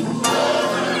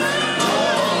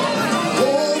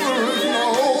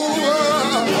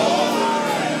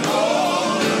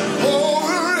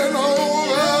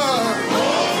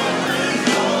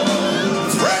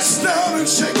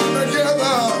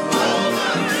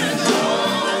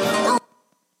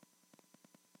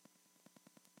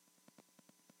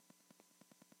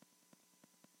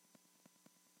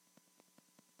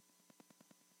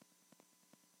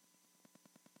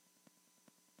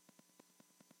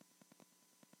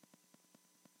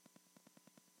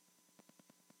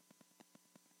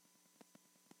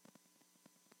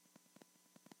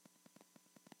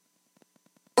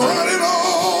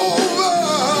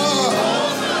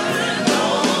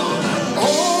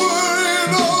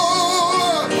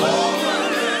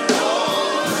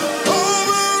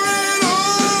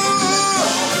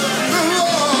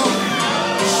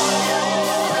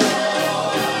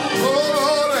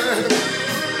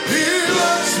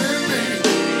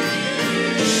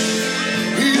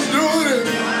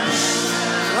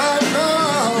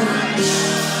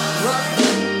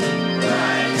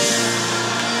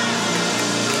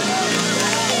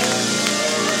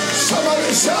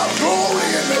 Shout glory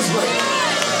in this place.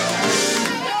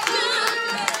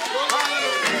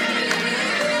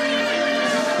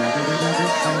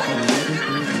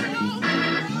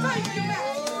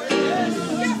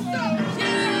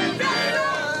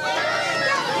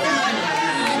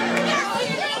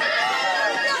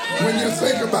 When you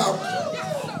think about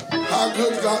how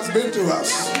good God's been to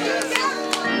us,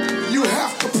 you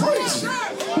have to praise Him.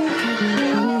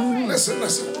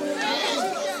 Listen.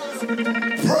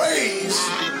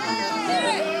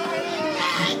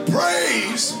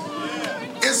 Praise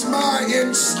is my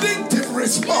instinctive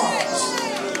response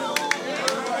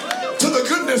to the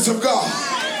goodness of God.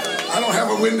 I don't have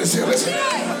a witness here. Listen.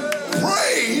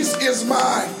 Praise is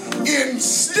my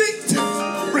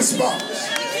instinctive response.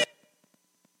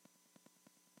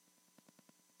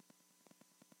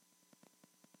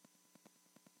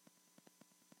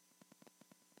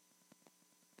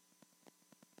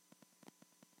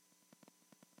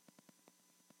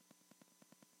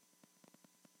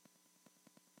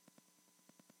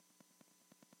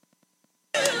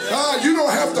 You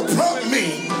don't have to prompt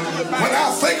me when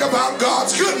I think about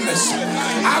God's goodness.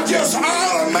 I just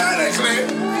automatically.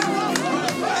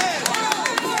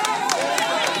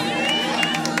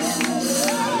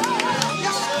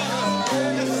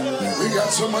 We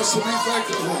got so much to be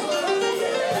thankful for.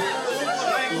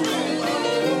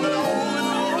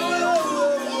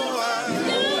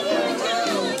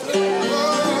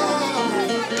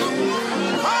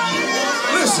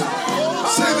 Listen,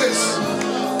 say this.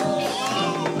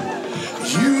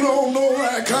 You don't know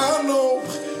like I know.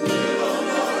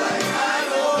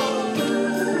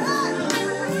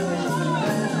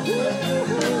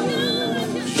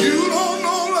 You don't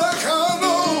know like I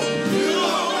know.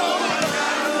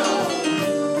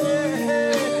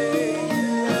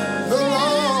 The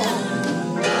Lord.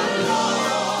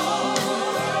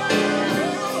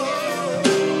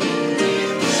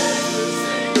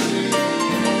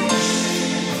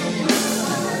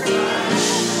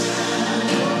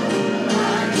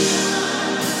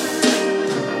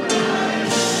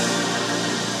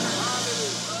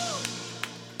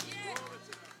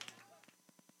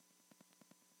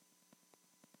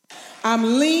 I'm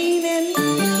leaning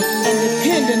and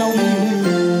depending on you.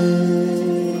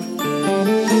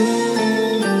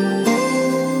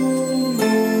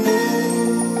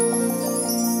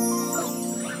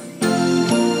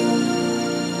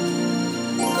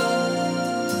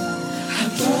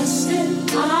 I'm trusting,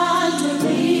 I'm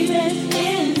believing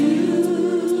in you.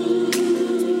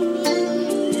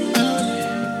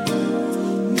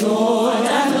 Lord,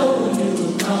 I know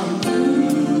you'll come through.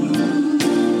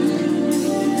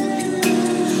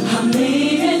 I'm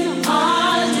leaning,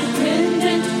 I'm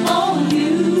dependent on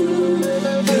you.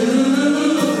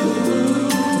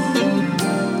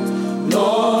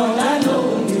 Lord, I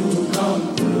know you'll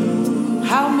come through.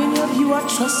 How many of you are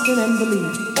trusting and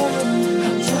believing?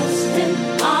 I'm trusting,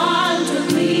 I'm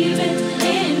believing.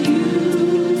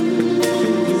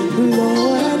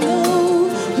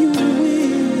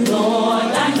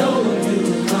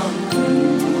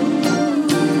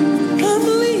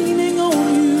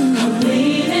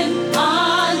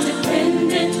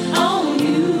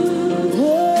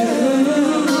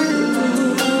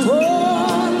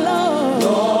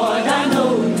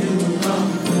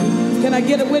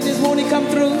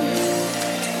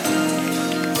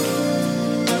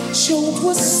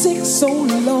 sick so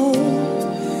long,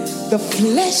 the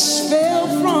flesh fell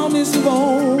from his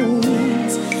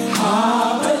bones.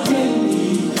 Ah, but then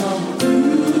he come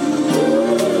through.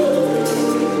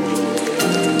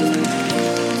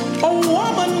 A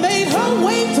woman made her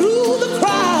way through the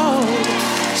crowd.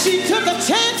 She took a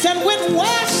chance and went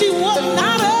where she was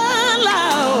not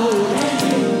allowed.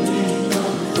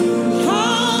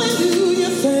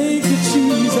 Hallelujah, thank you,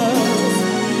 Jesus.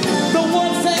 The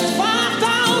word says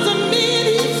 5,000 men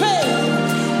he fed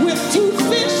with 2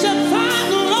 fish and 5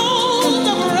 loaves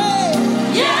of bread.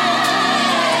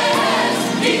 Yes,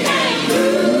 he came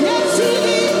through. Yes, he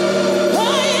did.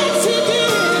 Oh, yes, he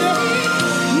did.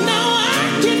 Now I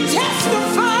can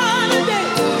testify today.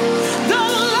 The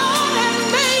Lord has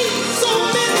made so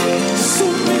many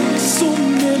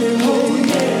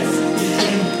ways.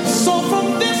 So from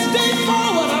this day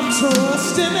forward, I'm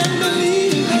trusting and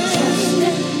believing.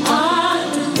 I'm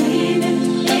believing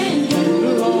in you.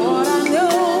 Lord, I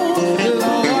know.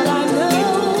 Lord, I know.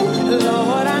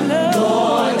 Lord, I know.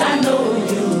 Lord, I know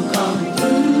you come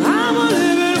through. I'm a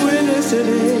living witness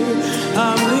today.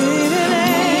 I'm leaning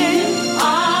in.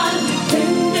 I'm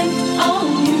depending on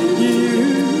you.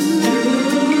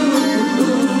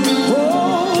 Oh,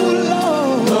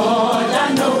 Lord. Lord, I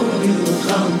know you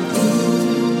come through.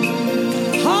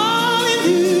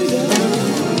 Hallelujah.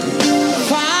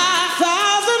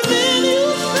 5,000 men you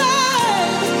fed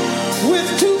with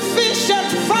 2 fish and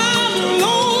 5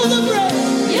 loaves of bread.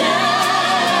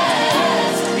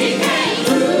 Yes, he came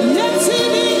through. Yes, he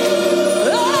did.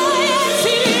 Oh, yes,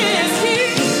 he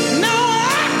is. Now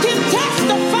I can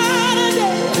testify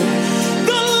today.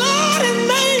 The Lord has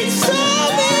made so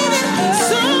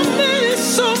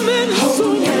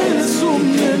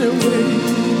many ways.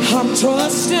 I'm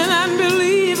trusting and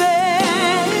believing.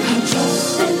 I'm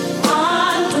trusting,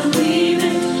 I'm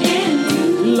believing in you.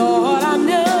 Lord, I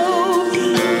know.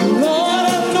 Lord,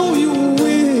 I know you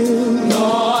will.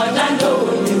 Lord, I know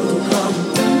you come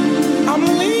through. I'm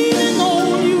leaning on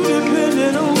you,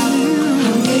 depending on you.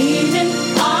 I'm leaning,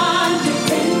 I'm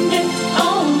depending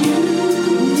on you.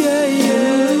 Yeah,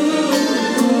 yeah.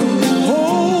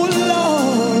 Oh,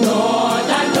 Lord. Lord,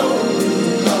 I know you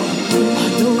come through. I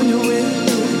know you will.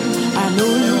 I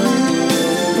know you will.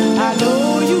 I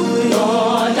know you will.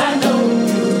 Lord, I know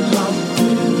you come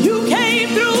through. You came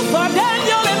through for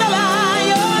Daniel in the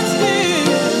lion's den.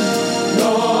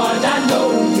 Lord, I know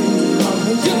you come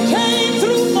through. You came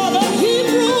through for the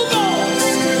Hebrew boys.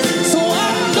 So I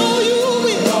know you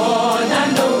will. Lord, I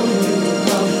know you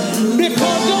come through.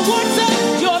 Because your word says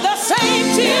you're the same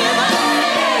Jesus.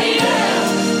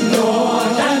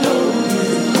 Lord, I know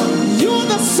you come through. You're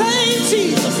the same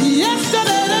Jesus.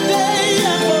 Yesterday, today,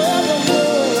 and forevermore.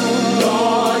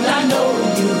 Lord, I know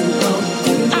you come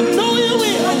through. I know you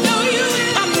will. I know you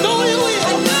will. I know you will.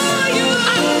 I know you will.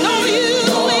 I know you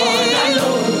will. I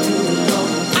know you come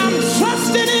through. I'm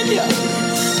trusting in you,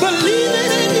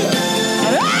 believing in you.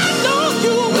 I know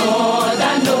you will. Lord,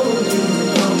 I know you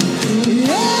come through.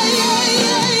 Yeah, yeah,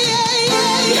 yeah, yeah,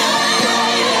 yeah,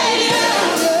 yeah,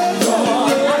 yeah.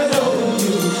 Lord, I know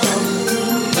you come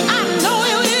through. I know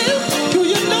you will. Do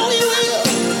you know you will?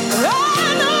 I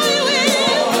know you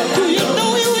will. Do you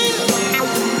know you will?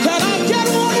 Can I get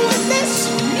one with this?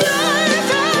 Yes,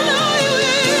 I know you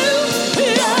will.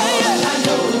 Yeah, yeah. I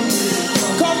know.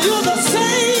 'Cause you're the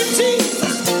same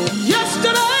Jesus.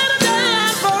 Yesterday, today,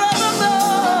 and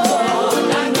forevermore. Lord,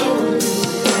 I know.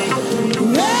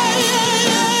 Yeah, yeah,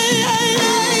 yeah, yeah,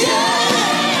 yeah,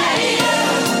 yeah.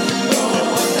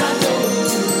 Lord, I know.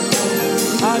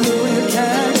 I know you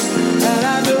can, and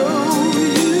I know you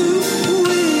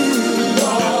will.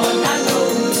 Lord, I know.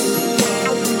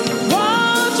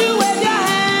 Won't you wave your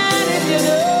hand if you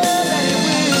know that you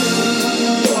will?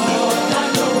 Lord, I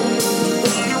know.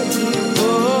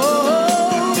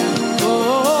 Oh,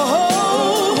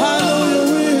 I know you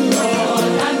will.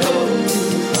 Lord, I know.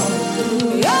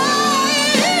 Yeah,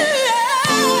 yeah.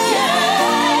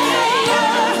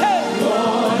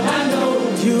 Lord, I know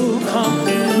you come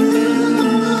through.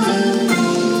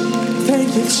 Thank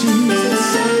you, Jesus.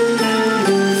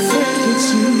 Thank you,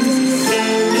 Jesus.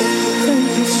 Thank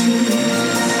you, Jesus.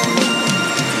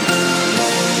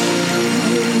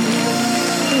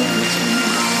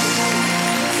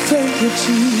 Thank you,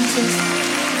 Jesus.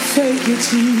 Thank you,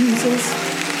 Jesus.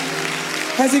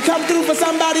 Has he come through for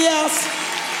somebody else?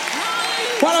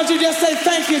 Why don't you just say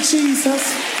thank you,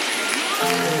 Jesus?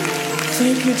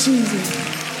 Thank you, Jesus.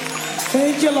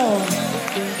 Thank you, Lord.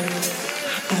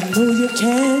 I know you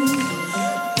can,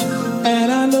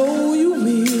 and I know you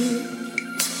will.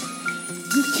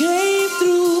 You came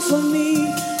through for me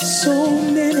so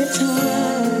many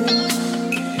times.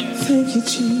 Thank you,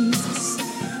 Jesus.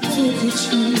 Thank you,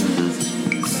 Jesus.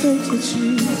 Thank you,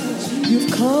 Jesus.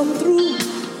 You've come through.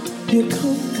 You've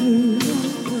come through.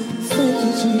 Thank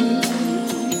you, Jesus.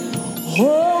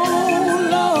 Oh,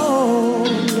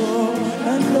 Lord, Lord,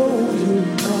 I know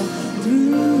you've come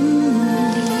through.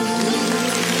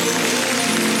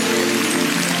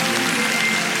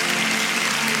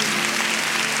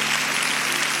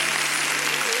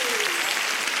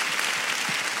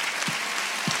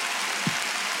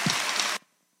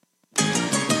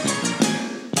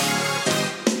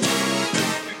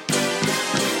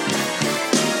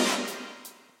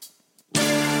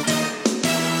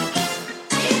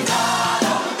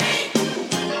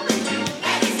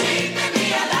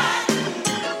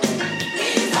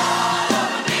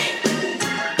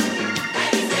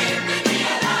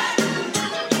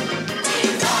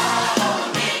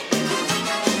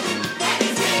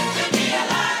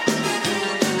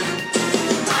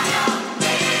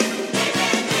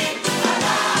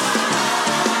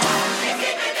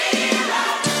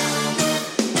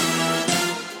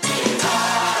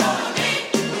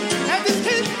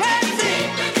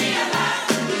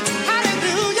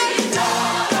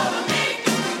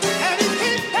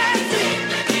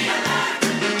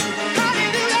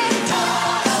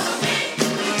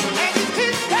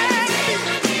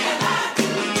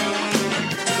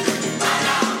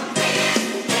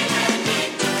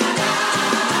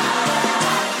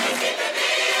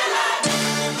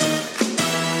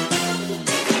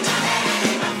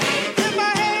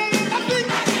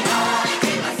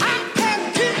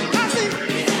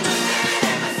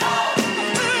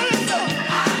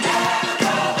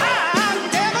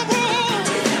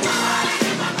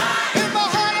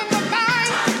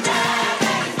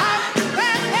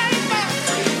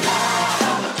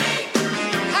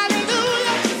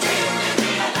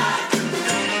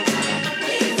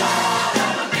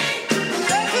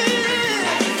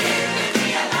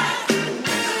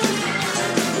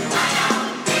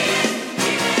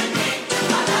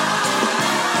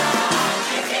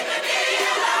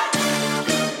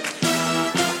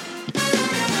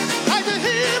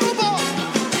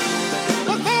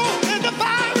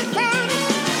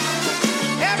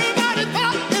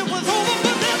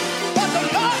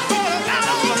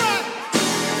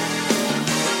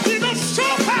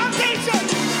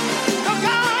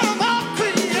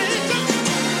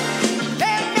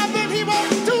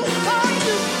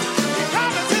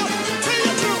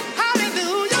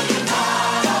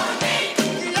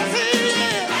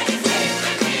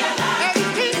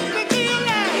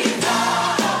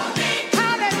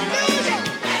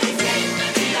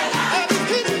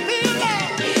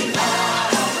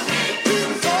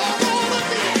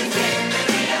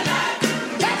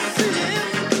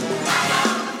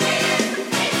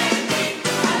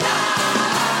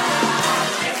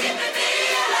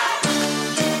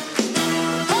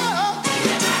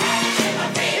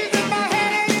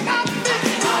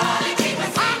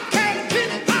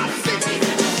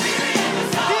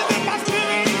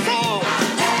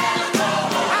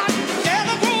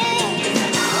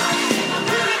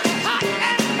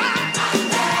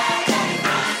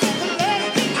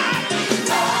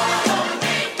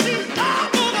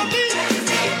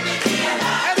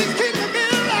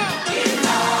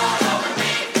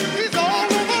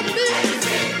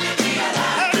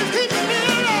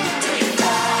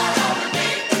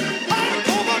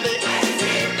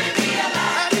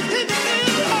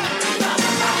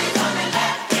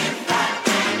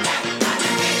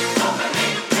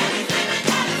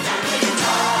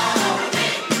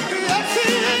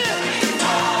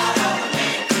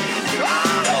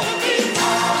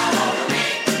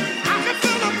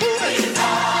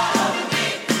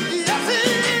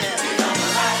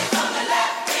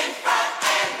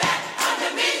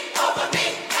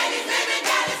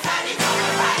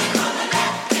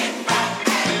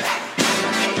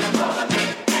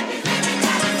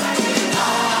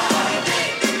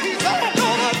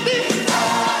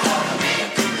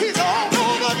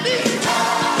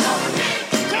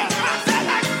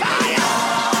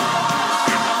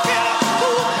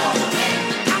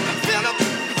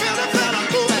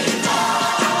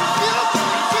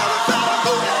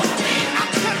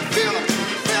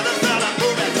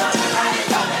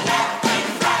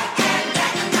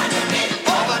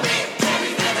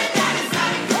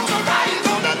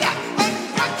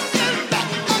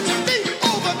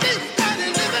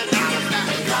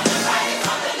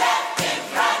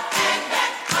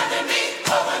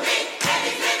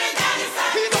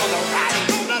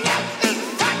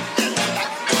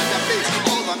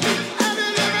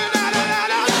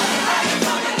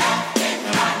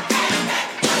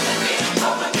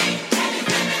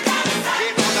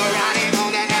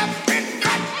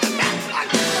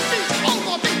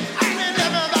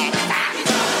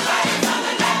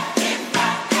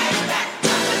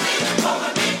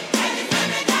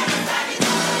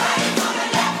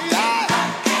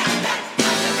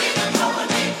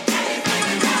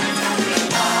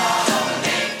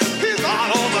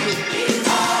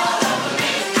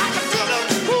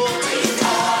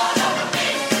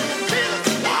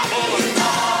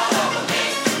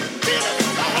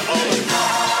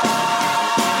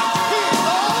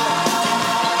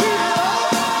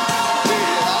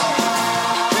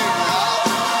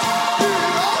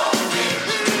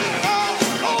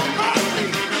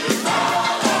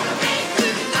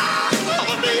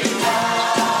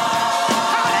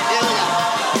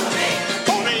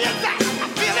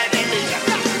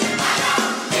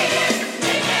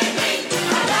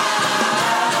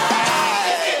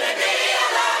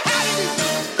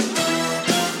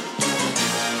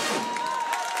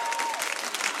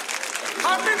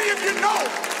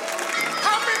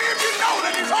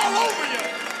 all over you.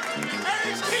 And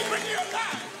he's keeping you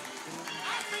alive.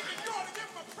 I think that you ought to give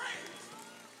him a praise.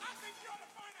 I think you ought to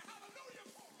find a hallelujah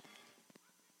for him.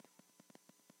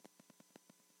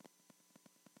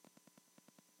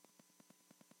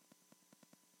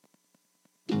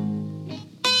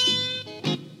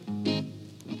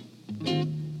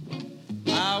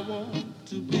 I want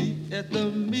to be at the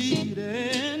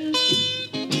meeting.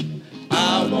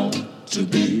 I want to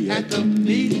be at the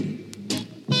meeting.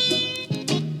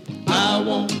 I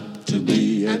want to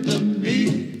be at the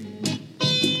meeting.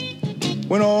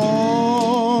 When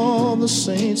all the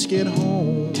saints get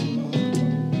home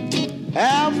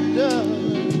after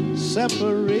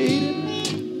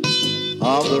separating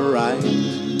of the right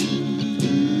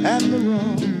and the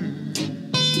wrong,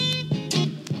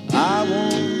 I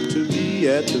want to be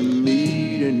at the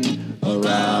meeting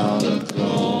around the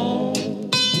throne.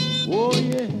 Oh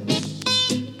yes.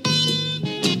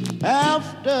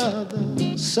 After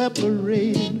the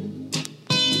separating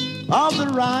of the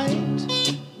right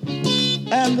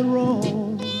and the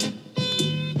wrong,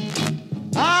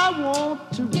 I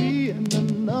want to be in the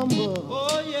number.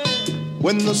 Oh yeah.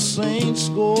 When the saints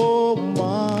go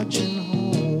marching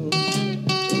home,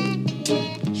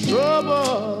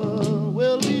 trouble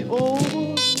will be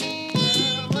over,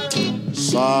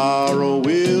 sorrow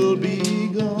will be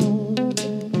gone.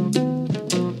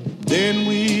 Then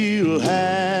we'll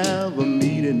have a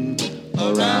meeting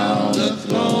around the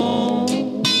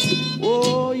throne.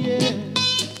 Oh yeah.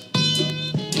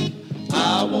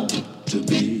 I want to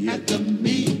be at the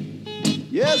meeting.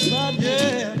 Yes, I do.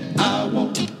 Yeah. I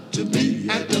want to be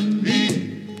at the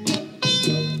meeting.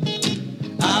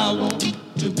 I want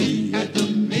to be at the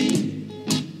meeting.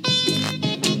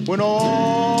 When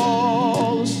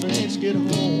all the saints get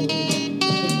home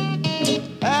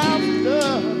after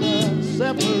the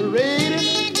separating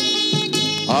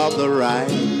of the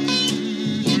right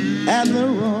and the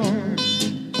wrong,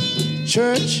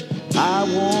 church, I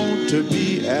want to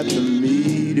be at the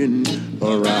meeting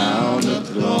around the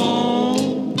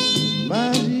throne.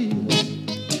 My Jesus,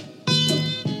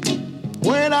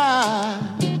 when I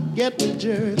get to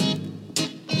Jordan,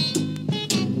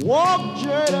 walk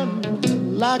Jordan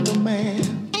like a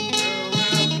man,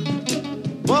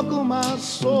 buckle my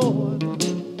sword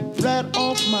right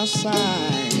off my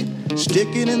side, stick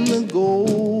it in the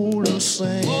golden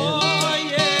sand. Oh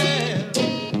yeah.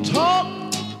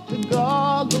 Talk to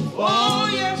God the Father. Oh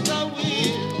yes, I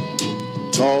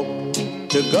will. Talk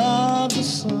to God the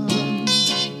Son.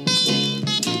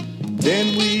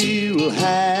 Then we will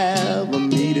have a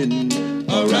meeting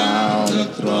around the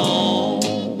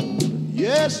throne.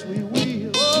 Yes, we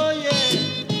will. Oh yeah.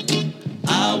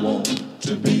 I want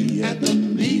to be at the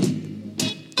meeting.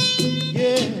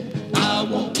 Yeah, I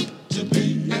want to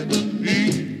be at the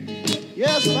meeting.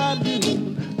 yes, I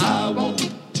do. I want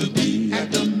to be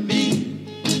at the meeting.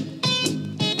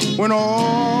 When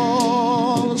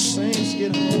all the saints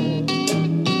get home,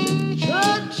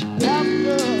 church,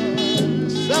 after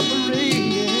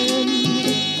separating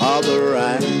of the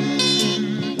right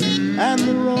and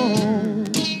the wrong,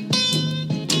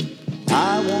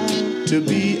 I want to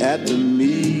be at the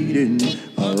meeting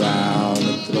around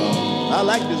the throne. I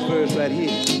like this verse right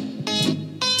here.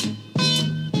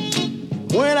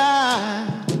 When I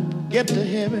get to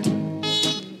heaven,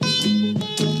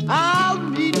 I'll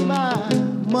meet my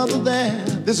mother there.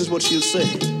 This is what she'll say.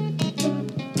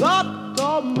 God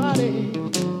Almighty,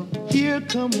 here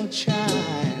come a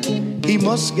child. He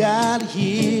must God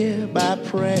here by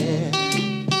prayer.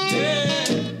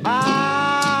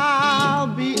 I'll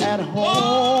be at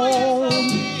home.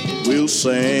 We'll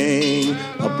sing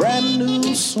a brand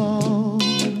new song.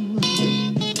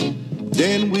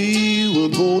 Then we will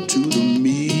go to the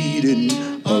meeting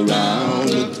around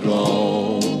the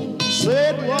throne. Say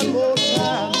it one more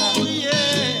time now. Oh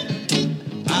yeah.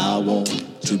 I want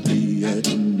to be at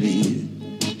the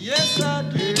meeting. Yes, I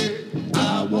do.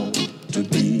 I want to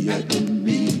be at the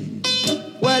meeting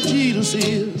where Jesus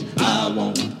is. I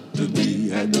want to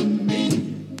be at the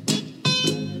meeting.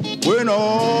 When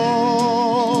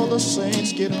all the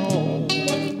saints get home,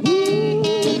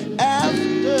 ooh,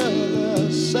 after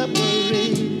the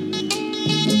separation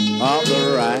of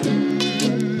the right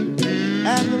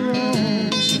and the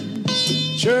wrong,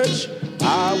 church,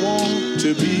 I want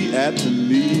to be at the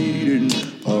meeting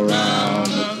around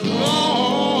the throne.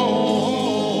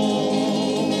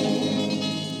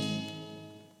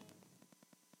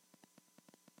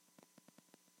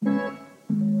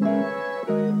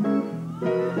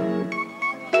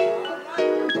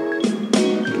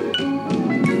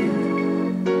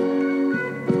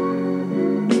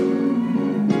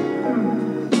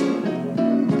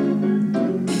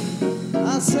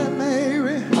 I said,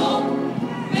 Mary,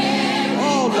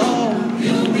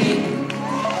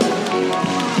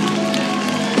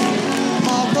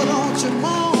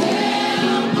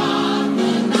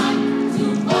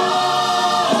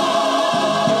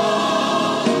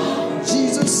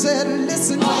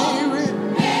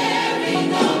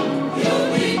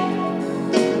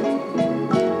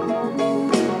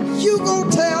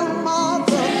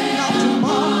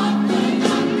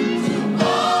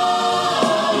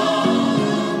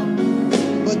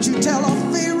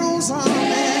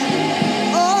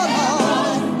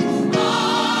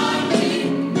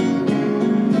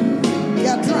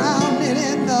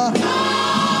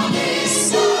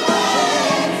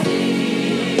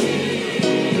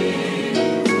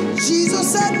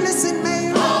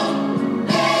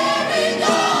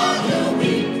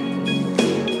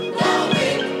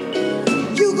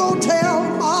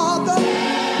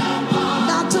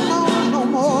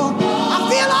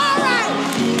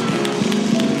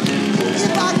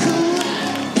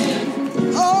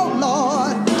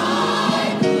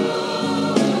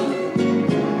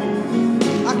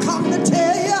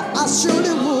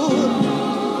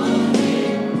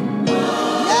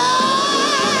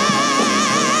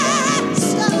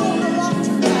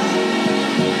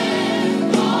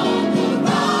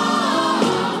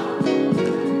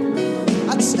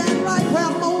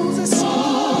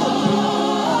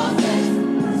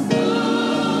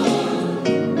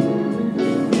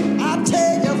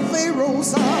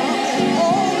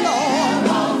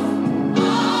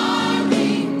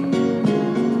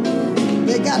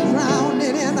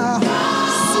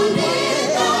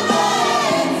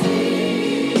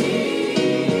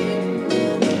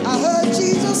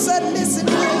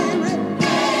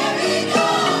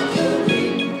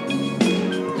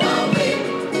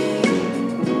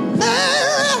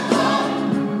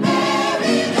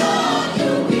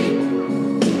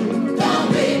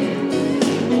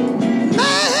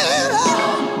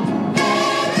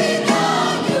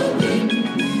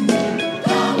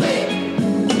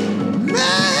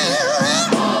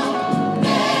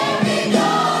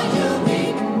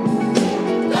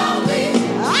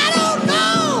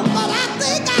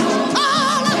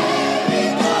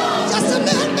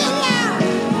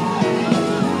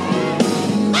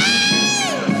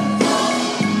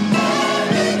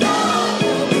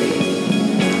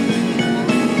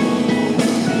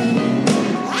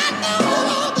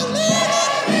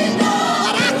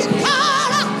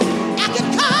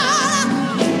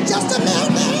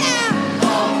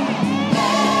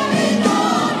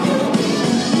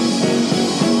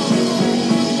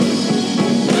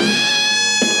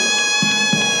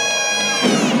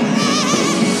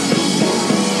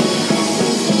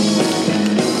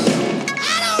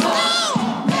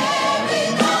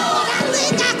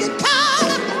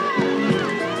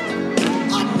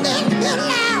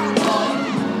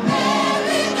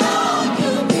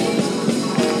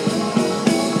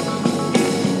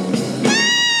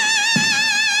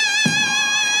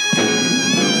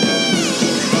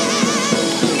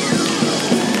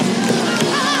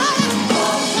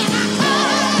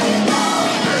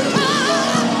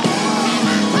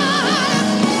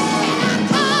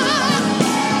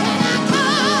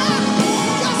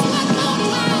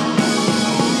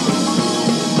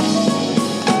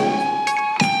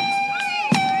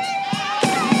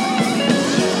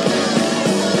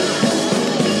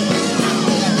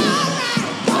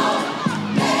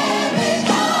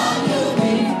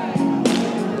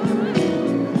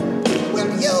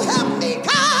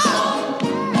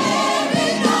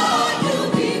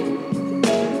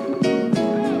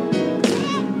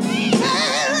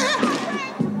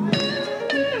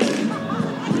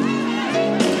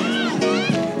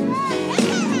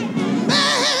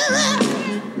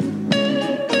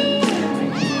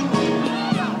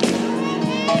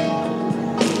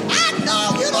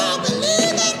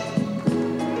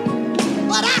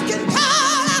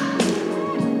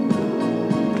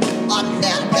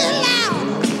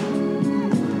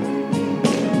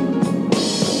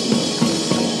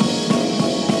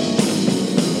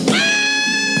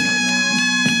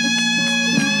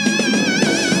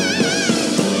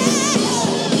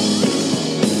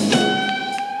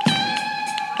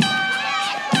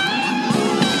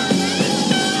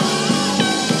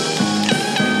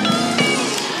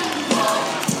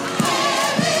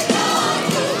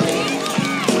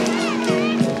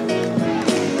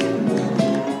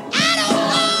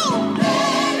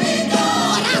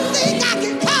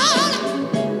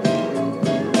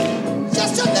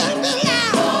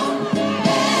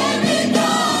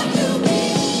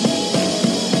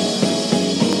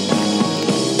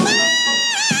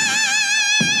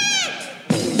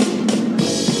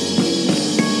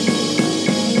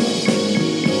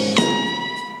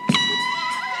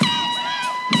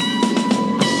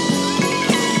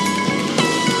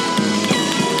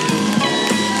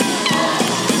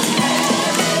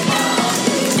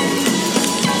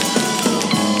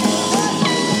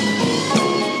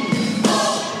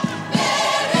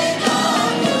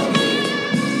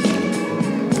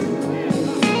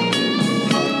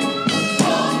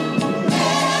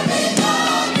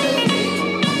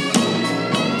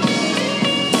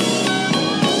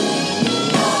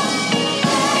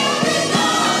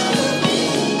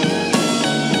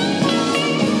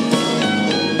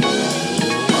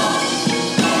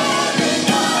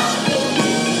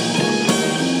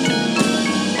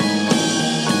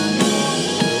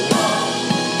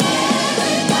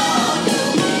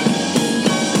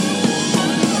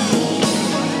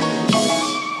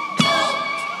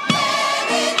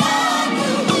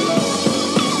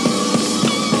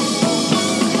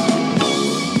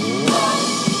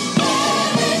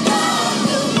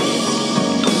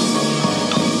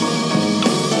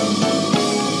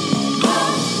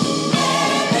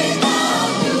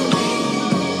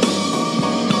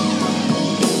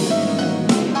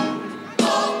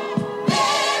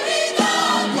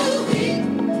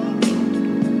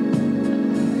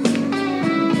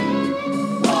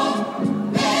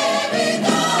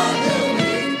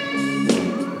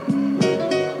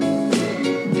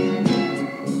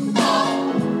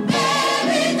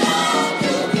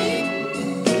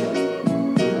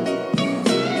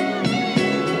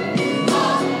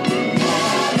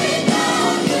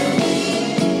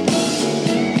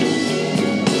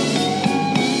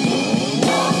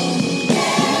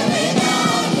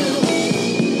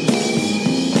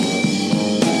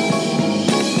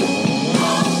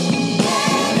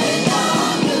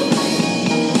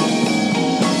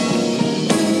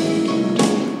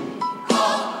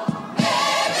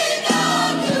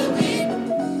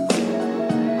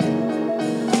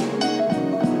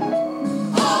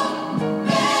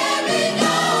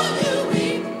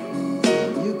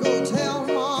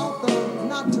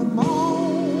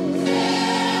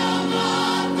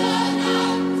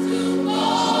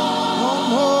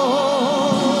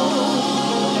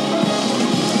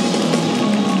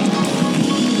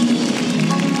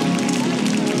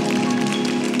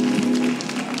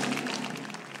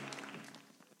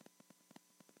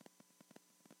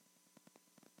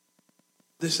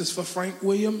 This is for Frank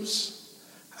Williams.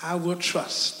 I will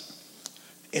trust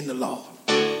in the Lord.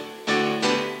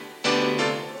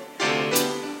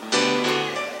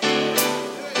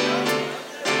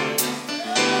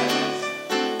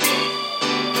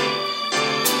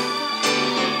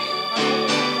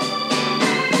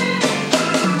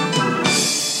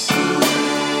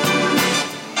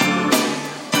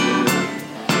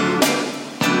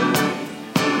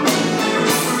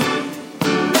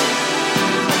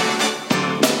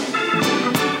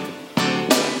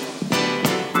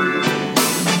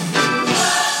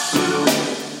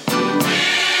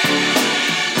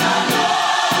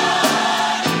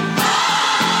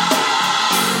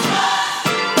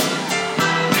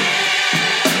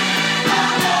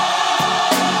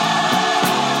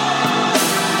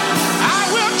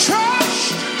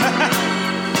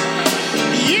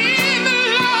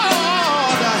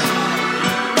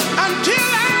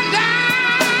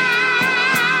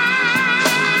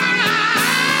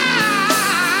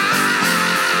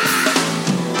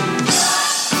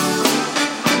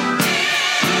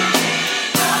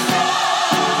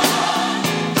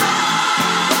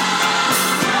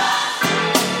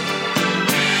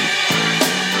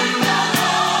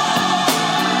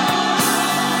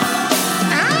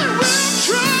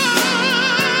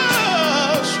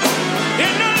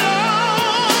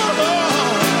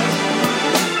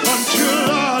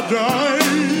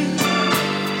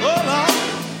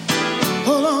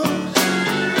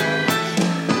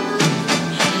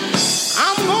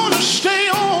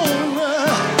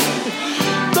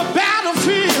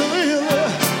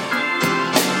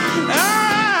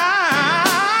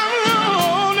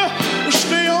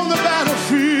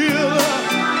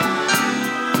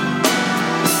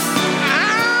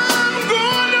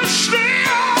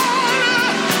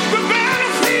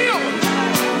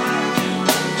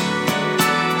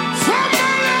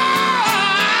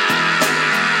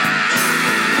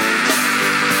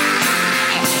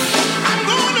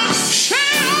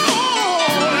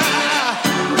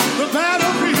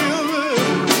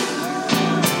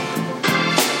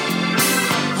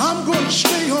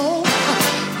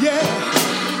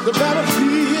 the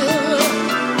battlefield.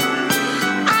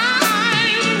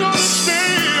 I'm gonna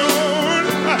stay on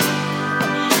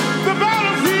the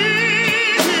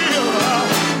battlefield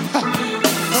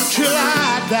until I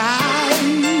die.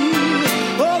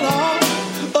 Oh Lord,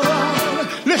 oh Lord,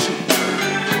 listen.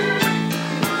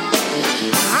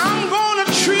 I'm gonna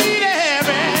treat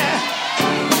everybody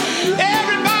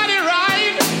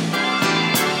right.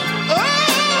 Oh,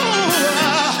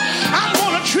 I'm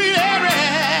gonna treat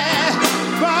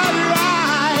everybody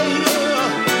right.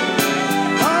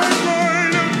 I'm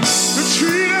going to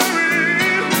treat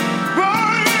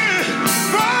everybody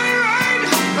right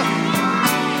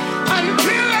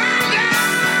until I die.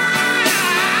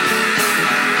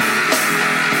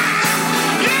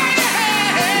 Yeah,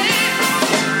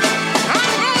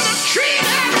 I'm gonna treat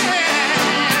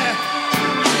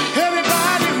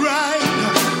everybody right.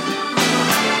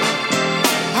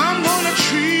 I'm gonna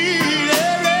treat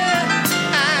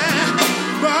everybody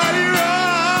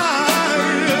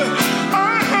right.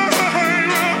 I'm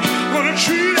gonna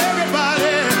treat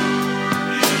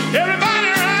everybody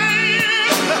right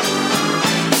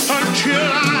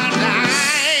until I die.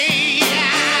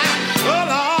 Oh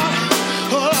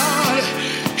Lord,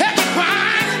 help me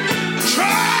find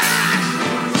trust.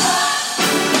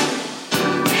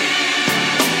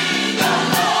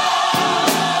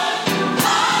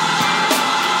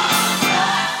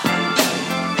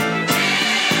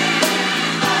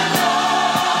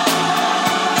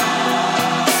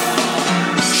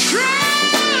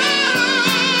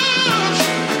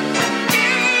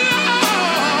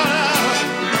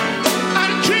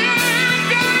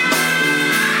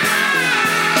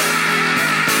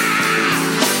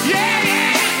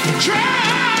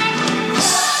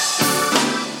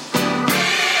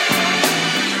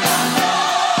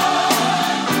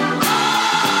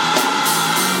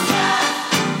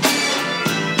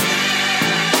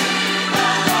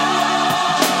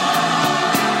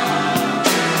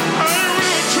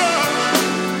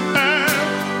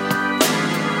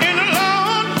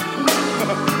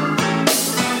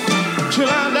 Till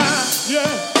I die,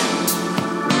 yeah,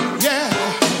 yeah.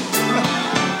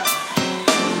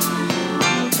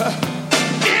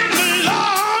 In the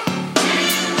Lord,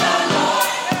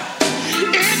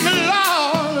 in the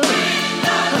Lord,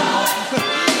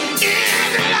 in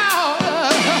the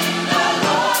Lord,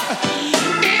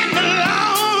 in the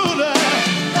Lord,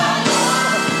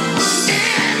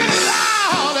 in the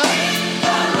Lord,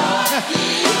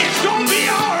 it's gonna be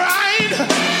all right.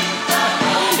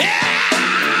 Yeah.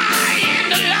 In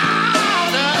the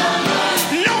Lord,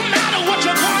 no matter what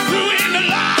you're going through, in the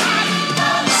Lord,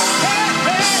 hey,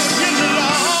 in the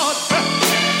Lord,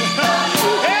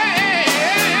 hey,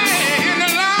 in the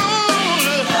Lord,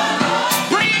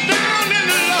 bring it down in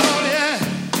the Lord, yeah,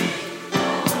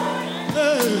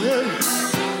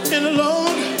 in the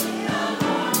Lord,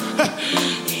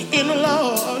 in the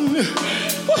Lord.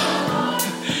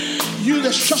 You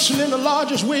that's trusting in the Lord,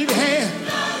 just wave your hand.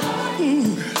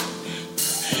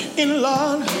 In the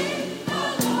Lord,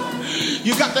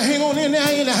 you got to hang on in there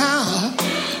anyhow.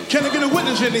 Can I get a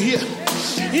witness in here?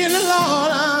 In the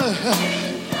Lord,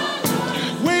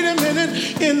 wait a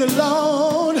minute. In the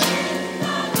Lord,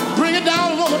 bring it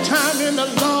down one more time. In the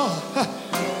Lord,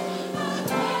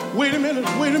 wait a minute,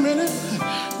 wait a minute,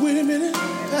 wait a minute.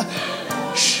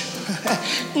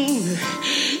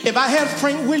 If I had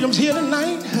Frank Williams here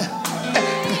tonight,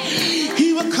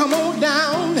 he would come on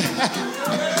down.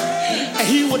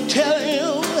 He would tell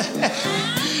him,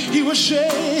 he would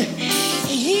say,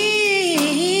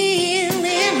 in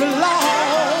the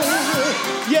Lord,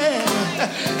 yeah.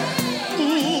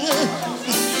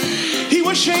 He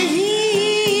would say,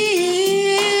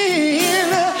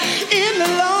 in the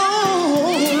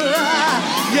Lord,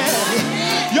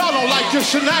 yeah. Y'all don't like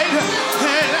this tonight.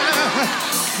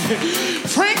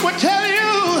 Frank would tell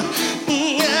you,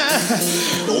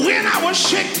 when I was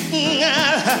sick,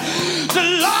 the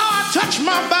Lord touched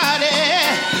my body.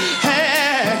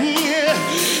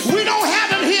 We don't have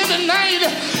him here tonight,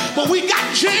 but we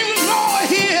got James Moore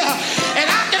here, and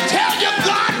I can tell you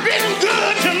God been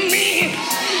good to me.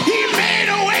 He made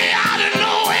a way out of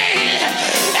no way.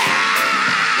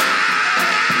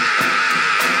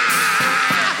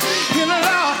 In the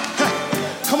Lord,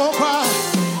 come on, choir.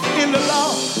 In the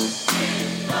Lord,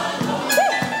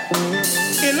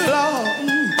 in the Lord.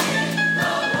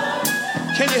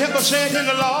 Can you help us say it? In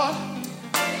the Lord,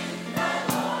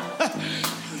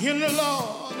 in the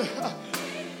Lord.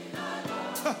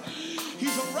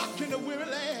 He's a rock in the weary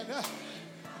land.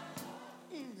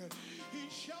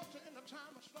 He's shelter in the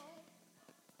time of storm.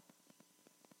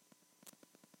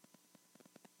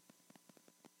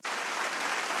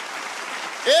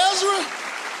 Ezra,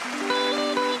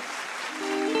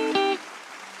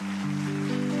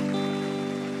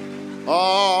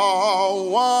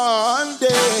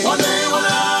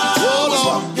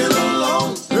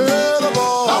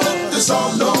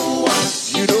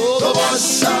 the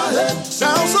voice I heard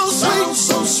sounds so sweet,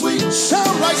 so sweet.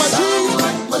 Sound like my Jesus,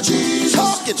 like my Jesus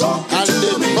talking, and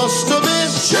it must have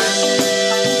been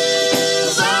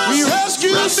Jesus. He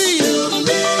rescued me.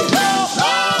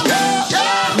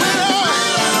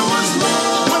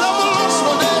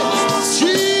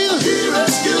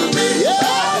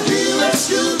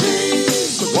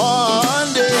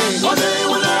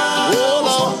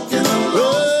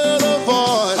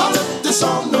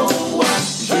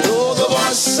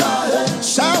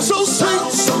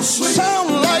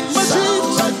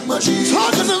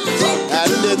 Talking to me,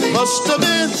 and it must have been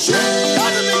Jesus.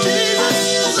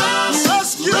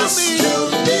 Rescue me.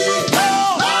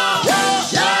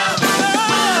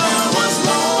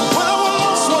 When I was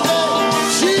lost one day,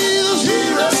 Jesus,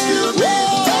 He rescued me.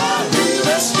 He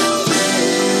rescued me.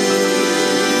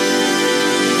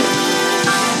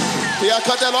 Yeah, I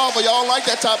cut that off, but y'all like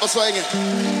that type of singing.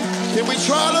 Can we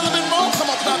try a little bit more? Come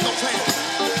on, clap those hands.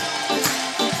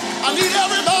 I need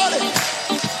everybody.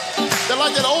 They're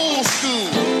like that old school.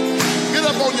 Get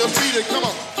up on your feet and come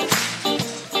on.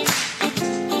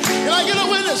 Can I get a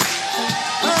witness?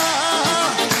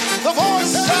 The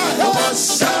voice I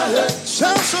heard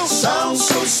sounds so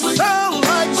sweet. Sound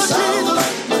like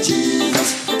my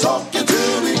Jesus talking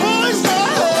to me. Voice I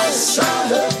heard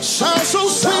sounds so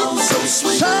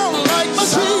sweet. Sound like my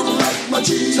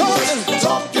Jesus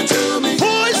talking to me.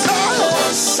 Voice I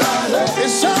heard it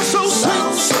sounds so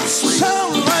sweet.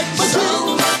 Sound like my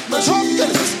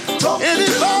Jesus.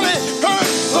 Anybody heard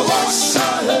the voice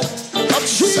of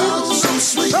Jesus? So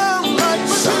sweet. Sound like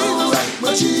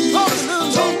my Jesus.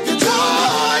 Talking to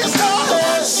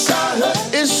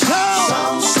it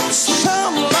sounds so sweet.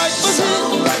 Sound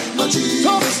like my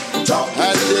Jesus.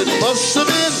 And it must have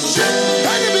been Jesus.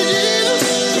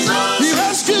 He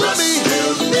rescued me.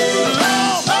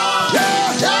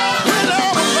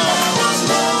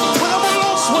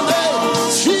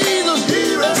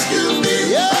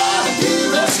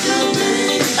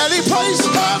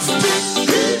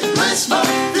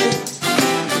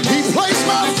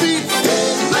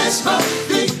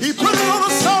 He put it on a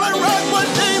solid rock one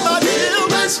day, my dear.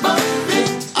 Bless my feet.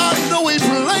 I know He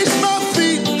placed my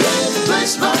feet.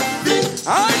 Bless my feet.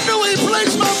 I know He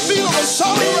placed my feet on a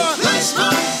solid rock. Bless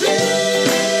my feet.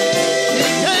 He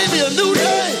gave me a new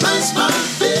day. Bless my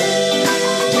feet.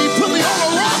 He put me on a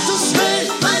rock to stay.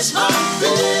 Bless my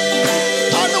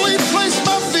feet. I know He placed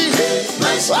my feet.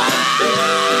 Bless my feet.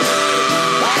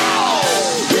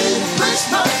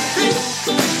 Bless my feet.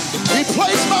 He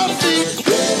placed my feet.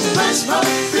 Bless my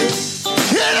feet.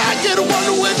 Can I get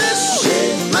one witness?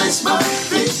 Bless my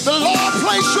feet. The Lord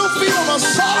placed your feet on a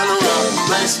solid rock.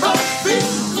 Bless my feet.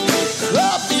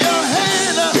 Clap your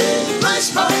hand up.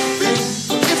 Bless my feet.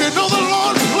 If you know the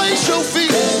Lord placed your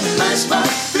feet. Bless my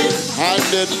feet. And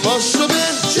it must have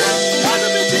been Jesus.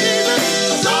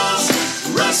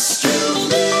 Rescue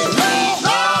me.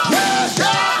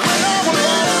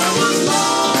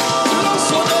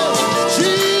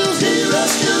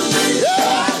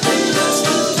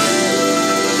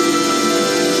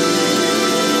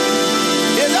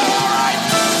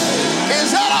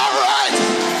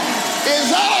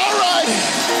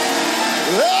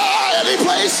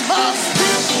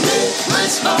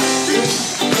 My feet.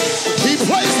 He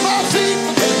placed my feet.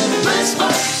 Placed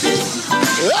my feet.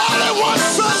 All at one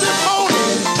Sunday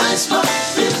morning. Placed my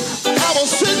feet. I was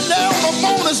sitting there on the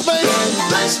motor's bed.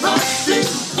 Placed my feet.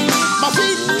 My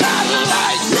feet got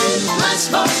light.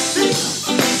 Placed my feet.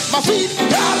 My feet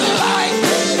got light.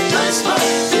 Placed my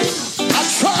feet. I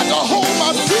tried to hold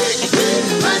my feet.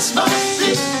 Placed my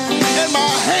feet. And my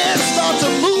hands start to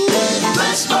move.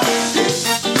 Placed my feet.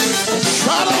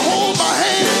 Try to hold my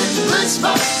hand. Bless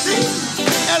my feet.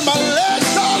 And my legs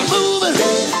start moving.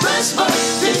 Bless my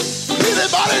feet.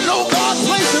 Anybody know God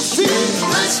placed His feet?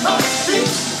 Bless my feet.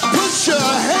 Put your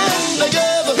hands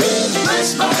together.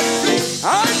 Bless my feet.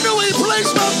 I know He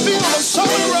placed my feet on a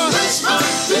solid rock. Bless my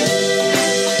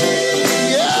feet.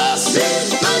 Yes.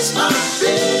 Bless my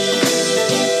feet.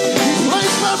 He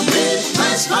placed my feet.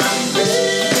 Bless my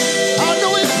feet. I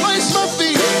know He placed my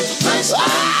feet. Bless my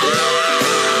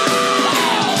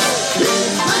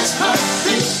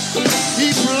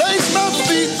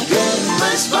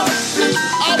feet.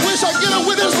 I wish I get a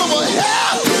witness over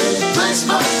here. Place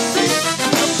my feet.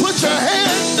 Put your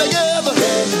hands together.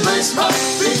 Place my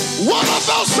feet. What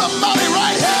about somebody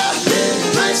right here?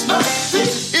 Place my feet.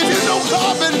 If you know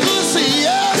God been good, see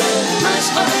ya. Place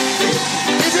my feet.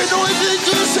 If you know He been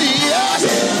good, see ya.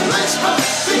 Place my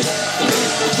feet.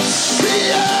 See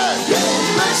ya.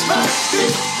 Place my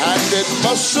feet. And it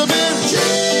must have been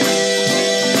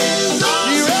Jesus.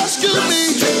 He rescued me.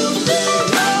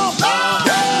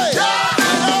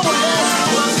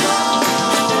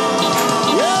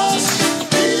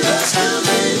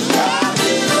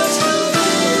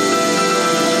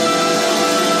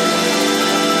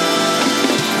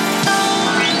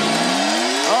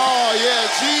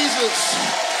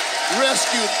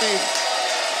 rescued me.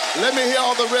 Let me hear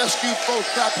all the rescued folks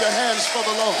clap your hands for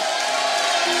the Lord.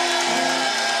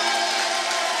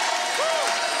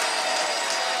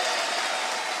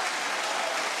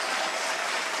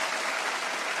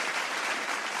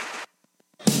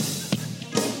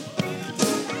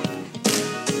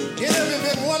 Any of you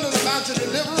been wondering about your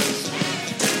deliverance?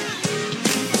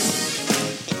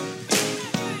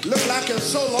 Look like it's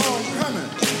so long coming.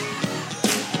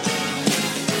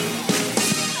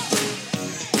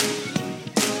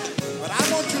 But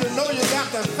I want you to know you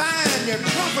got to find your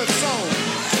comfort zone.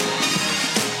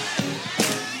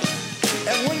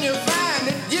 And when you find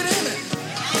it, get in it.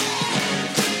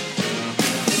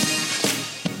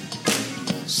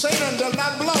 Satan does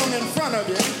not belong in front of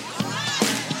you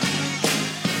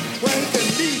where he can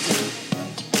lead you.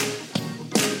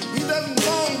 He doesn't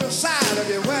belong beside of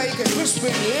you where he can whisper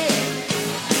in your ear.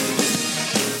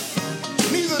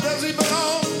 Neither does he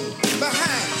belong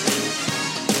behind you.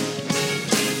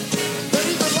 But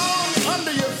he belongs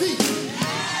under your feet.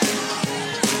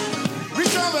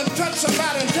 Reach over and touch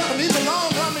somebody and tell them he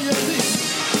belongs under your feet.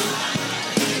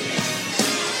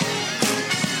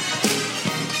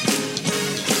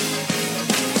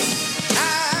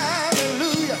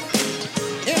 Hallelujah.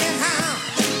 Anyhow,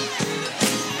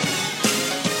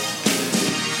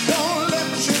 don't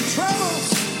let your troubles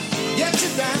get you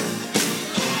down.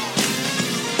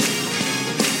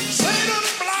 Satan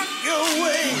block your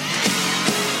way.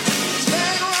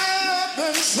 Stand right up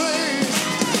and sing.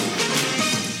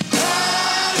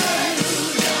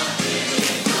 Hallelujah.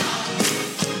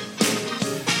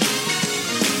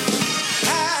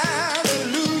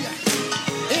 Hallelujah.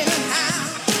 Anyhow,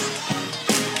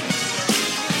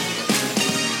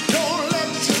 don't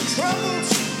let your troubles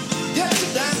get you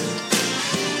down.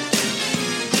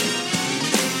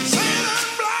 Satan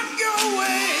block your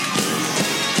way.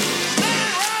 Stand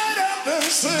right up and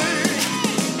sing.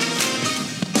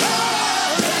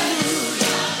 Hallelujah.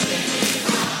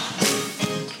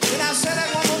 Can I say that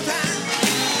one more time?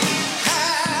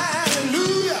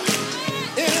 Hallelujah.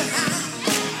 Anyhow,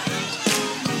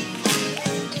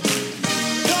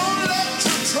 don't let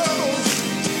your troubles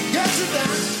get you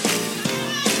down.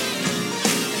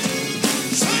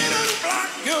 Satan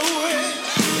block your way.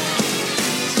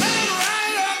 Stand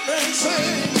right up and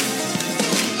sing.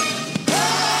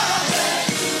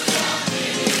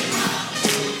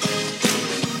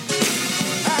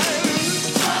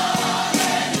 Hallelujah.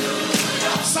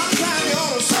 Sometime you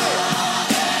ought to say it.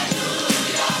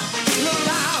 A little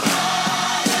louder.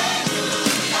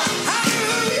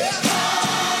 Hallelujah.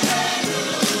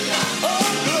 Oh,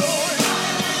 glory.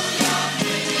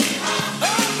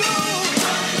 Oh, glory.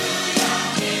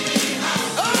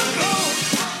 Oh, glory.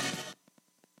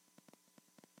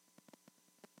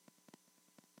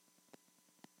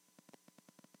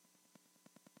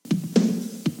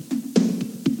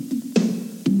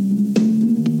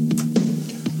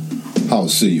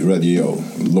 HOWCEE Radio,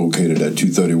 located at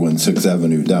 231 6th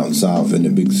Avenue down south in the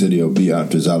big city of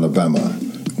Beatrice, Alabama.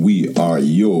 We are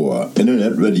your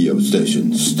internet radio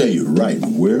station. Stay right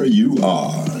where you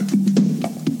are.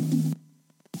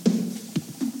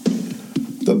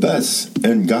 The best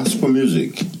in gospel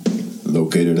music,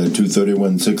 located at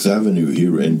 231 6th Avenue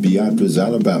here in Beatrice,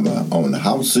 Alabama on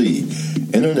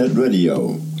HOWCEE Internet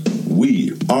Radio.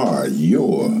 We are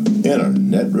your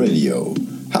internet radio.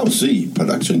 HOWCEE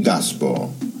Production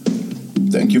Gospel.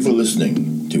 Thank you for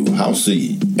listening to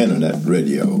HOWCEE Internet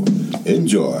Radio.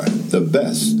 Enjoy the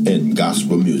best in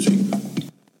gospel music.